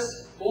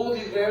manifest all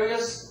the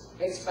various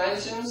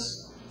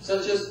expansions,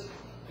 such as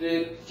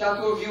the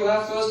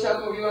Chaturvyuha, first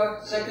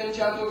Chaturvyuha, second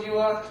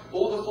Chaturvyuha,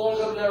 all the forms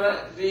of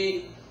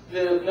the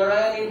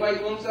Narayani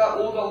Vaikuntha,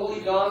 all the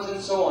holy dhams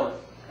and so on.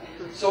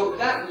 So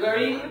that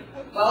very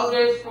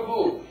Baldev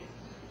Prabhu,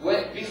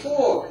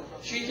 before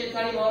Sri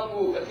Chaitanya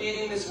Mahaprabhu appeared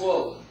in this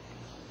world,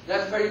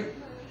 that very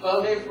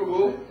Baldev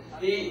Prabhu,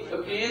 he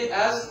appeared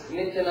as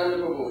Nityananda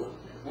Prabhu.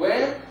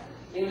 Where?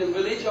 In the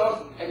village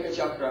of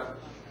Ekachakra.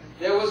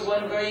 There was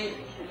one very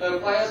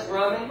pious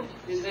Brahmin,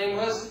 his name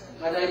was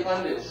Hadai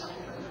Pandit.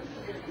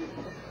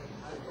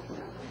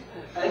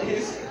 And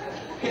his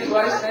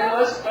wife's name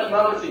was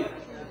Padmavati.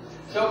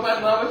 So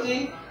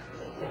Padmavati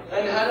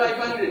and Hadai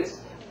Pandit,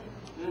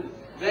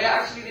 they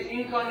are actually the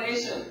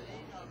incarnation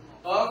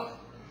of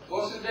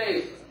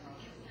Vasudeva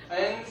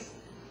and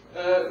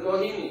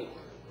Rohini.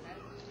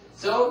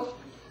 So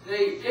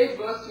they gave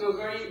birth to a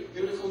very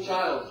beautiful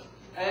child,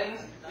 and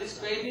this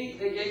baby,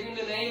 they gave him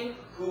the name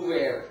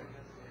Kuver.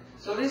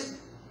 So this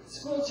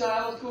small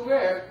child,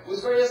 Kuver,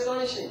 was very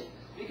astonishing,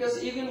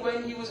 because even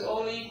when he was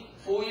only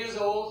 4 years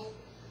old,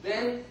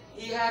 then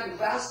he had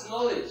vast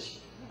knowledge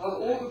of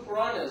all the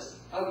Puranas,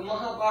 of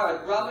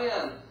Mahabharata,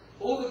 Ramayana,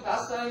 all the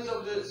pastimes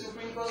of the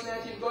Supreme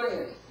Personality of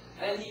Godhead.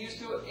 And he used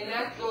to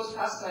enact those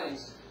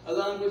pastimes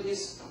along with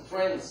his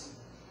friends.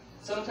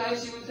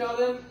 Sometimes he would tell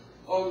them,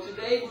 oh,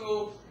 today we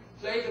will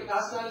play the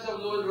pastimes of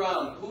Lord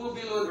Ram. Who will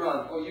be Lord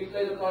Ram? Oh, you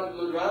play the part of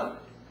Lord Ram?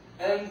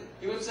 And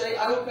he would say,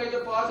 I will play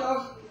the part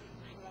of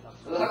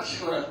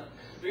Lakshman.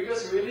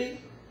 Because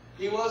really,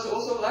 he was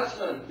also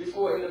Lakshman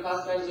before in the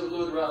pastimes of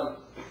Lord Ram.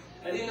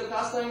 And in the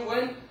pastime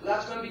when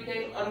Lakshman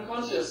became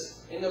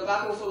unconscious in the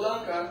battle for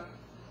Lanka,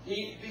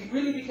 he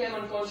really became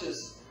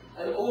unconscious.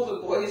 and all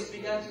the boys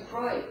began to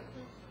cry.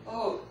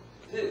 Oh,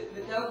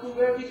 now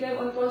Kuber became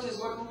unconscious,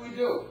 what will we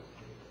do?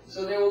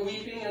 So they were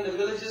weeping, and the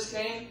villagers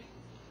came,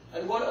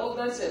 and one old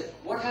man said,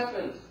 what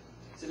happened?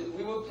 He said,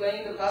 we were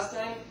playing the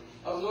pastime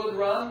of Lord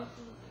Ram,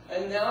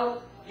 and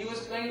now he was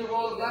playing the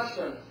role of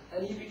Lakshman,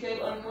 and he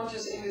became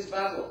unconscious in this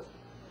battle.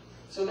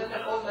 So then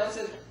that old man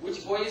said,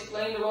 which boy is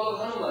playing the role of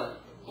Hanuman?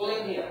 Call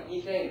him here.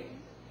 He came.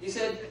 He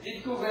said,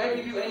 did Kuber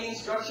give you any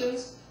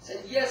instructions? He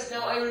said, yes,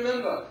 now I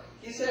remember.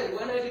 He said,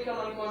 when I become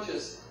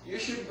unconscious, you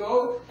should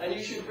go and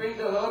you should bring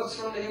the herbs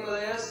from the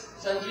Himalayas,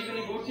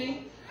 Sanjeevani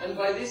Bhuti, and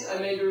by this I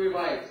may be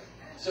revived.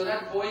 So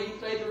that boy, he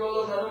played the role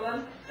of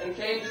Hanuman and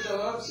came to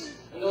the herbs,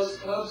 and those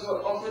herbs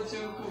were offered to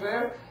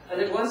Kuber, and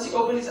at once he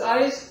opened his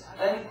eyes,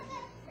 and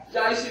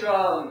Jai Shri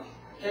Ram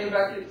came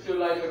back to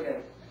life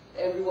again.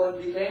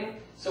 Everyone became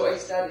so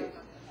ecstatic.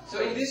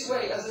 So in this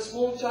way, as a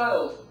small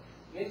child,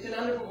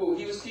 Nityananda Prabhu,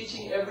 he was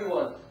teaching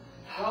everyone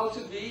how to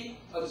be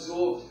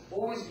absorbed,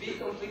 always be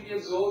completely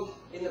absorbed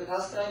in the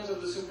pastimes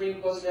of the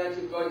Supreme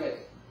Personality of Godhead.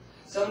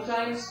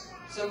 Sometimes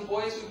some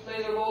boys would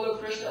play the role of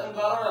Krishna and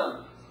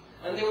Balaram,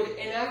 and they would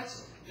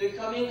enact the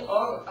coming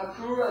of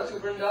Akrura to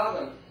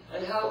Vrindavan,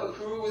 and how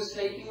Akrura was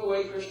taking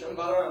away Krishna and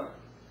Balaram.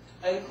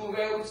 And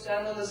Kuber would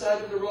stand on the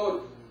side of the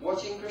road,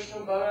 watching Krishna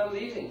and Balaram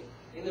leaving,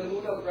 in the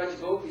mood of Braj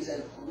Gopis,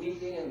 and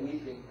weeping and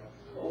weeping.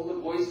 All the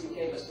boys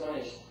became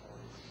astonished.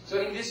 So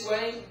in this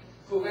way,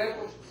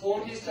 Kuber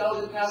performed his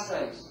childhood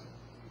pastimes.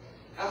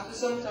 After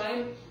some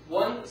time,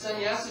 one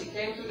sannyasi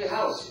came to the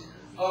house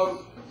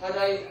of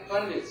Hadai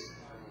Pandit,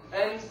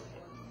 and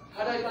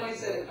Hadai Pandit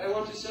said, I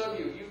want to serve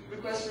you. You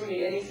request from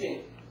me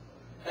anything.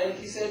 And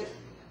he said,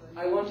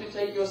 I want to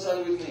take your son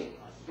with me,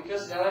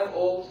 because now I'm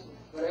old,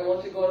 but I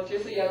want to go on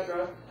Tirtha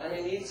Yatra, and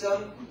I need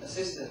some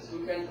assistance.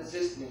 Who can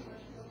assist me?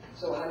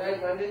 So Hadai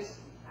Pandit,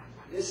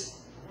 this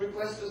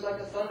request was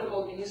like a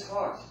thunderbolt in his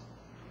heart.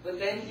 But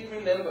then he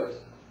remembered,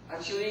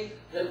 actually,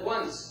 that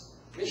once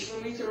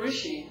Vishwamitra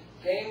Rishi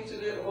came to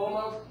the home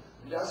of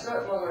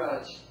Dasrat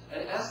Maharaj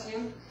and asked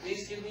him,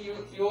 please give me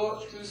your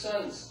two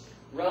sons,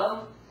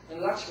 Ram and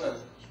Lakshman.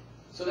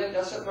 So then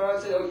Dasrat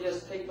Maharaj said, oh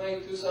yes, take my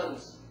two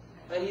sons.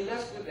 And he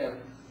left with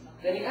them.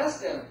 Then he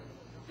asked them,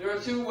 there are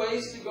two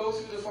ways to go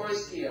through the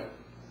forest here.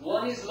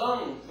 One is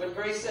long, but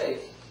very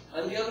safe.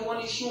 And the other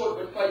one is short,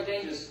 but quite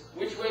dangerous.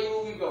 Which way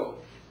will we go?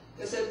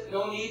 They said,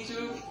 no need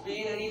to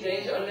be in any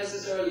danger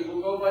unnecessarily.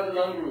 We'll go by the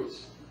long route.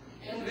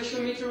 And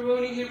Vishwamitra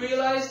Muni, he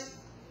realized,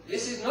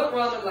 this is not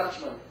Ram and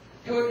Lakshman.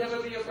 They would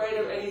never be afraid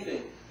of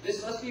anything.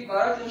 This must be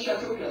Bharat and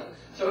Shatrughna.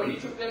 So he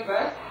took them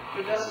back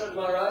to Dasrat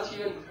Maharaj.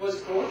 He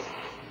was caught.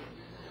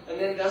 And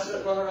then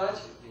Dasrat Maharaj,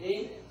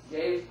 he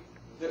gave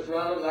the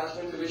Ram and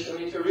Lakshman to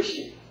Vishwamitra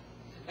Rishi.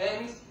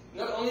 And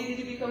not only did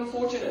he become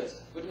fortunate,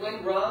 but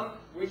when Ram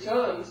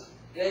returned,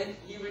 then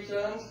he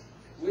returned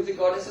with the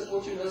goddess of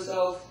fortune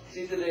herself,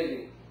 Sita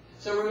Devi.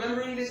 So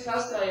remembering this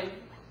pastime,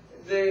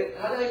 the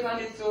Hadai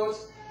Pandit thought,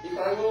 if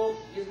I will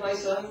give my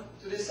son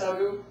to this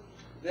sadhu,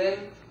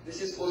 then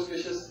this is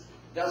auspicious.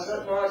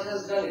 Dasrat Maharaj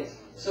has done it.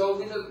 So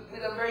with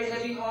a very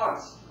heavy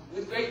heart,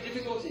 with great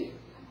difficulty,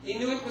 he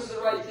knew it was the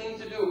right thing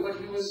to do, but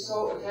he was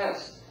so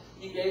attached.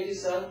 He gave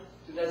his son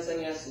to that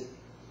sannyasi.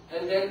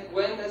 And then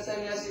when that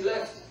sannyasi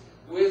left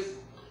with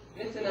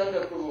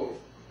Nityananda Prabhu,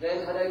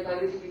 then Hadai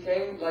Pandit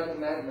became like a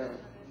madman.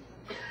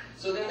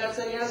 So then that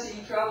sannyasi,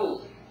 he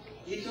traveled.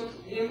 He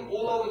took him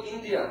all over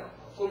India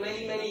for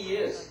many, many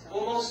years.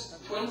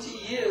 Almost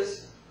 20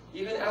 years,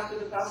 even after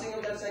the passing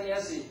of that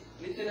sannyasi,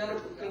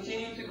 Nityananda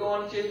continued to go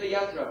on Tirtha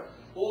Yatra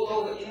all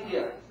over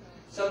India.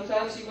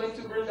 Sometimes he went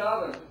to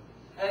Vrindavan.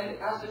 And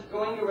after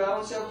going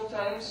around several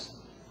times,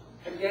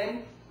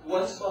 again,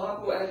 once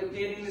Mahaprabhu had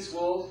appeared in this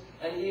world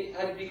and he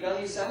had begun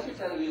his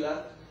Sankirtan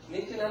Lila,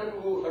 Nityananda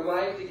Prabhu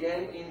arrived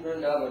again in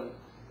Vrindavan.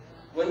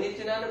 When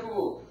Nityananda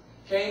Prabhu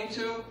came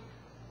to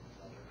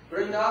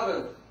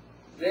Vrindavan,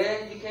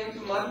 there he came to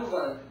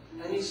Madhuvan,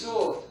 and he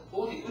saw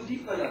all the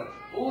Udipana,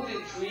 all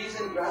the trees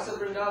and grass of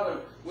Vrindavan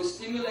were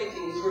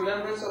stimulating his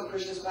remembrance of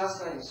Krishna's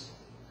pastimes.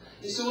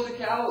 He saw the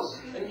cows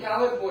and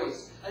cowherd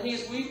boys, and he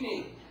is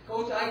weeping,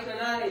 Kotai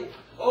Kanai,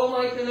 oh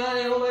my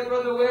Kanai, oh my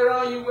brother, where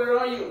are you, where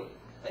are you?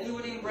 And he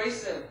would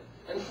embrace them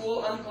and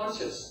fall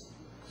unconscious,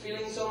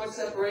 feeling so much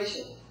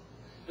separation.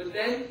 But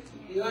then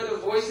he heard a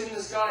voice in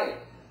the sky.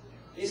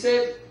 He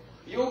said,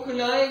 your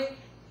Kanai,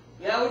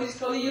 now it is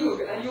Kali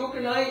Yuga, and your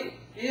Kanai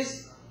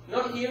is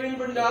not here in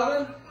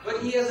Vrindavan, but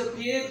he has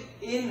appeared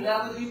in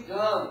Navadvip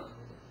Dham.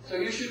 So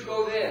you should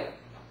go there.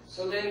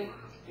 So then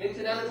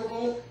Nityananda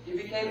Prabhu, he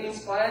became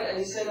inspired and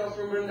he set off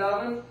from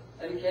Vrindavan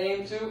and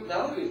came to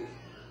Navadvip.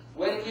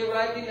 When he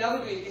arrived in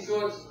Navadvip, he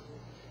thought,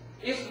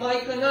 if my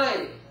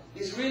Kanai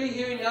is really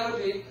here in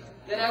Navadvip,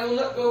 then I will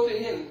not go to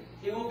him.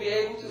 He will be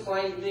able to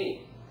find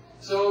me.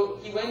 So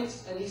he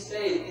went and he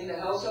stayed in the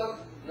house of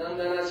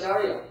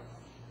Nandanacharya.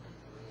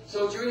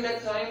 So during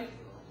that time,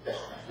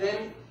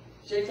 then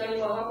Chaitanya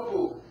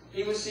Mahaprabhu,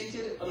 he was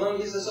seated among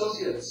his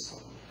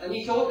associates. And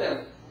he told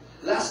them,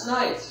 last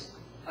night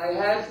I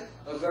had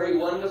a very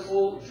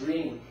wonderful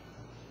dream.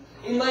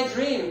 In my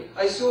dream,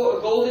 I saw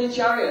a golden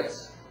chariot.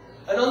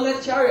 And on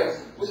that chariot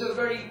was a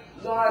very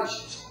large,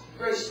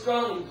 very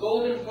strong,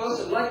 golden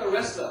person, like a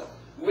wrestler,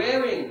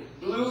 wearing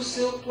blue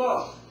silk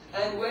cloth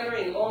and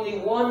wearing only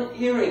one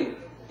earring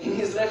in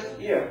his left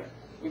ear.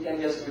 We can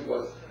guess who it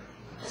was.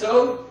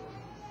 So,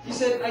 he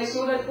said, I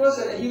saw that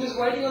person, and he was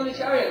riding on the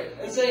chariot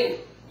and saying,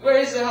 where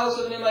is the house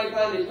of Nimai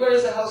Pandit? Where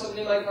is the house of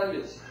Nimai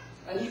Pandit?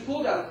 And he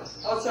pulled up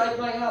outside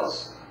my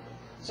house.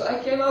 So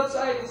I came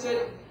outside and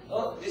said,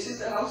 oh, this is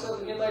the house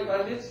of Nimai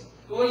Pandit.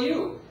 Who are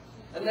you?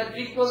 And that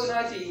big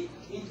personality,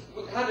 he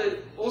had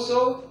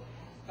also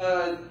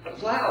a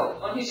plow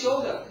on his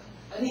shoulder.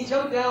 And he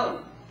jumped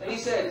down and he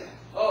said,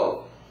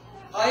 oh,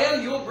 I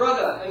am your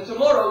brother, and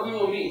tomorrow we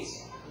will meet.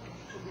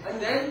 And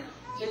then,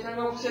 Chaitanya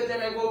Mahaprabhu said,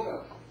 then I woke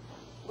up.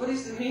 What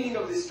is the meaning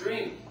of this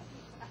dream?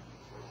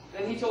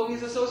 Then he told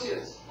his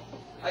associates,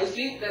 I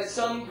think that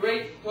some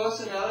great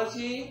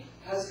personality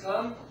has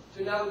come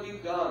to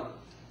Navadvip Dham.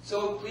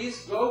 So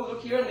please go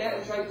look here and there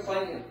and try to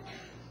find him.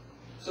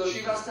 So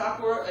Srivas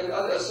Thakur and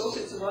other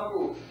associates of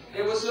Mahaprabhu,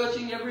 they were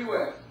searching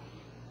everywhere.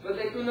 But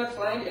they could not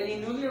find any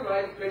newly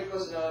arrived great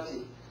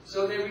personality.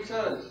 So they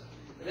returned.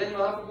 And then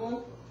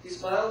Mahaprabhu, he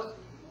smiled,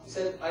 he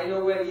said, I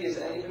know where he is.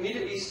 And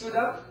immediately he stood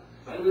up,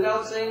 and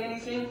without saying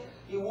anything,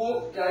 he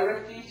walked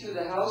directly to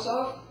the house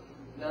of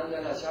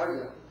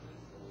Nandanacharya.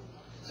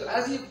 So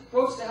as he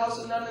approached the house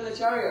of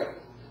Nandanacharya,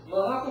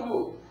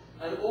 Mahaprabhu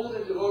and all the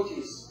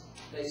devotees,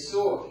 they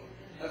saw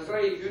a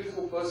very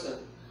beautiful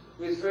person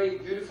with very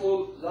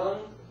beautiful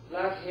long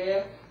black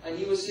hair, and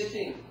he was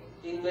sitting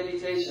in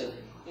meditation,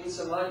 in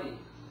samadhi.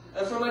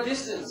 And from a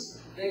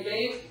distance, they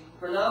gave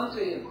pranam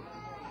to him.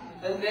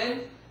 And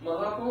then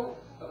Mahaprabhu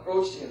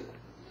approached him.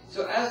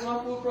 So as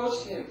Mahaprabhu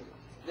approached him,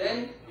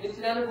 then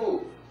Nityananda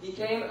Prabhu, he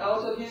came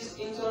out of his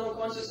internal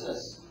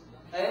consciousness.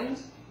 And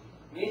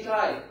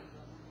Nitai,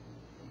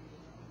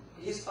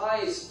 his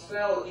eyes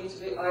fell into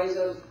the eyes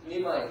of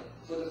Nimai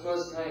for the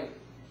first time.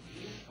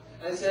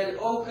 And said,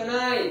 oh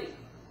Kanai.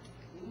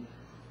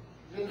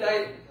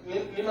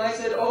 Nimai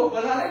said, oh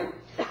Balai.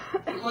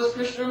 It was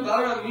Krishna and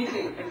Balaram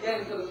meeting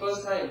again for the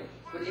first time,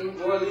 but in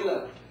Gaur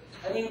Leela.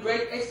 And in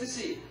great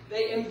ecstasy,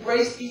 they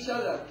embraced each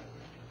other.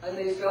 And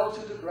they fell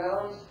to the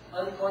ground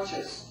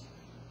unconscious.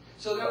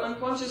 So they're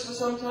unconscious for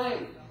some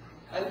time.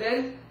 And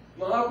then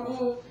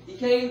Mahaprabhu, he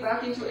came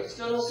back into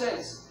external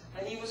sense.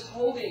 And he was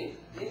holding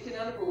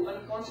Nityananda Prabhu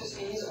unconscious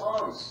in his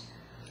arms.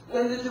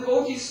 When the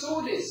devotees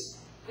saw this,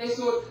 they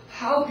thought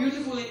how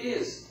beautiful it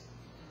is.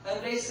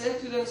 And they said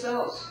to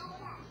themselves,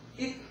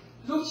 it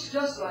looks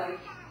just like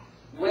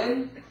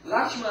when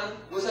Lakshman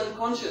was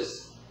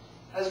unconscious.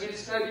 As we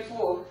described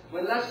before,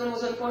 when Lakshman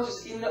was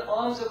unconscious in the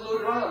arms of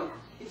Lord Ram,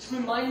 it's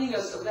reminding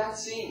us of that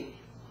scene.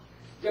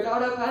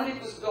 Gadadhar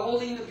Pandit was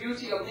beholding the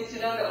beauty of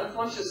Nityananda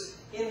unconscious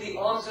in the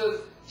arms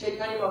of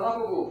Chaitanya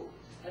Mahaprabhu.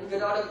 And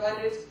Gadadhar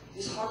Pandit,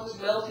 his heart was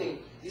melting.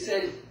 He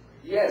said,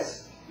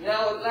 yes,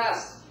 now at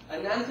last,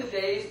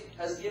 Anantadev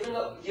has given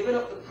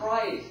up the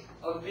pride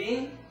of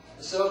being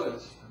a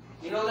servant.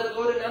 You know that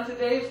Lord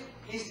Anantadev,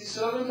 he's the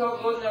servant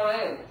of Lord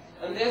Narayan.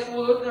 And therefore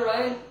Lord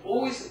Narayan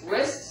always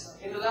rests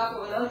in the lap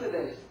of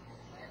Anantadev.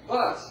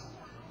 But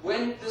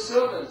when the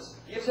servant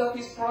gives up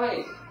his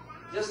pride,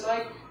 just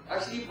like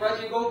actually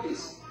Braja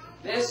Gopis,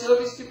 their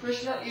service to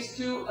Krishna is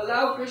to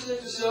allow Krishna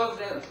to serve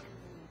them.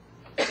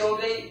 So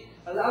they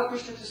allow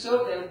Krishna to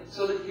serve them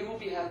so that he will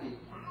be happy.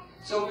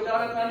 So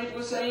Gadadhar Pandit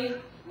was saying,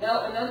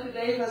 now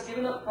Anantadev has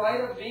given up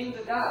pride of being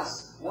the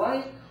Das.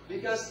 Why?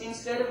 Because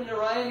instead of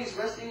Narayan, he's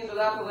resting in the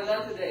lap of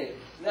Anantadev.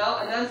 Now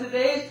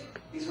Anantadev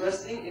is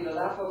resting in the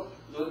lap of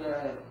Lord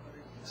Narayan.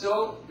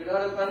 So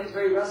Gadadhar Pandit is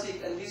very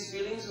rasik, and these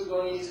feelings were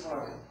going in his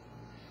heart.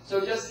 So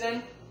just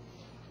then,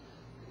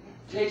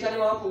 Chaitanya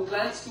Mahaprabhu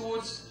glanced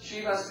towards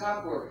Srivas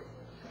Thakur,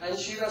 and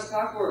Srivas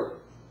Thakur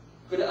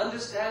could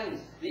understand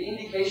the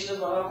indication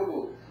of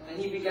Mahaprabhu, and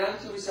he began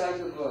to recite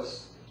a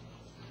verse.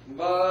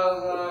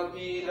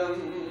 Bhapidam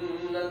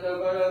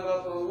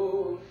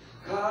natavaravapu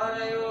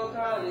khanayo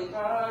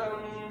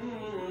khanikaram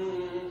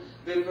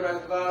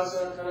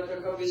viprakvasa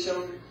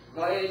kanakakavisham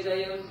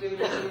vajayantim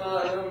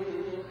maram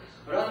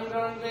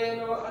rangam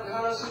veno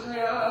adhara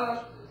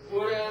sudhaya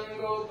puryam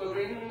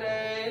gopavrinde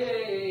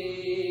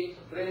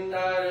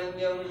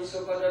vrindaranyam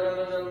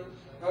supadaramanam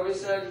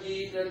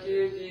kavisargita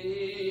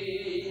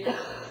kirti.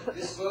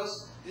 This verse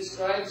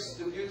describes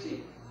the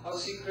beauty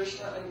of Sri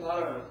Krishna and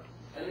Balaram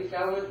and the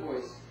cowherd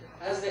boys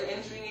as they're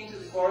entering into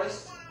the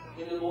forest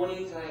in the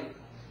morning time,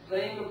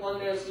 playing upon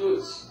their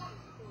flutes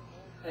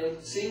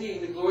and singing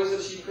the glories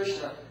of Sri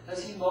Krishna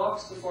as he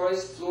marks the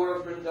forest floor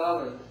of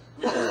Vrindavan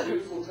with his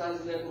beautiful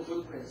transcendental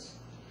footprints.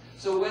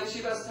 So when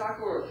Srivas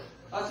Thakur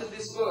uttered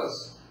this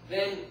verse,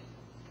 then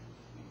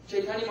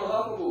Chaitanya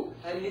Mahaprabhu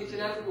and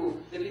Nityananda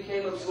Prabhu, they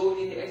became absorbed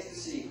in the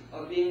ecstasy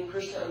of being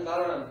Krishna and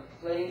Balaram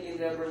playing in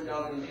their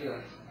Vrindavan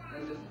Leela.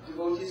 And the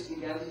devotees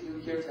began to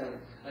do kirtan,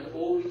 and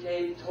all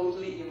became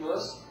totally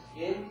immersed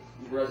in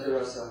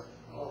Brajarasa.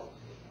 Oh,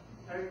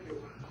 thank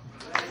you.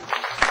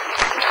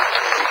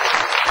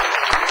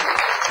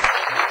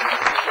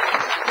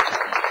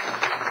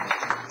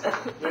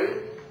 When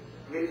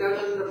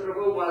Nityananda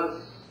Prabhu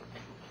was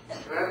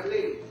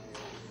traveling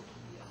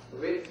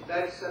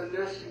that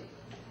sannyasi.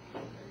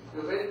 He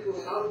went to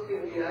South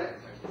India,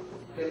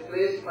 a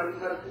place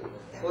Panthar,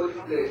 holy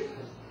place.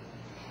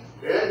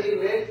 There he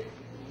met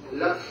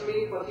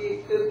Lakshmi Pati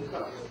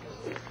Tirtha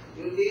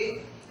in the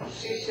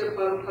Shishya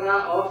Parampara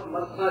of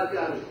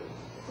Madhvacharya.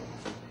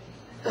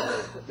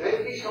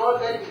 Then he saw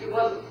that he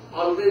was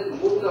always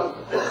moved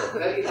up,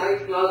 very high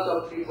class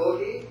of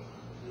devotee,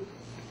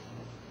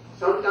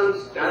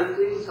 sometimes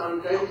dancing,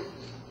 sometimes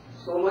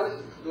so much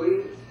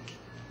doing.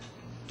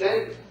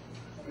 Then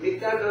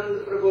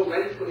Nityananda Prabhu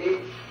went to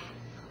him,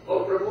 "Oh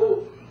Prabhu,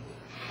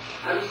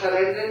 I am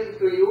surrendering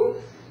to you,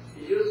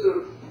 you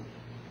should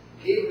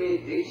give me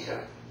Diksha."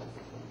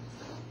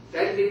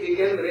 Then he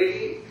became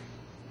ready,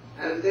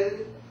 and then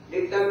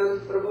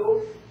Nityananda Prabhu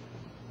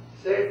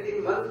said the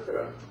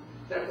mantra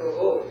that,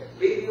 "Oh,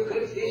 will you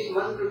give this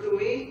mantra to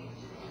me?"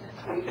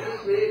 In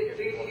this way,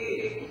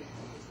 quickly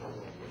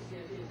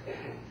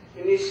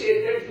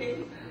initiated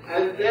him,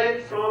 and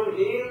then from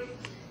him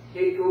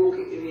he took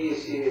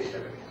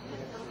initiation.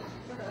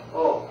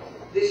 Oh,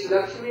 this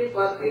Lakshmi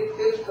Pati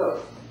Tirtha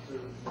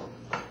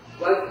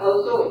was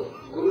also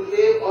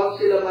Gurudev of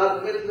Srila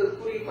Madhavendra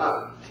Puri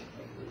Park.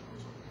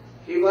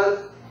 He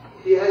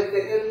has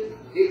taken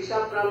Diksha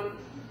from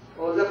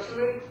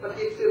Lakshmi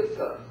Pati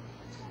Tirtha,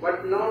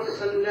 but not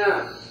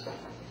sannyas.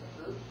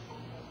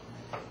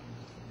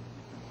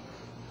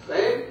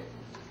 When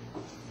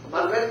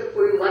Madhavendra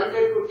Puri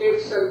wanted to take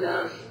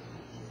sannyas,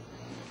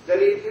 they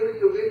refused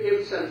to give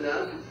him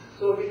sannyas,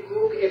 so he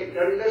took a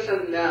danda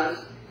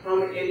sannyas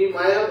from any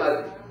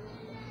Mayavad,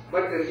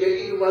 but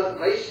really he was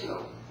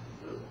Vaishnava.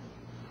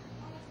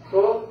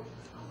 So,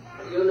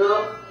 you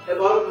know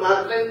about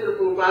Madhavendra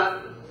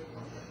Prabhupada,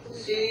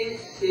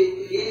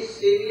 he is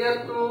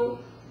senior to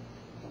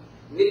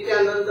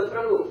Nityananda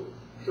Prabhu.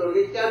 So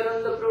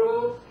Nityananda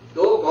Prabhu,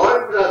 though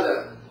God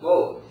brother,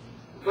 both,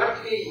 but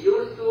he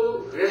used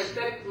to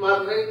respect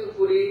Madhavendra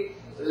Puri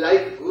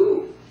like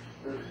Guru.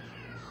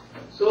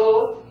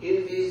 So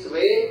in this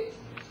way,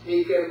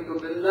 he came to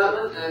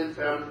Vrindavan, and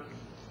from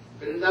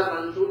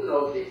Vrindavan to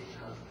Navadvip.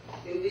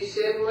 In the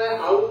same way,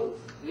 how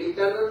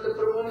Nityananda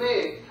Prabhu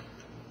may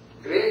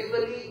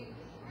gradually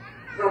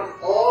from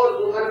all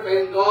over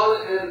Bengal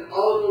and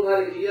all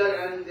over here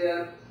and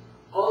there,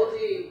 all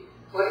the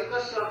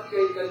Parikas of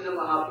Chaitanya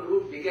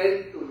Mahaprabhu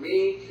began to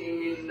meet him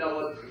in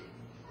Navadvip.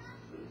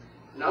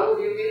 Now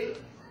he will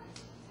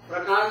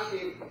prakash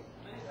him,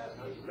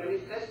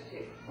 manifest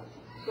him.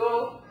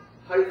 So,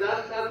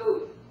 Haridas Thakur,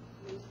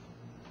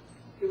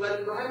 he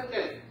was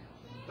Mohammedan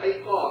by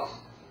cause,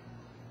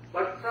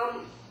 but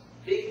from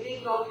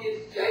beginning of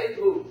his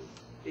childhood,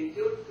 he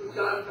used to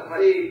chant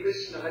Hare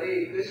Krishna,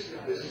 Krishna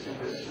Krishna,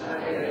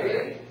 Hare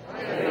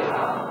Hare.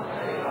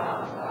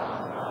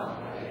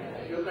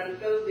 You can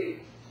tell the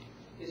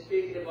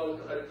speaking about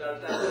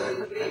Haridas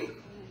Thakur in brief.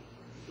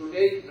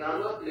 Today's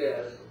drama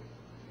players.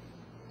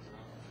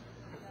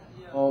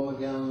 Om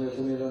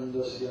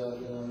Gyanatamirandasyā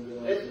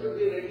Gyanam Let's be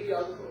ready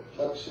also.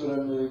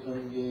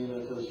 Chaksuranmritam Yena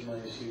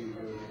Tasmai Sri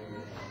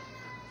Gurudeva.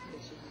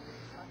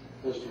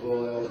 First of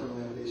all, I offer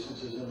my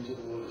obeisances unto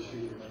the Lord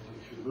Sri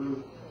Guru,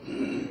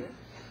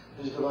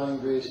 His Divine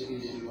Grace,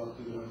 A.C.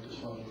 Bhaktivedanta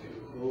Swami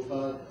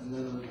Prabhupada, and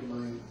then unto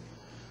my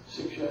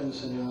Siksha and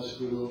Sannyas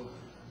Guru,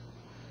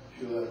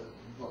 Srila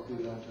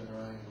Bhaktivedanta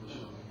Narayana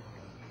Goswami.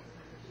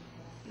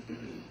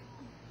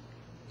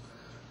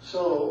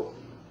 So,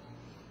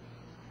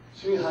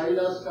 Sri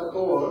Haridas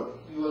Thakur,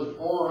 he was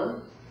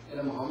born in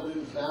a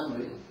Mohammedan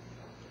family.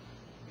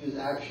 He is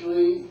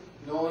actually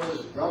known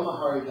as Brahma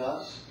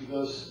Haridas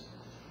because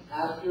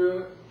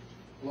after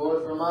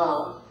Lord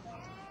Brahma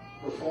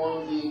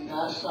performed the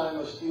pastime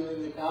of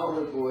stealing the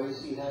cowherd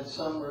boys, he had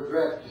some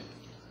regret,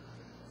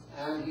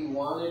 and he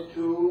wanted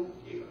to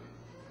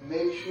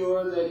make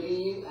sure that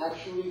he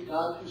actually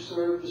got to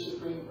serve the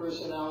Supreme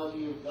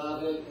Personality of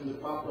Godhead in the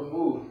proper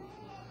mood.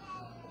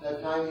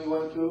 That time he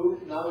went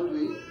to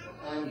Navadvip,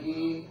 and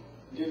he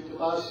did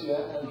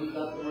tapasya, and he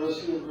got the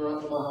mercy of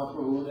Gauranga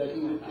Mahaprabhu that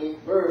he would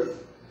take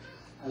birth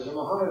as a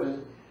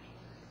Mohammedan,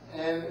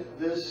 and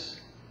this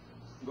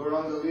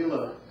Gauranga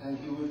Lila, and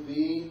he would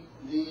be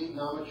the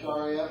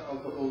Namacharya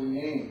of the holy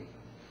name.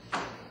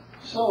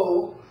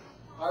 So,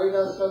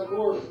 Haridas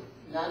Thakur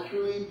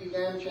naturally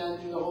began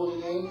chanting the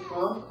holy name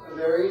from a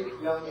very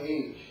young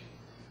age,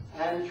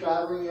 and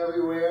traveling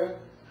everywhere,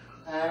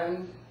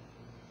 and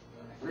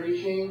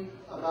preaching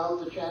about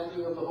the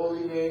chanting of the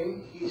holy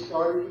name. He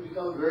started to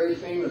become very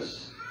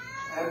famous,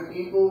 and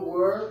people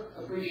were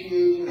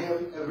appreciating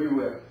him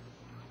everywhere.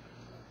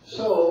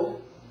 So,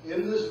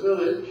 in this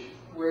village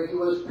where he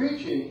was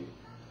preaching,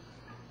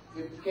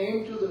 it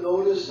came to the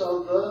notice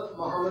of the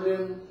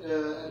Mohammedan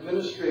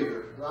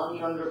administrator,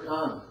 Ramchandra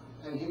Khan,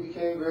 and he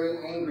became very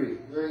angry,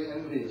 very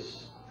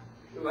envious.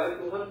 You are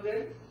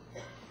Mohammedan?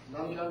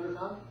 Ramchandra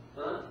Khan?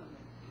 Huh?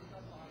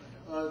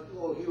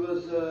 He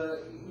was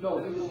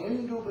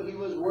Hindu, but he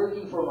was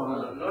working for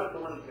Muhammad. Not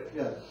Mohammedan.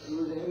 Yes, he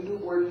was a Hindu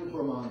working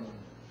for Muhammad.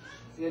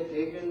 He had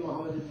taken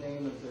Muhammadan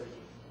name, etc.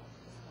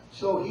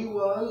 So he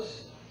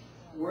was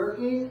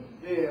working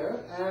there,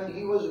 and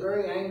he was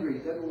very angry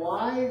that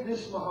why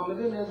this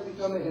Mohammedan has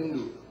become a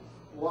Hindu,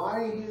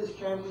 why he is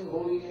chanting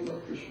holy name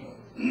of Krishna,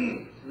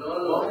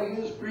 why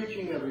he is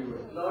preaching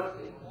everywhere. Not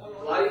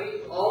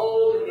why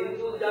all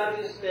Hindus are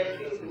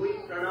respecting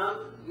doing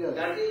pranam. Yes.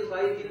 That is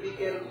why he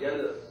became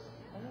jealous.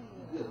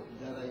 Yes,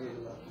 that I was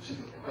about to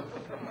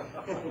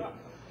say.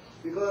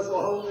 Because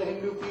all the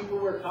Hindu people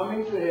were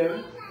coming to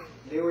him,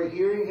 they were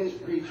hearing his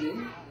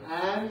preaching,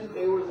 and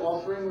they were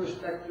offering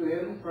respect to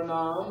him,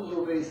 pranams,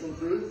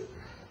 obeisances,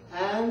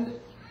 and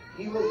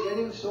he was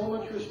getting so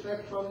much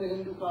respect from the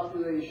Hindu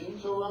population.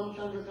 So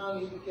Ramchandra Khan,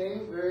 he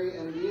became very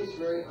envious,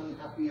 very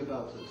unhappy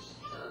about this.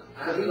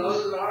 I am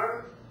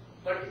Lord,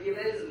 but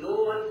even no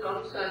one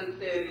comes and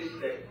pay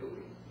respect to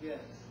me. Yes.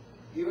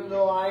 Even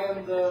though I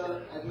am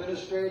the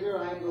administrator,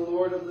 I am the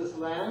lord of this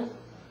land,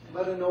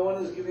 but no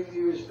one is giving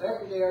me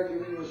respect. They are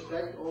giving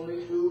respect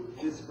only to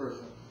this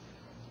person.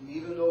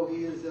 Even though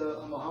he is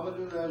a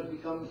Mohammedan who has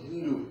become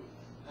Hindu.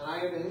 And I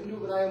am a Hindu,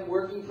 but I am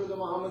working for the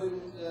Mohammedan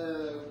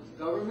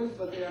government,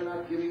 but they are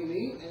not giving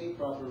me any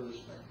proper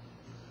respect.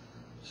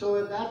 So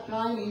at that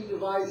time, he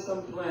devised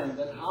some plan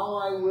that how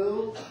I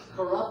will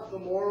corrupt the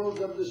morals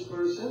of this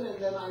person, and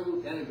then I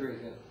will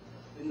denigrate him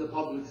in the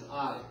public's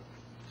eye.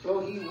 So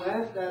he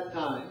went that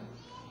time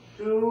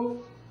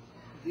to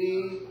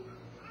the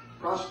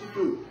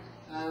prostitute,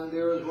 and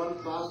there was one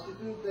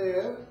prostitute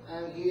there,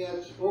 and he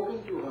had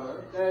spoken to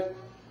her that,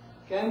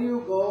 can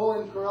you go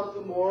and corrupt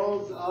the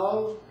morals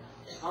of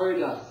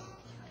Haridas?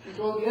 She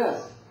told,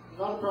 yes,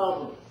 not a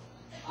problem.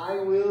 I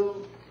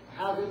will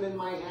have him in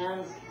my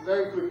hands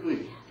very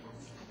quickly.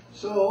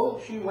 So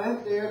she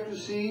went there to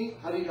see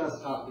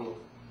Haridas Thakur.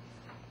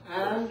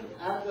 And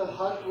at the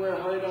hut where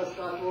Haridas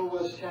Thakur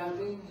was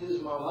chanting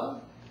his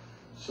mala,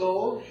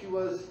 so she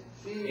was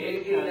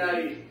seeing him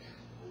chanting.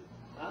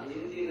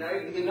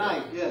 In the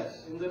night,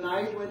 yes. In the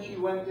night when she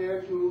went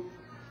there to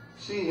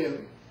see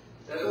him.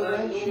 So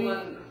then she...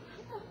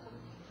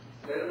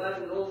 There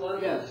was no one.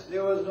 Yes,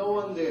 there was no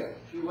one there.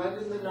 She went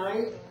in the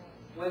night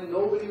when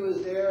nobody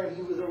was there and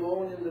he was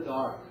alone in the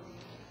dark.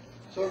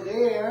 So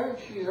there,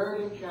 she heard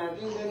him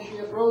chanting, then she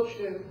approached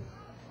him,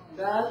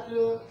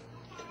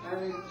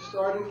 and he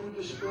started to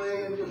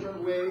display in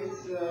different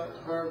ways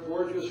her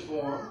gorgeous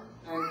form,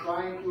 and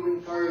trying to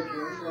encourage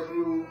him that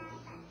you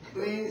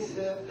please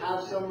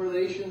have some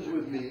relations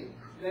with me.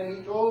 Then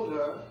he told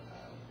her,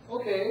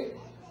 okay,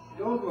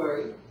 don't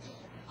worry,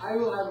 I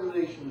will have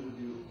relations with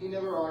you. He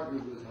never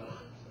argued with her.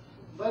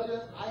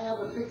 But I have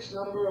a fixed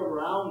number of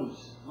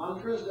rounds,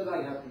 mantras that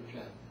I have to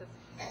chant.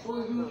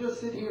 So if you just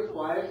sit here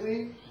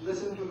quietly,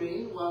 listen to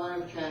me while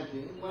I'm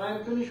chanting. When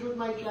I'm finished with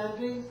my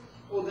chanting,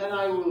 oh, then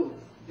I will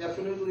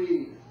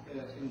definitely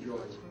enjoy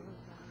it.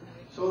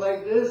 So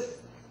like this,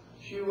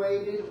 she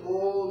waited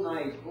whole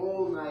night,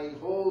 whole night,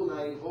 whole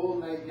night, whole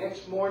night.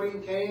 Next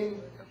morning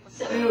came,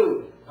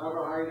 still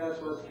Thakur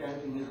Haridas was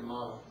chanting his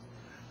mala.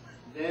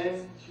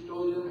 Then she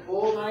told him,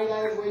 whole night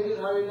I have waited,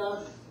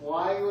 Haridas.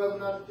 Why you have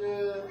not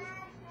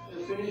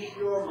finished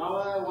your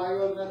mala? Why you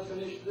have not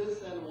finished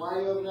this? And why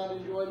you have not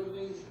enjoyed with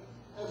me?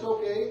 That's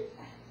okay.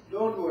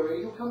 Don't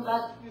worry. You come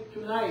back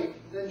tonight,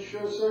 then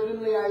sure,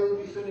 certainly I will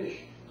be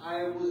finished.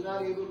 I was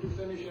not able to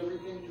finish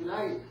everything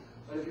tonight.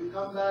 But if you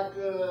come back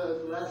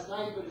last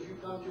night, but if you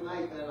come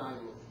tonight, then I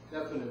will.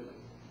 Definitely.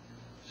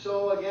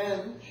 So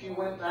again, she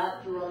went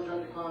back to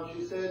Ramchandra Khan.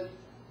 She said,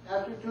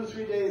 after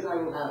 2-3 days I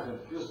will have him.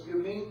 Just give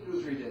me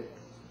 2-3 days.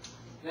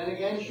 Then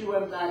again she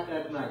went back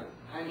that night,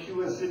 and she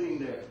was sitting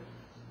there.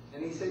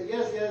 And he said,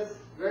 yes, yes,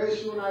 very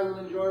soon I will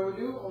enjoy with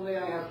you, only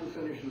I have to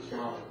finish this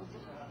mala.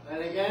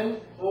 And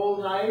again,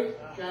 whole night,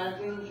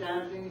 chanting,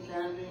 chanting,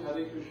 chanting,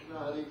 Hare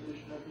Krishna,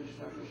 Krishna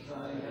Krishna,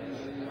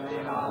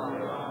 Hare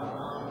Hare.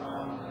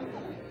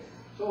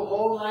 So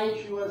whole night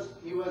he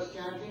was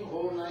chanting,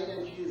 whole night,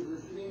 and she is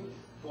listening,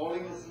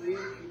 falling asleep,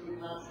 she could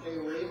not stay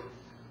awake.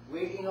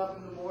 Waking up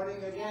in the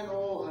morning again,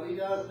 oh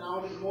Haridas,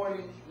 now it is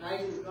morning,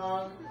 night is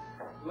gone,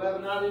 you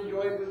have not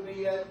enjoyed with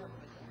me yet.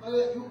 Well,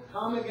 you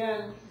come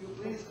again, you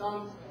please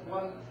come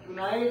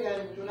tonight,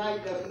 and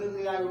tonight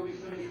definitely I will be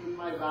finished with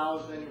my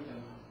vows, then you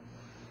can.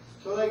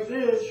 So like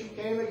this, she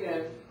came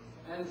again,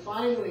 and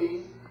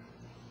finally,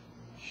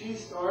 she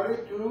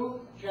started to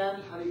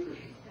chant Hare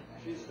Krishna.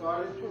 She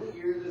started to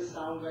hear the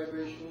sound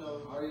vibration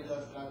of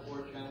Haridas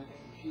Thakur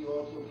chanting. She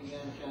also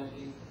began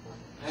chanting.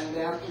 And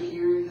after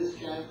hearing this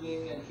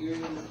chanting, and then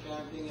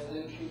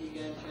she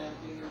began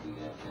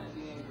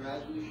chanting, and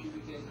gradually she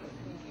became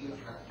completely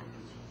attracted to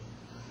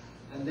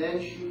it. And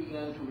then she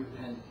began to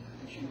repent,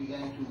 and she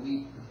began to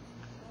weep.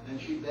 And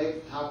she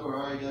begged Thakur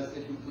Haridas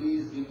that you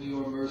please give me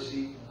your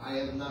mercy. I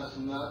have not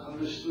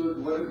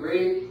understood what a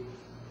great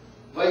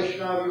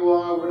Vaishnava you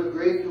are, what a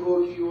great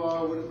devotee you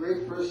are, what a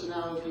great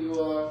personality you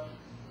are.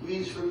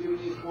 Please forgive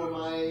me for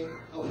my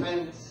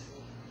offense.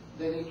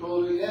 Then he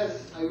told her,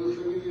 yes, I will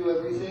forgive you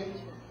everything.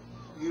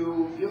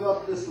 You give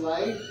up this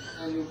life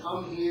and you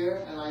come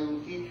here and I will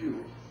teach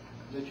you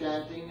the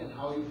chanting and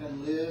how you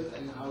can live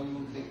and how you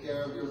will take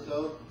care of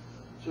yourself.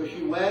 So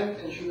she went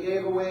and she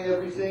gave away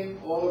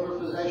everything, all of her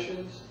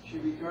possessions. She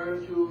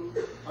returned to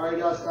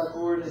Haridas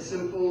Thakur in a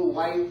simple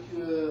white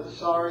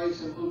sari,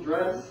 simple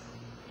dress.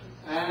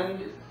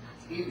 And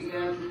he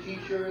began to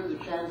teach her the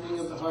chanting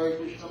of the Hare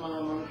Krishna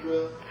Maha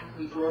Mantra.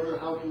 He taught her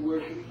how to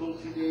worship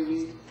Tulsi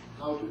Devi,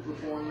 how to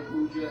perform the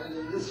puja. And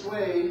in this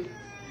way,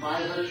 by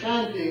her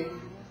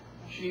chanting,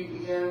 she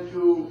began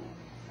to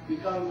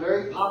become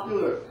very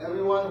popular.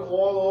 Everyone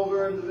all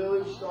over in the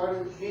village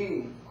started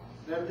seeing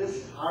that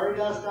this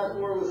Haridas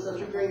Thakur was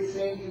such a great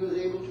saint, he was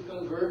able to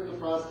convert the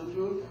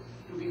prostitute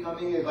to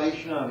becoming a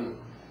Vaishnavi.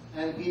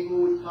 And people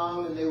would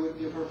come and they would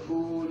give her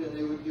food and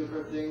they would give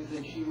her things,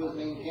 and she was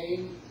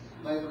maintained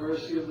by the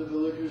mercy of the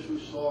villagers who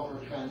saw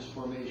her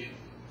transformation.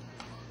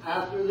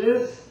 After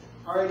this,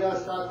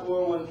 Haridas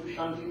Thakur went to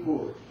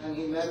Shantipur and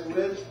he met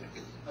with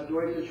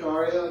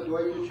Advaitacharya.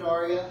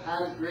 Advaitacharya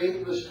had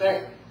great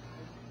respect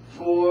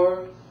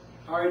for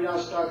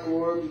Haridas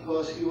Thakur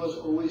because he was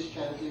always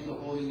chanting the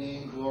holy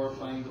name,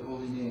 glorifying the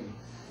holy name.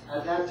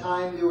 At that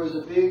time there was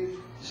a big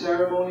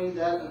ceremony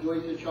that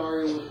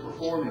Advaitacharya was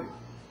performing,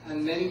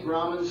 and many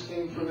Brahmins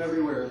came from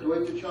everywhere.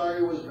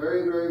 Advaitacharya was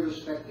very, very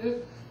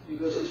respected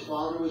because his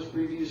father was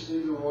previously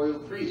the royal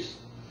priest.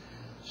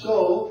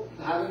 So,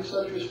 having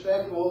such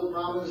respect, all the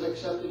Brahmins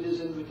accepted his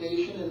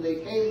invitation and they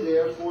came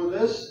there for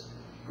this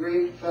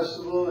great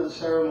festival and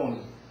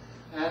ceremony.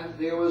 And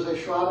there was a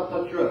Shraddha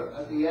Patra.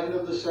 At the end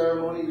of the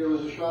ceremony, there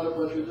was a Shraddha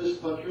Patra. This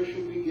Patra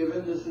should be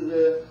given, this is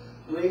a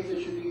plate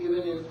that should be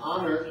given in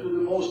honor to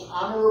the most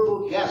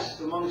honorable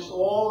guest amongst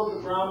all of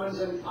the Brahmins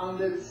and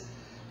Pandits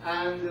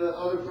and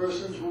other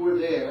persons who were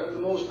there. The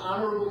most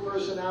honorable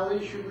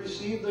personality should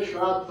receive the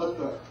Shraddha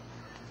Patra.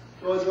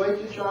 So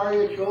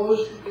Advaitacharya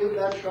chose to give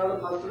that Shraddha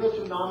Patra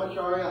to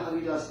Namacharya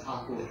Haridas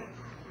Thakur.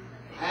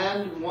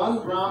 And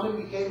one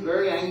Brahmin became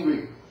very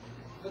angry.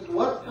 But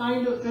what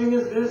kind of thing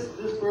is this?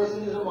 This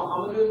person is a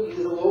Mohammedan, he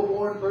is a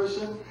low-born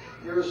person.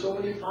 There are so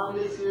many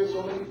Pandits here,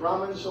 so many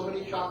Brahmins, so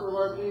many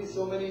Chakravartis,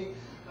 so many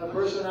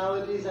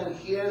personalities, and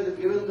he has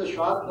given the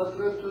Shraddha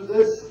Patra to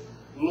this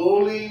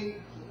lowly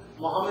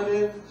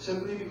Mohammedan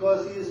simply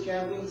because he is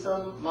chanting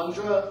some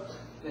mantra.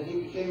 Then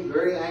he became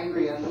very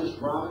angry, and this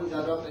Brahmin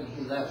got up and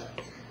he left.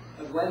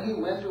 But when he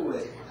went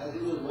away, as he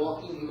was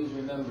walking, he was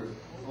remembered.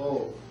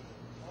 Oh,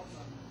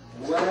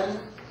 when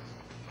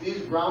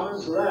these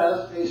Brahmins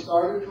left, they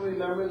started to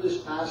remember this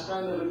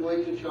pastime of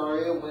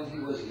Advaitacharya when he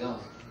was young.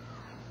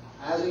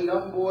 As a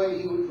young boy,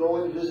 he would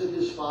go and visit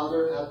his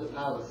father at the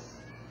palace,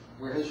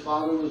 where his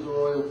father was the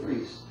royal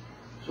priest.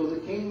 So the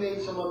king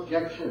made some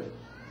objection.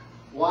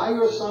 Why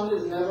your son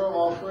is never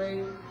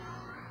offering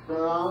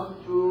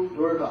pranam to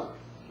Durga,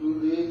 to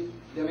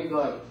the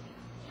demigod?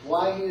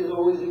 Why he is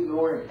always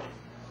ignoring?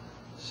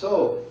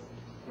 So,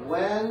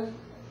 when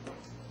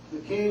the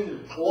king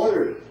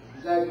ordered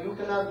that you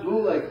cannot do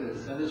like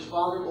this, and his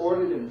father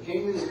ordered him, the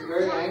king is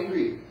very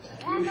angry.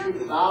 You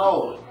should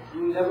bow.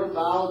 You never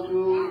bow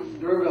to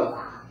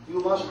Durga. You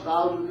must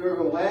bow to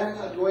Durga. When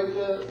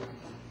Advaita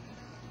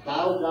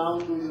bowed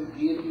down to the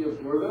deity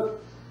of Durga,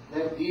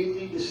 that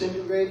deity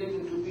disintegrated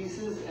into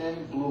pieces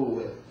and blew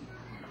away.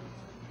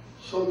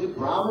 So the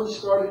Brahmins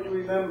started to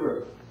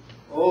remember,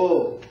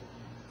 oh,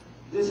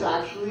 this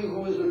actually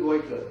who is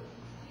Advaita?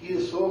 He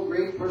is so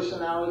great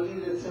personality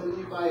that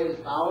simply by his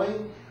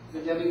bowing, the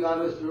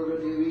demigoddess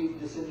Durga Devi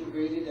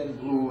disintegrated and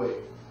blew away.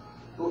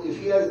 So if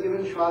he has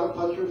given Shraddha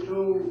Patra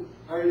to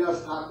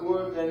Haridas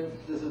Thakur, then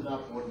this is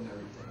not ordinary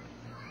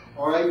thing.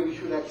 Alright, we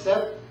should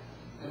accept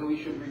and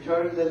we should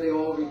return. Then they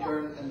all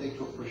returned and they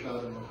took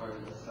prasadam of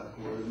Haridas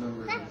Thakur,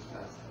 remembering his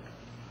pastime.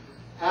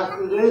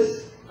 After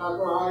this,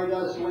 Thakur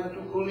Haridas went to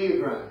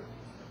Kuliagram.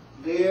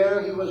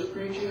 There he was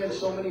preaching and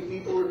so many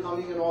people were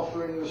coming and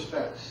offering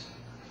respects.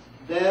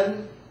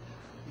 Then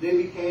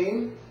they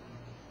became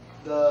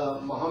the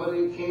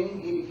Mohammedan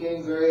king. He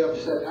became very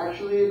upset.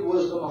 Actually, it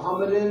was the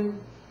Mohammedan,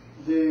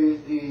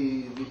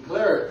 the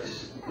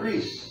clerics, the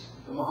priests,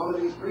 the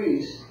Mohammedan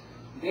priests,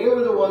 they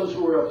were the ones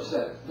who were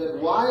upset. That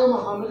why a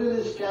Mohammedan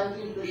is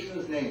chanting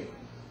Krishna's name?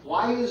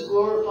 Why he is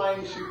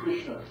glorifying Sri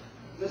Krishna?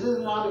 This is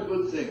not a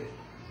good thing.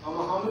 A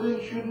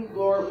Mohammedan shouldn't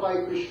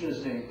glorify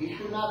Krishna's name. He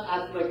should not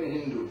act like a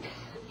Hindu.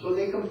 So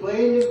they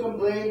complained and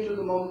complained to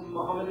the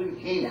Mohammedan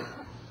king.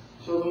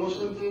 So the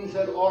Muslim king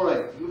said,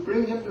 alright, you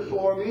bring him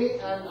before me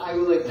and I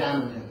will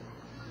examine him.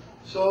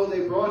 So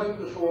they brought him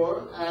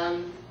before,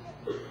 and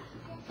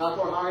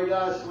Thakur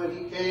Haridas, when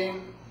he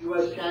came, he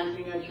was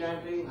chanting and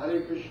chanting,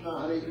 Hare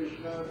Krishna,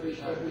 Krishna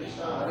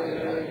Krishna, Hare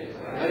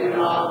Hare, Hare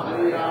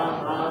Ram, Ram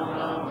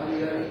Ram,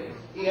 Hare Hare.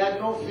 He had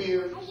no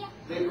fear.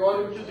 They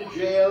brought him to the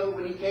jail.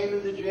 When he came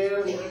in the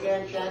jail, he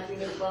began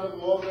chanting in front of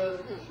all the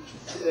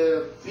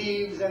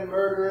thieves and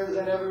murderers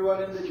and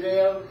everyone in the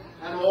jail,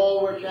 and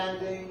all were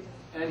chanting.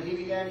 And he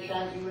began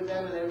chanting with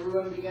them, and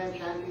everyone began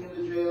chanting in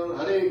the jail,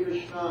 Hare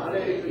Krishna,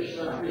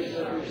 Krishna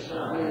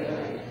Krishna, Hare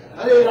Hare,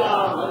 Hare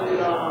Ram,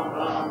 Ram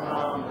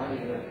Ram, Hare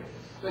Hare.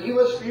 So he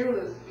was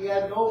fearless. He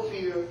had no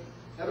fear.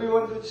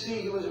 Everyone could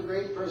see he was a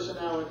great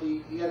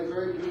personality. He had a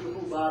very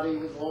beautiful body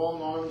with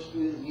long arms to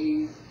his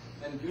knees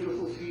and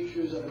beautiful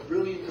features and a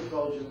brilliant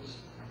effulgence.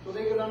 So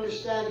they could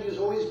understand he is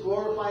always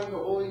glorifying the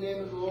holy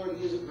name of the Lord.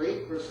 He is a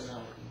great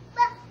personality.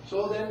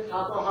 So then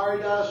Thakur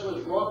Haridas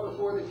was brought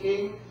before the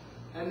king,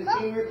 and the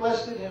king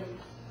requested him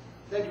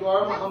that you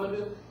are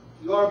Mohammedan,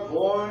 you are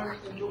born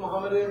into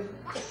Mohammedan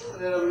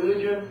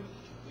religion,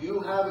 you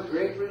have a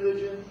great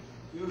religion,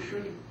 you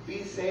should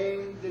be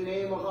saying the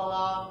name of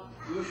Allah,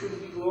 you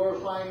should be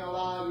glorifying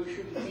Allah, you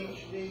should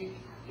teach the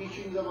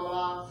teachings of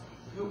Allah.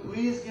 You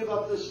please give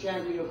up this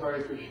chanting of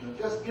Hare Krishna.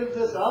 Just give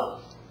this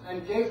up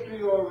and take to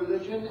your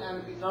religion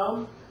and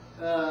become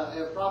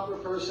a proper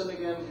person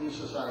again in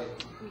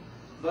society.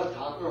 But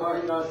Thakur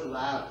Haridas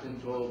laughed and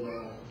told me,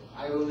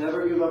 I will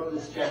never give up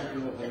this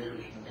chanting of Hare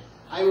Krishna.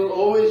 I will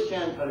always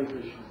chant Hare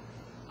Krishna.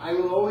 I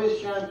will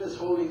always chant this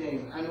holy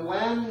name. And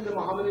when the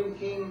Mohammedan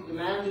king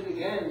demanded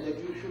again that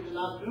you should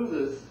not do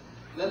this,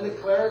 then the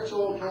clerics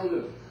all told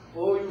him,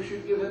 oh, you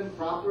should give him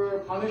proper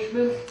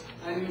punishment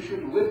and you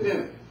should whip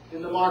him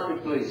in the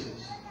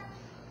marketplaces.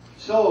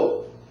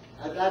 So,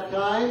 at that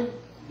time,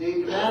 they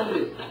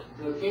demanded,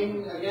 the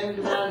king again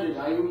demanded,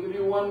 I will give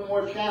you one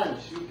more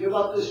chance. You give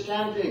up this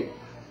chanting.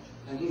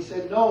 And he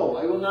said, no,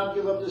 I will not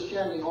give up this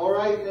chanting. All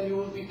right, then you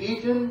will be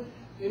beaten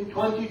in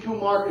 22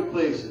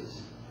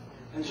 marketplaces.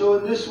 And so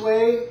in this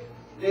way,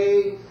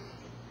 they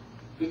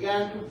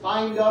began to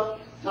bind up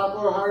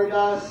Thakur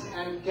Haridas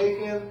and take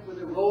him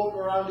with a rope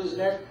around his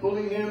neck,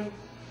 pulling him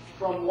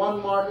from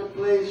one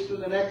marketplace to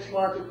the next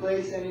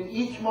marketplace. And in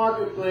each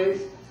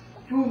marketplace,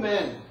 two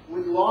men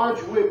with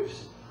large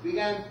whips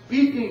began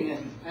beating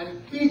him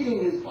and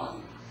beating his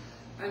body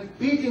and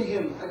beating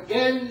him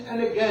again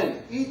and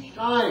again, each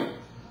time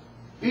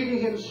beating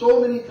him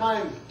so many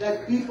times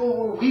that people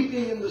were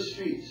weeping in the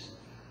streets.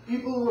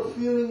 People were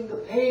feeling the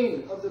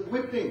pain of the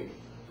whipping.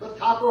 But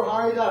Thakur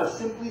Haridas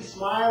simply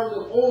smiled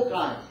the whole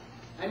time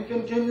and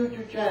continued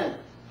to chant,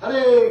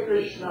 Hare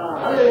Krishna,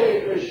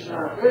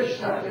 Krishna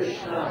Krishna,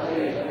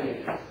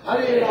 Hare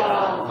Hare,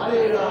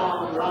 Hare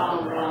Ram,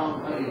 Ram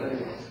Ram, Hare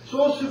Hare.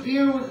 So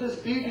severe was this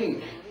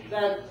beating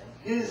that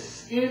his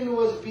skin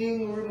was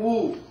being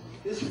removed,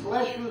 his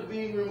flesh was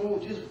being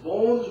removed, his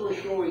bones were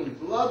showing,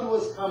 blood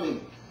was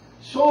coming.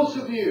 So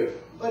severe,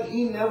 but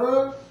he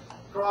never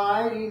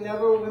cried, he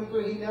never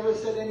whimpered, he never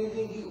said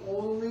anything, he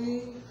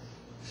only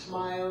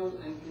smiled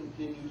and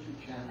continued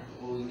to chant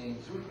the holy name.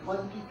 Through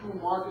 22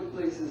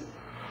 marketplaces,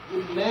 the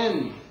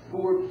men who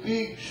were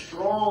big,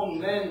 strong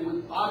men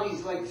with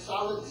bodies like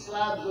solid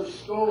slabs of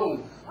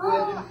stone, who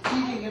had been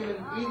beating him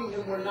and beating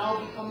him, were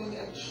now becoming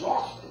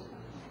exhausted,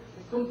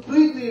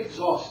 completely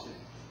exhausted.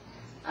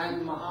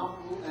 And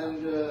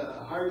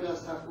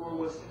Haridas Thakur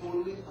was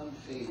totally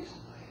unfazed.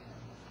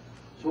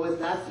 So at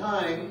that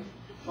time,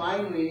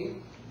 finally,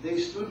 they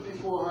stood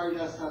before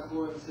Haridas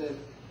Thakur and said,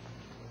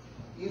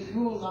 if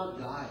you will not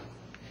die,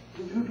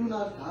 if you do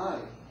not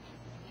die,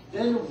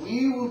 then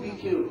we will be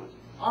killed.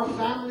 Our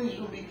families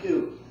will be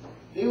killed.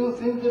 They will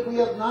think that we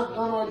have not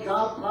done our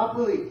job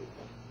properly.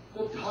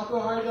 But Thakur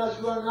Haridas,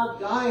 you are not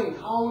dying.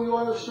 How you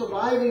are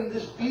surviving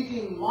this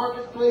beating,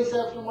 marketplace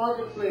after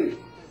marketplace?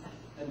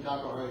 And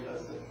Thakur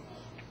Haridas said,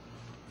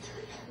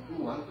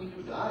 you want me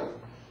to die?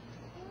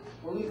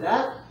 Only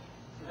that?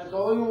 That's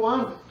all you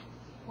want?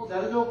 Well,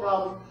 that is no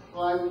problem.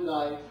 Well, I will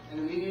die. And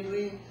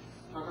immediately,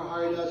 Thakur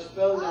Haridas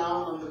fell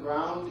down on the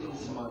ground in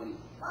Samadhi.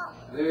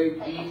 A very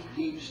deep,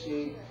 deep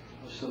state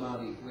of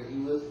Samadhi, where he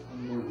was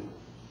unmovable.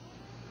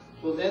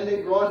 So then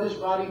they brought his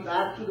body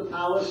back to the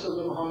palace of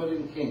the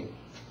Mohammedan king.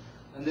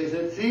 And they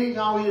said, see,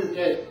 now he is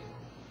dead.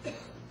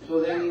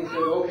 So then he said,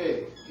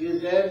 okay, he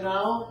is dead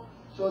now,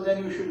 so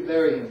then you should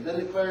bury him. Then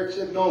the cleric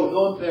said, no,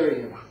 don't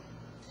bury him.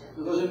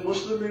 Because in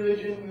Muslim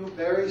religion, you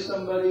bury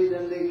somebody,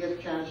 then they get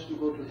a chance to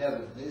go to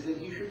heaven. They said,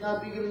 he should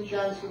not be given a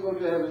chance to go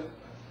to heaven.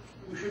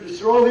 You should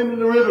throw him in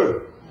the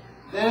river.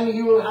 Then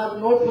he will have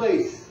no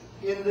place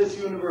in this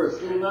universe.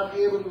 He will not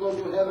be able to go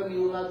to heaven, he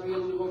will not be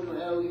able to go to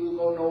hell, he will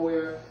go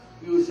nowhere.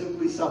 He will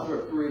simply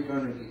suffer for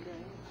eternity.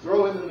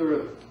 Throw him in the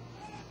river.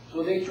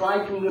 So they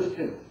tried to lift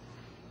him.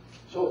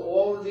 So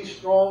all of these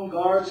strong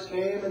guards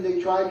came and they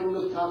tried to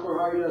lift Thakur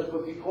Haridas,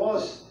 but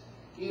because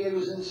he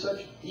was in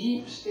such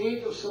deep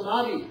state of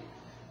Samadhi,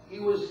 he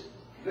was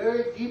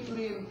very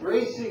deeply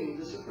embracing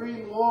the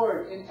Supreme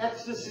Lord in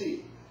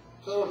ecstasy.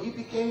 So he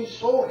became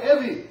so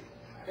heavy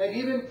that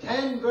even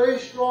 10 very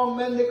strong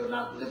men, they could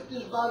not lift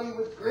his body.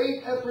 With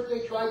great effort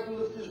they tried to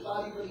lift his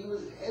body, but he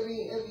was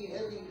heavy, heavy,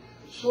 heavy,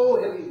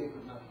 so heavy they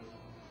could not lift him.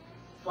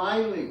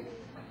 Finally,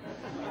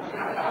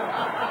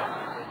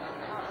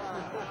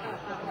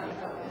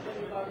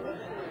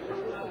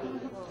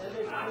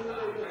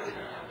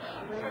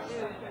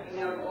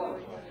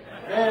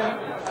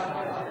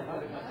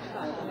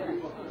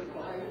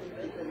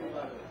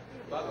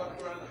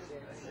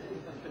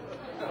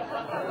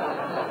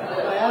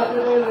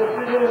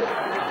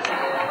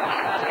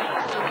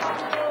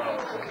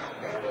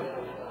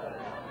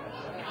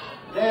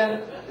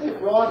 then they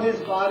brought his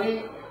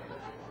body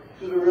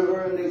to the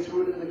river and they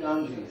threw it in the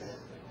Ganges.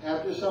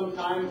 After some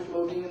time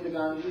floating in the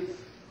Ganges,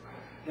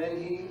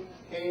 then he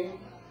came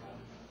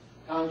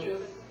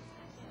conscious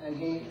and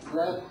he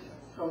left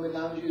from the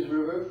Ganges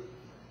river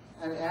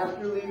And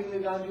after leaving the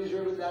Ganges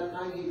River, that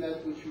time he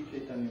met with Sri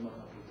Chaitanya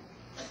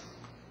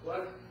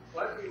Mahaprabhu.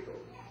 What he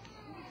told?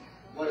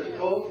 What he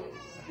told?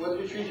 What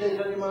did Sri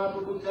Chaitanya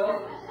Mahaprabhu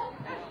tell?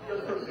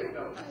 Just to sit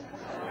down.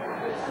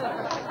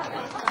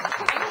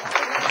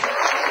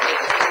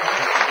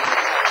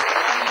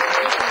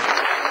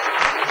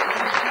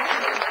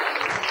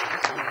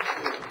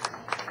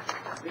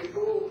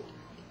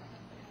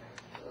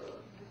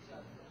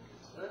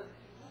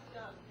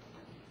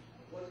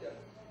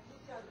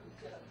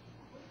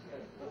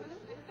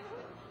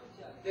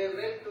 They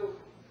went to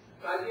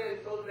Kaji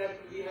and told that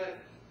we have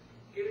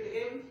killed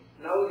him,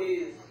 now he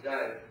is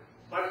dead.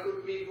 What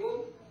should we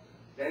do?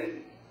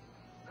 Then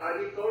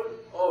Kaji told,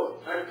 oh,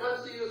 at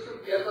once you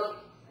should get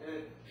up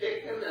and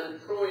take him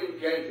and throw in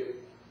Ganges,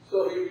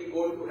 so he will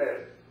go to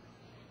hell.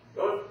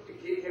 Don't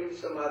give him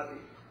samadhi.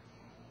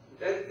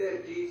 Then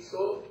they did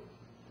so.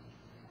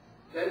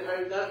 Then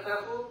Haridas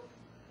Thakur,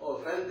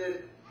 when they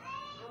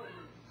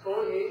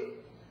thrown him,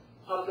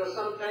 after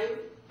some time,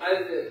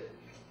 as they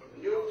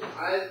knew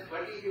as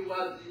what he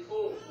was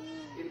before,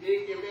 he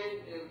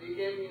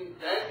became in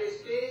that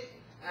state,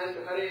 and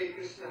Hare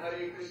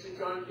Krishna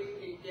chanting,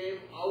 he came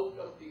out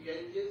of the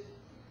Ganges.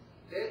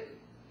 Then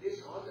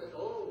this was that,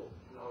 oh,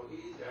 now he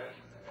is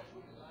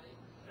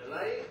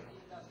alive.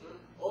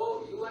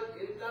 Oh, you are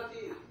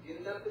Jindapir.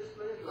 Jindapir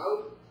means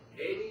loud,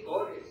 any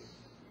goddess.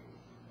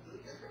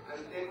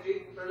 And they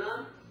did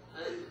pranam,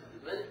 and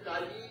when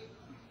Kaji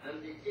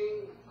and the king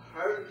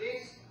heard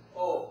this,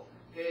 oh,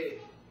 they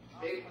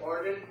make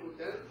pardon to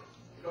them.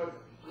 But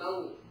now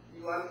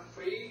you are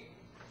free,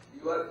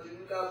 you are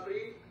Jinda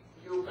free,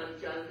 you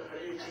can chant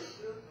Hare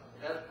Krishna,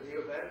 have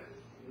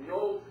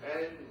no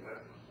bad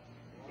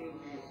in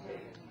these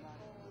days.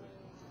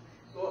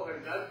 So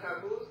Haridas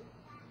Thakur,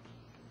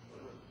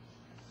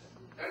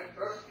 that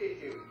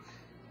prostitute,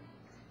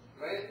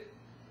 when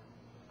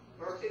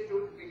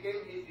prostitute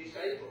became his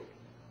disciple,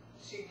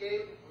 she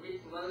came with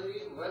only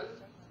one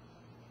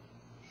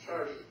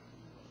sari,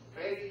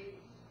 very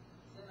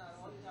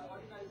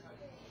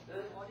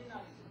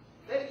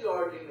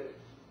ordinary.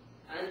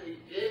 And he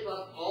gave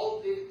up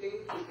all these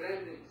things to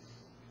grandness.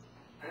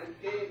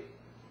 And came,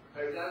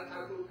 Haridas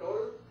Thakur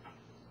told,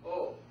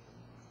 oh,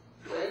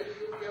 when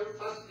you came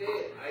first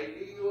day, I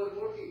knew your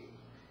motive.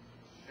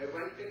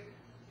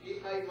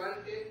 If I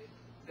wanted,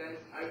 then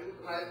I would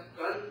have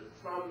gone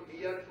from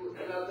here to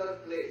another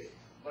place.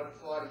 But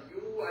for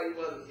you, I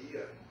was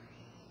here.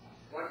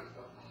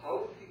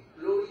 How the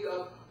glory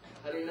of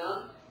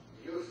Harinam,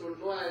 you should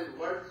know, and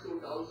world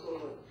should also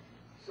know.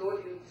 So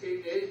in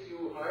 3 days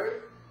you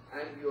heard,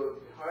 and your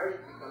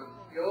heart become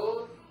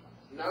pure.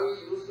 Now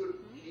you should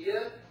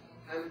hear,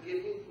 I am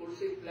giving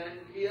Tulsi plant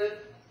here,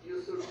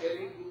 you should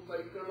daily do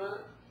parikrama,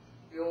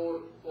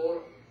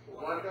 pour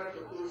water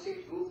to Tulsi,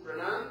 do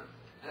pranam,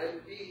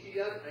 and be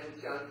here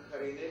and chant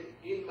Harinam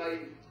in my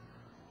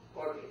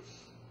cottage.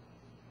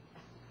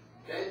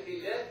 Then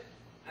he left,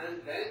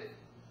 and then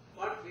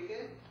what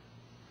became?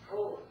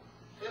 Oh,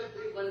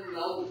 everyone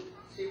now,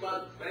 she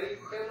was very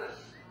famous.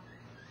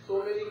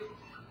 So many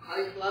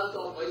high class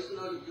of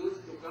Vaishnava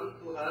used to come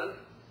to her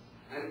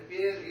and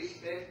pay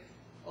respect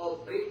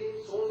of bringing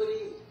so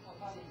many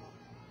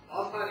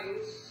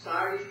offerings,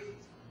 sari,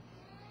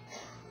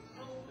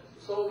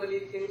 so many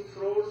things,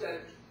 fruits,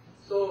 and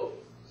so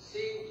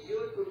she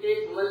used to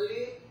take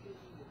only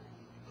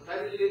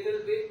very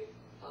little bit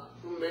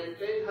to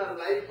maintain her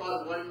life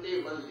for 1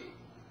 day only,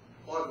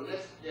 for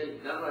next day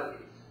never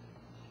eat.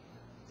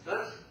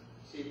 Thus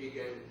she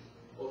became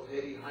a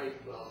very high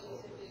class of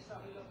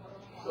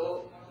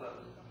Vaishnava.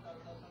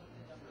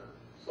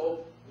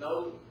 So now,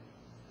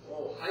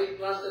 high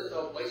classes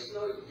of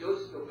Vaishnava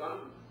used to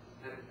come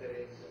and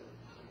correct her.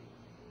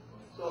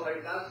 So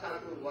Haridas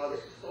Thakur was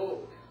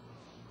so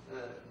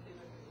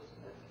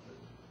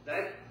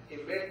that he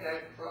made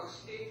that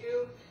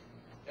prostitute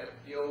a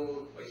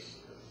pure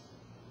Vaishnava.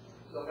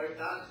 So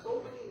Haridas, so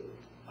many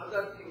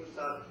other things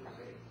are to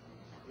say.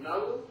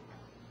 Now,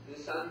 in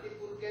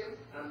Shantipur came,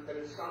 and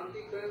then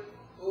Shantipur,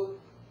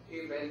 he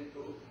went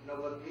to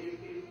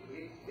Navadvip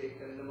with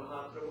Chaitanya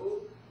Mahaprabhu,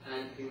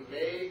 and he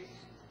made,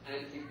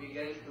 and he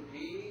began to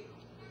be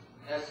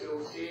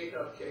associate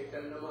of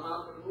Chaitanya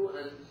Mahaprabhu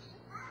and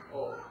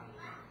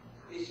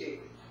teaching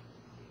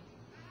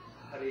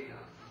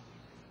Harinam.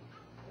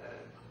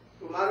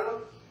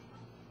 Tomorrow,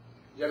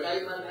 Jagai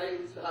Madhai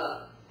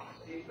Utsaha,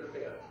 be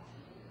prepared.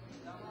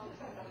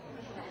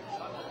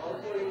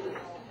 Also in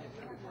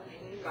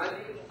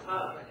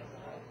Kali-Utha,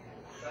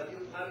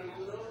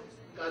 you know,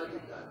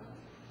 Kali-Utha.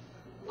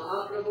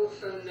 Mahaprabhu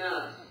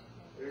Sannyas,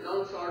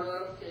 renounced order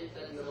of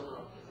Chaitanya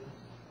Mahaprabhu.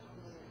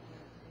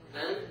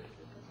 And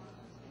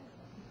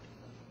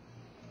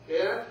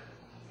here,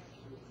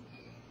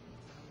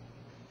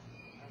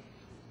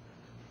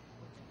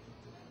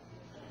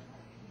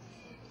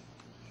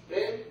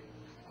 then,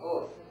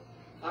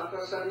 after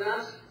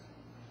sannyas,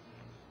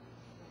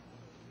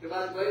 he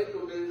was going to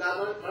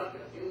Vrindavan, but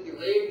in the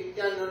way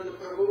Nityananda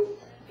Prabhu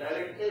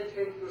directed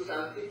him to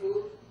Shantipur,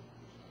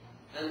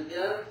 and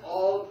there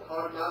all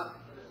Dharma,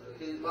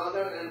 his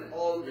mother and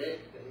all met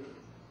him,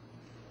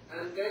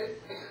 And then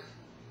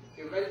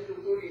he went to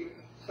Puri,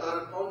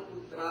 Sarvam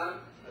Putra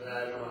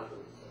Rayanamatu.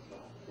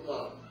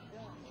 Tomorrow.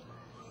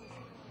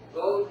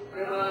 Go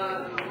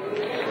Prema.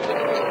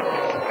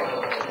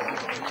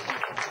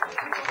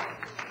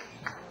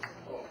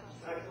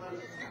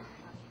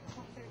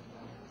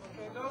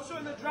 Those who are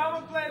in the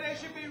drama play, they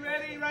should be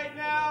ready right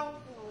now.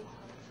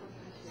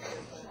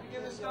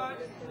 Begin to start.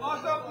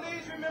 Also,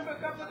 please remember a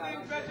couple of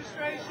things.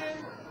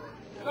 Registration.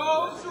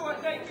 Those who are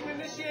taking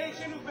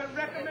initiation, who've been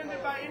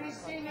recommended by any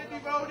senior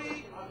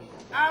devotee,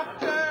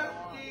 after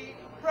the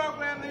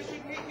program, they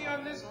should meet me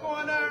on this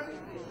corner.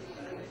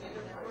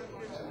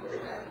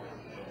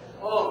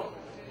 Oh,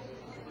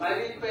 my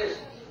request.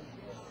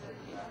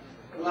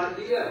 You are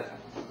dear.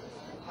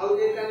 How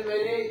they can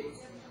manage?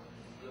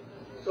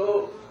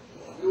 So,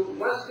 you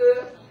must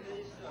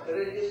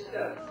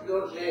register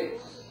your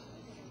names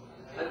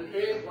and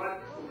pay what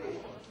to pay.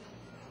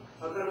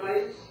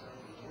 Otherwise,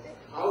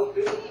 how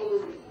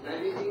beautiful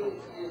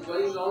managing is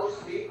going on,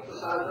 sweet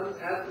prasadam,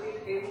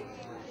 everything,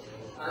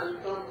 and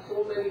from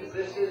so many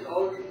dresses,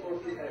 all the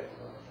 40 heads.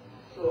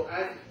 So,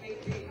 as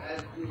quickly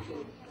as you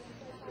should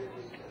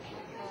register.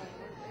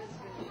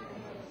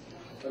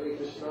 Hare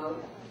Krishna.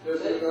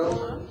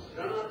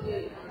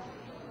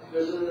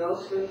 There's an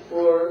announcement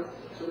for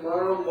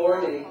tomorrow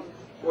morning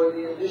for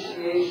the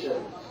initiation.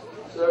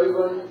 So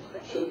everyone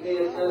should pay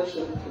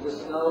attention to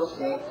this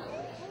announcement.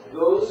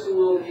 Those who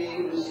will be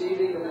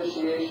receiving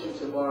initiation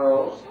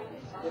tomorrow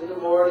in the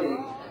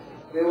morning,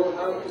 they will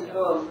have to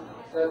come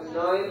at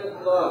 9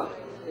 o'clock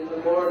in the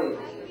morning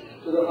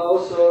to the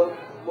house of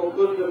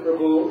Mukunda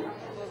Prabhu,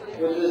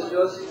 which is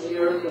just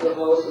near to the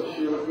house of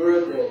Srila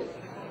Gurudeva.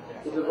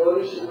 The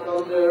devotees should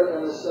come there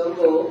and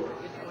assemble,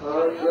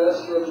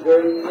 dressed in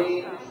very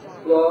clean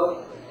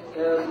cloth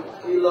and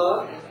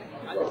tilak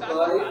or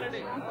tie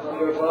on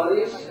their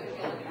bodies,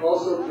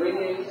 also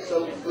bringing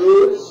some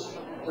fruits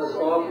as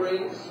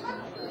offerings,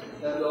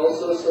 and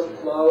also some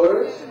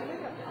flowers,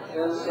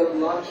 and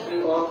some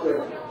Lakshmi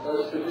offering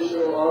as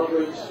traditional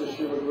offerings to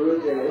Srila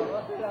Gurudeva.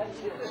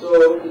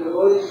 So the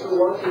devotees who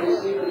want to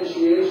receive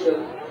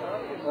initiation,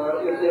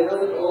 if they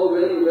haven't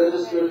already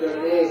registered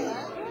their names,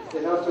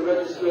 they have to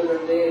register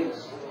their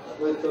names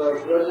with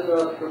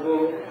Rajanath Prabhu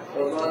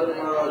or Madhav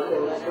Maharaj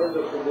or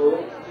Mukunda Prabhu,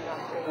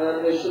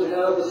 and they should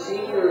have a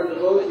senior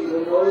devotee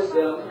who knows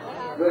them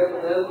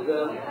recommend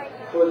them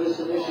for this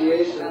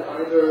initiation,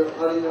 either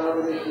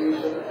Harinam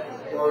initiation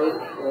or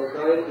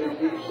Gayatri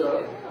Diksha,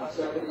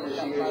 second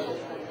initiation.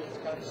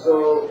 So,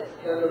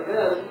 and the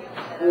men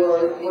who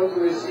are going to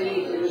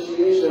receive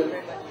initiation,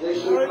 they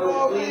should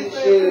come clean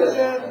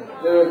shaven.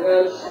 Their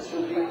heads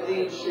should be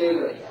clean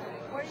shaven.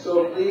 So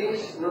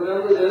please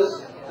remember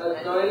this,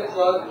 at 9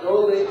 o'clock,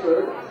 no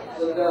later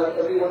than that,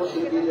 everyone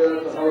should be there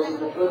at the house of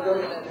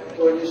Mukunda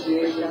for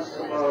initiations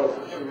tomorrow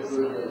for Srila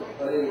Gurudeva.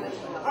 Hare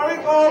Krishna.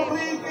 Harikol,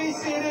 please be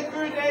seated.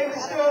 Gurudev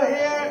is still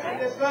here, and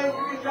there's going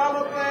to be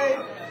drama play,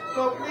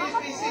 so please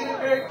be seated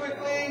very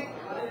quickly.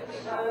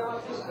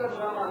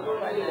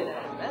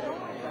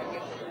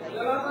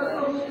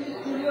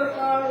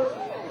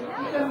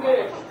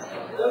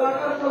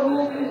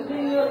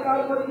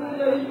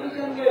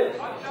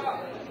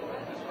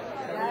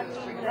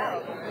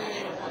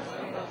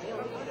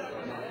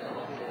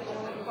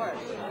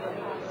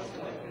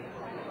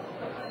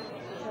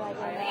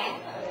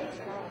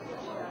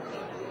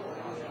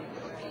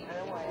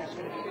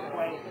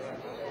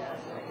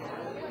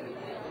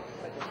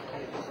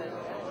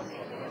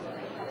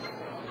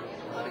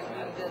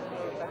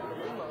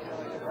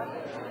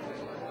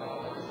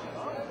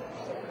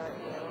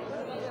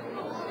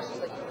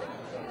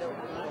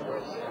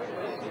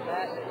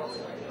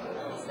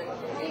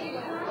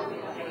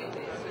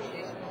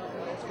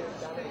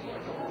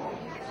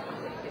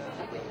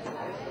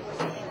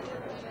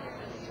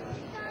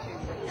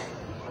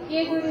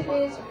 Dear Gurudev,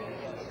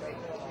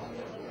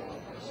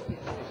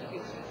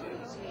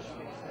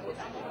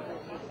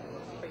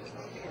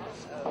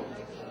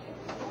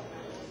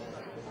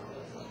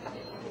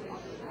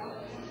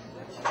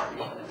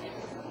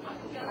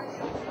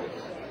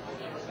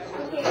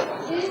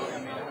 this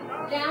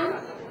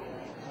dance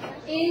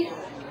is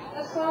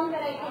a song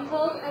that I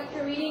composed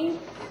after reading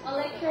a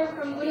lecture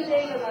from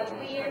Gurudeva about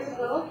 3 years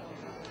ago.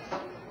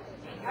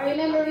 I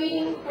remember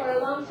reading for a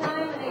long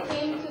time and I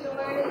came to the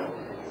word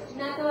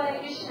Natavara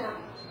Krishna.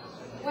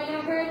 When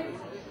I heard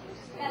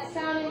that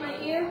sound in my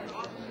ear,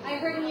 I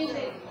heard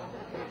music.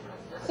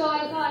 So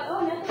I thought,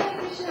 oh, Natavara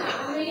Krishna.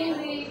 I'm reading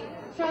the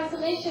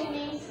translation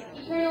means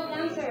eternal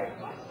dancer.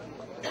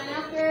 And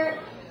after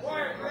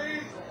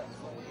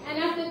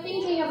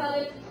thinking about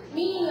the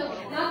meaning of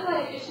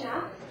Natavara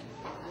Krishna,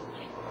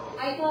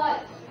 I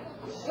thought,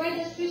 where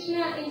does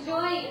Krishna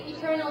enjoy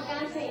eternal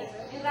dancing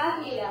in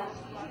Rasa Leela?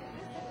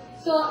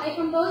 So I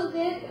composed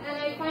this and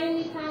I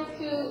finally thanked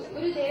to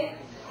Gurudev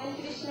and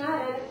Krishna,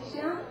 Radha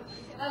Krishna.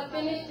 I've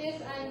finished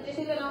this and this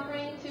is an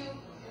offering to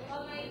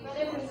all my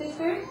brothers and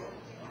sisters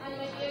and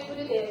my dear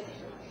Gurudev.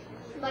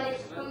 But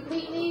it's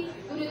completely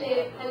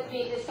Gurudev has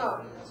made this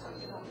song.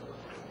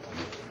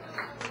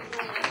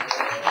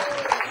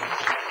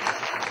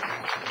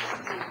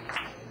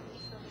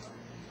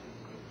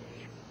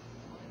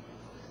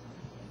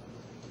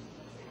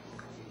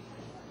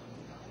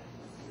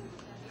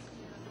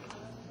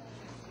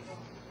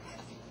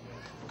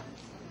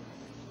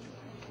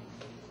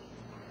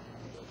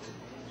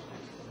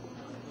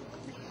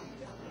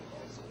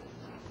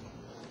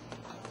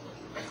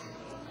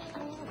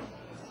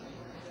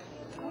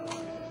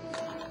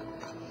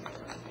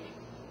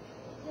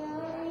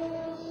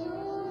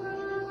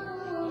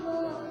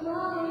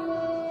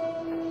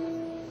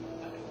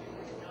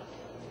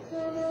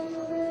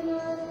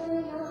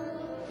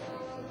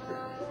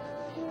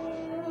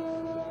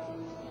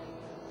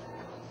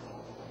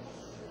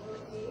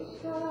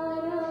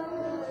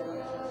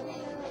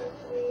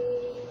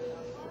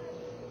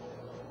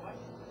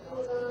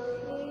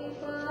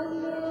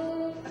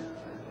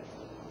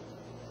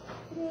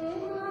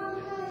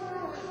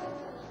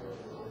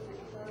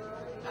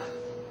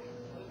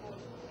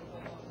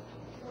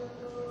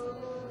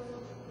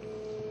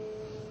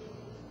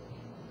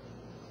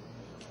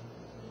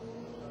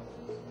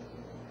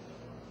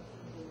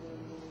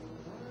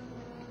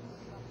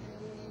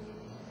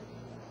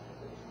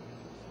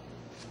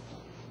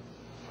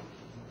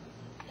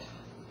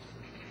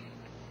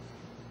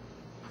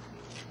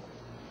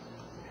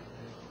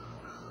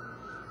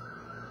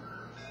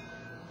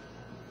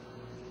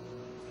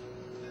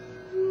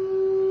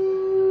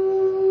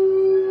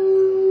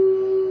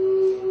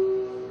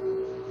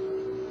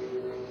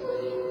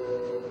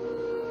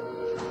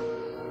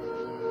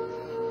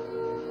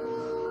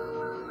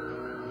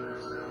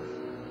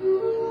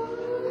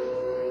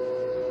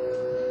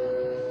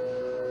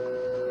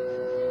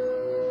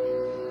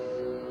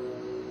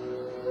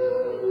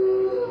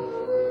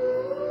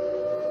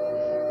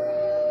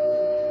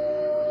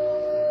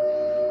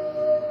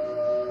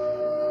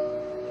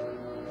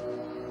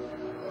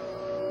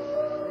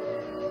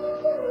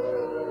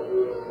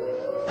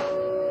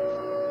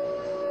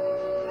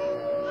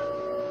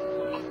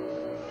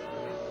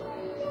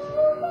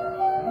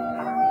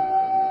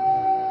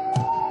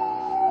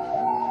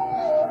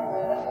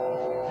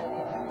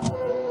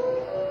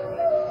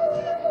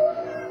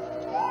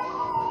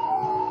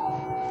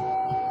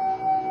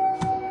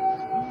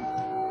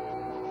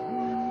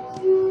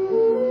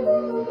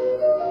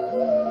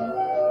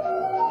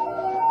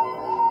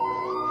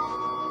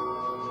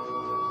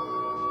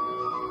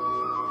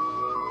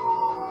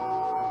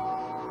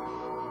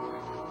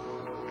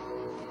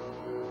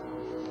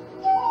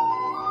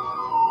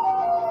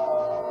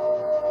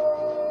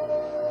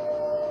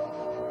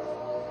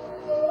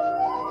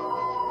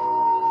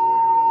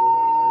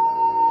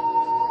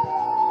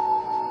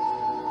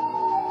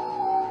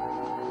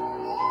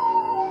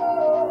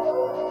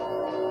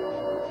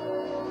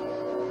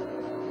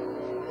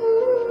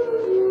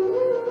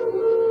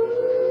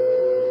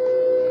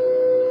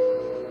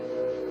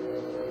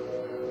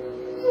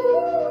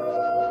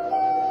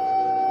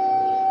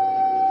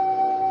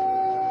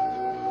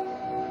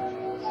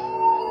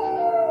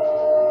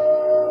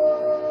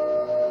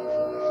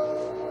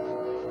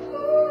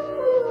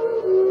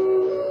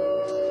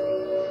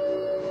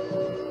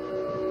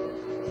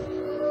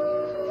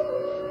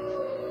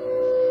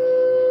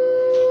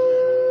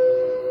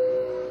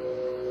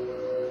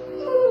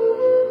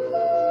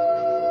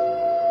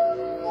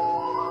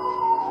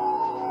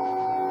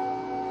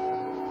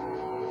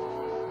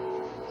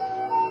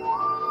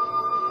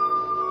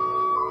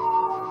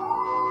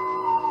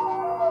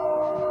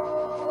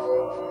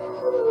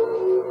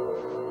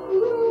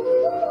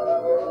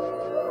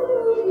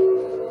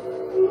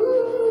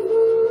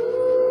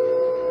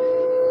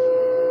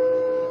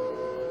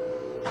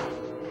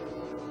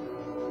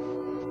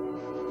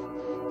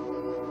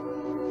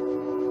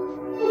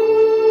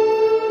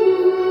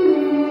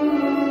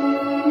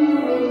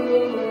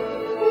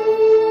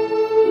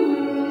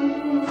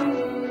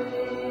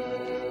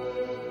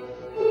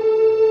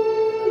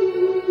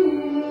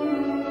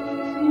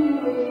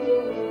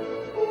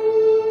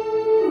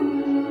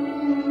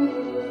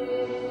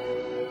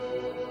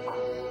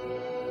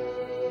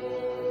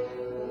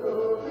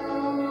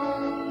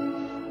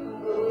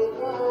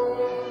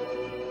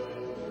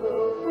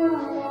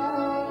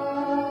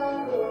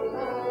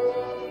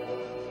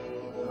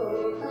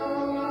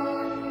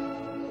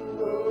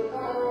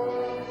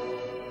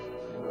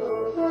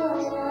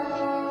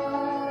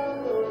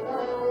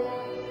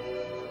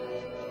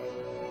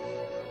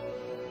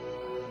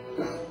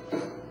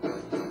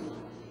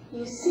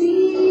 You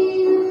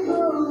see the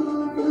full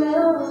moon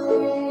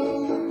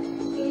glowing,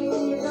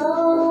 it is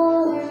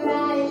all the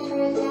right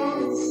for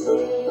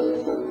dancing.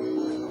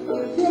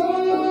 You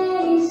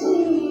play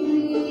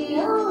sweetly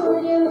on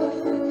your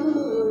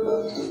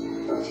flute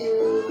to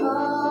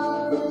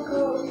all the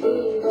cold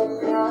feet that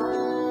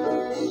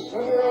crush.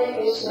 Hare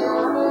Krishna,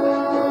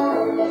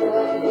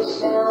 Hare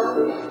Krishna,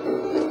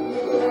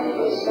 Hare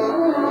Krishna,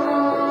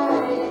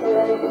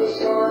 Hare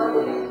Krishna,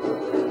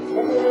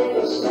 Hare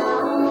Krishna,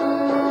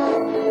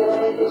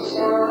 Hare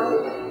Krishna,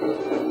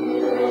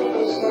 Hare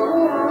Krishna,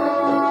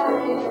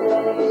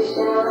 Hare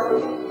Krishna.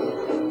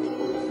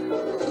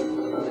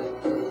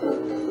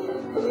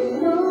 You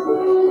know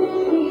the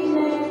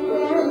demon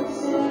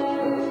dancer,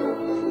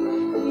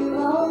 you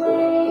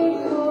always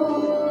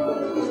hold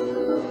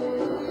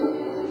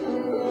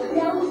when the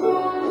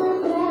downtown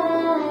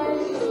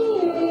glass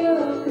hear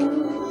your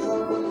flute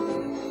song,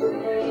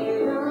 they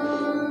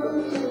run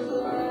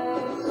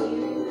towards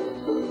you.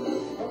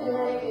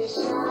 Hare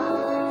Krishna,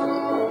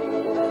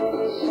 Hare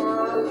Krishna,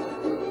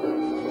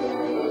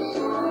 Hare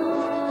Krishna,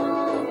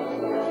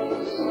 Hare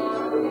Krishna, Hare Krishna,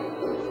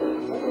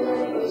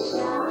 Hare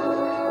Krishna,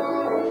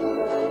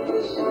 Hare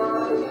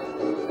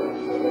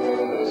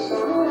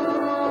Krishna, Hare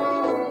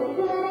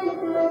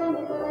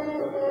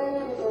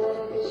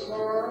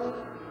Krishna.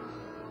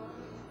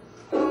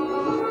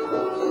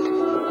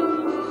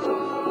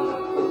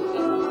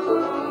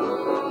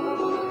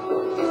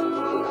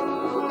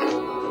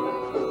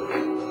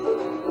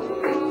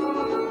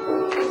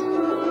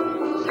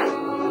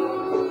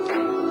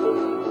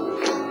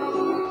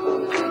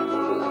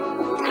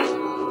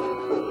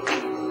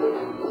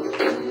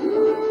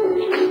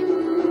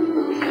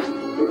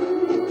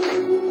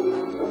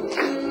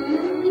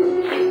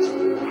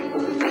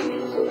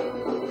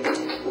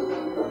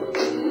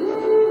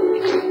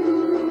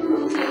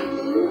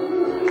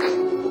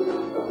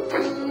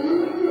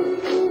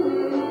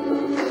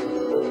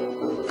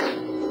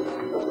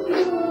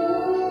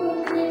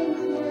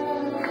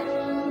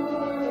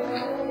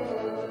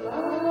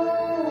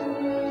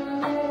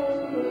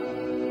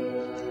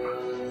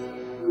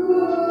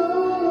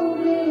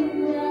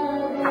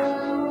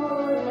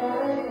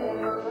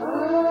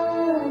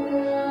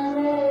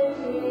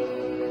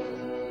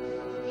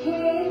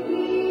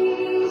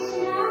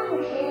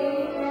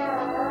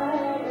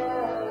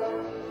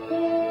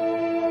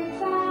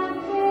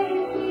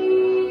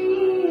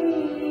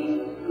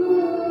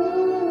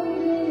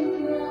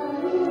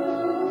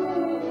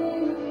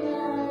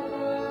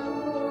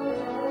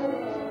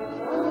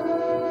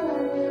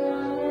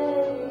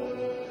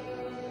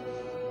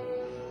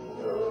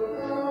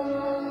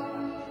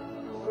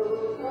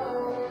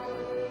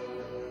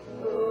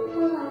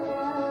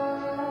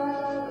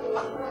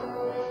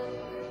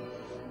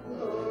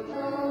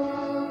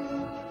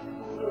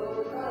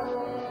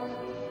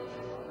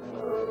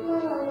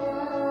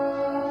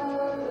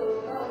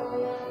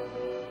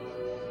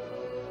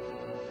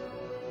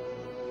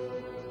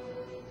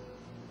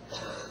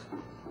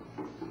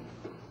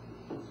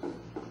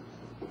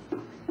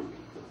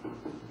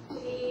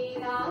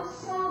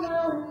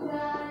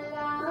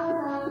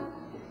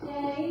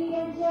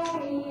 Jaya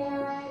Jaya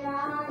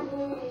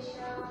Radhe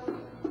Shyam.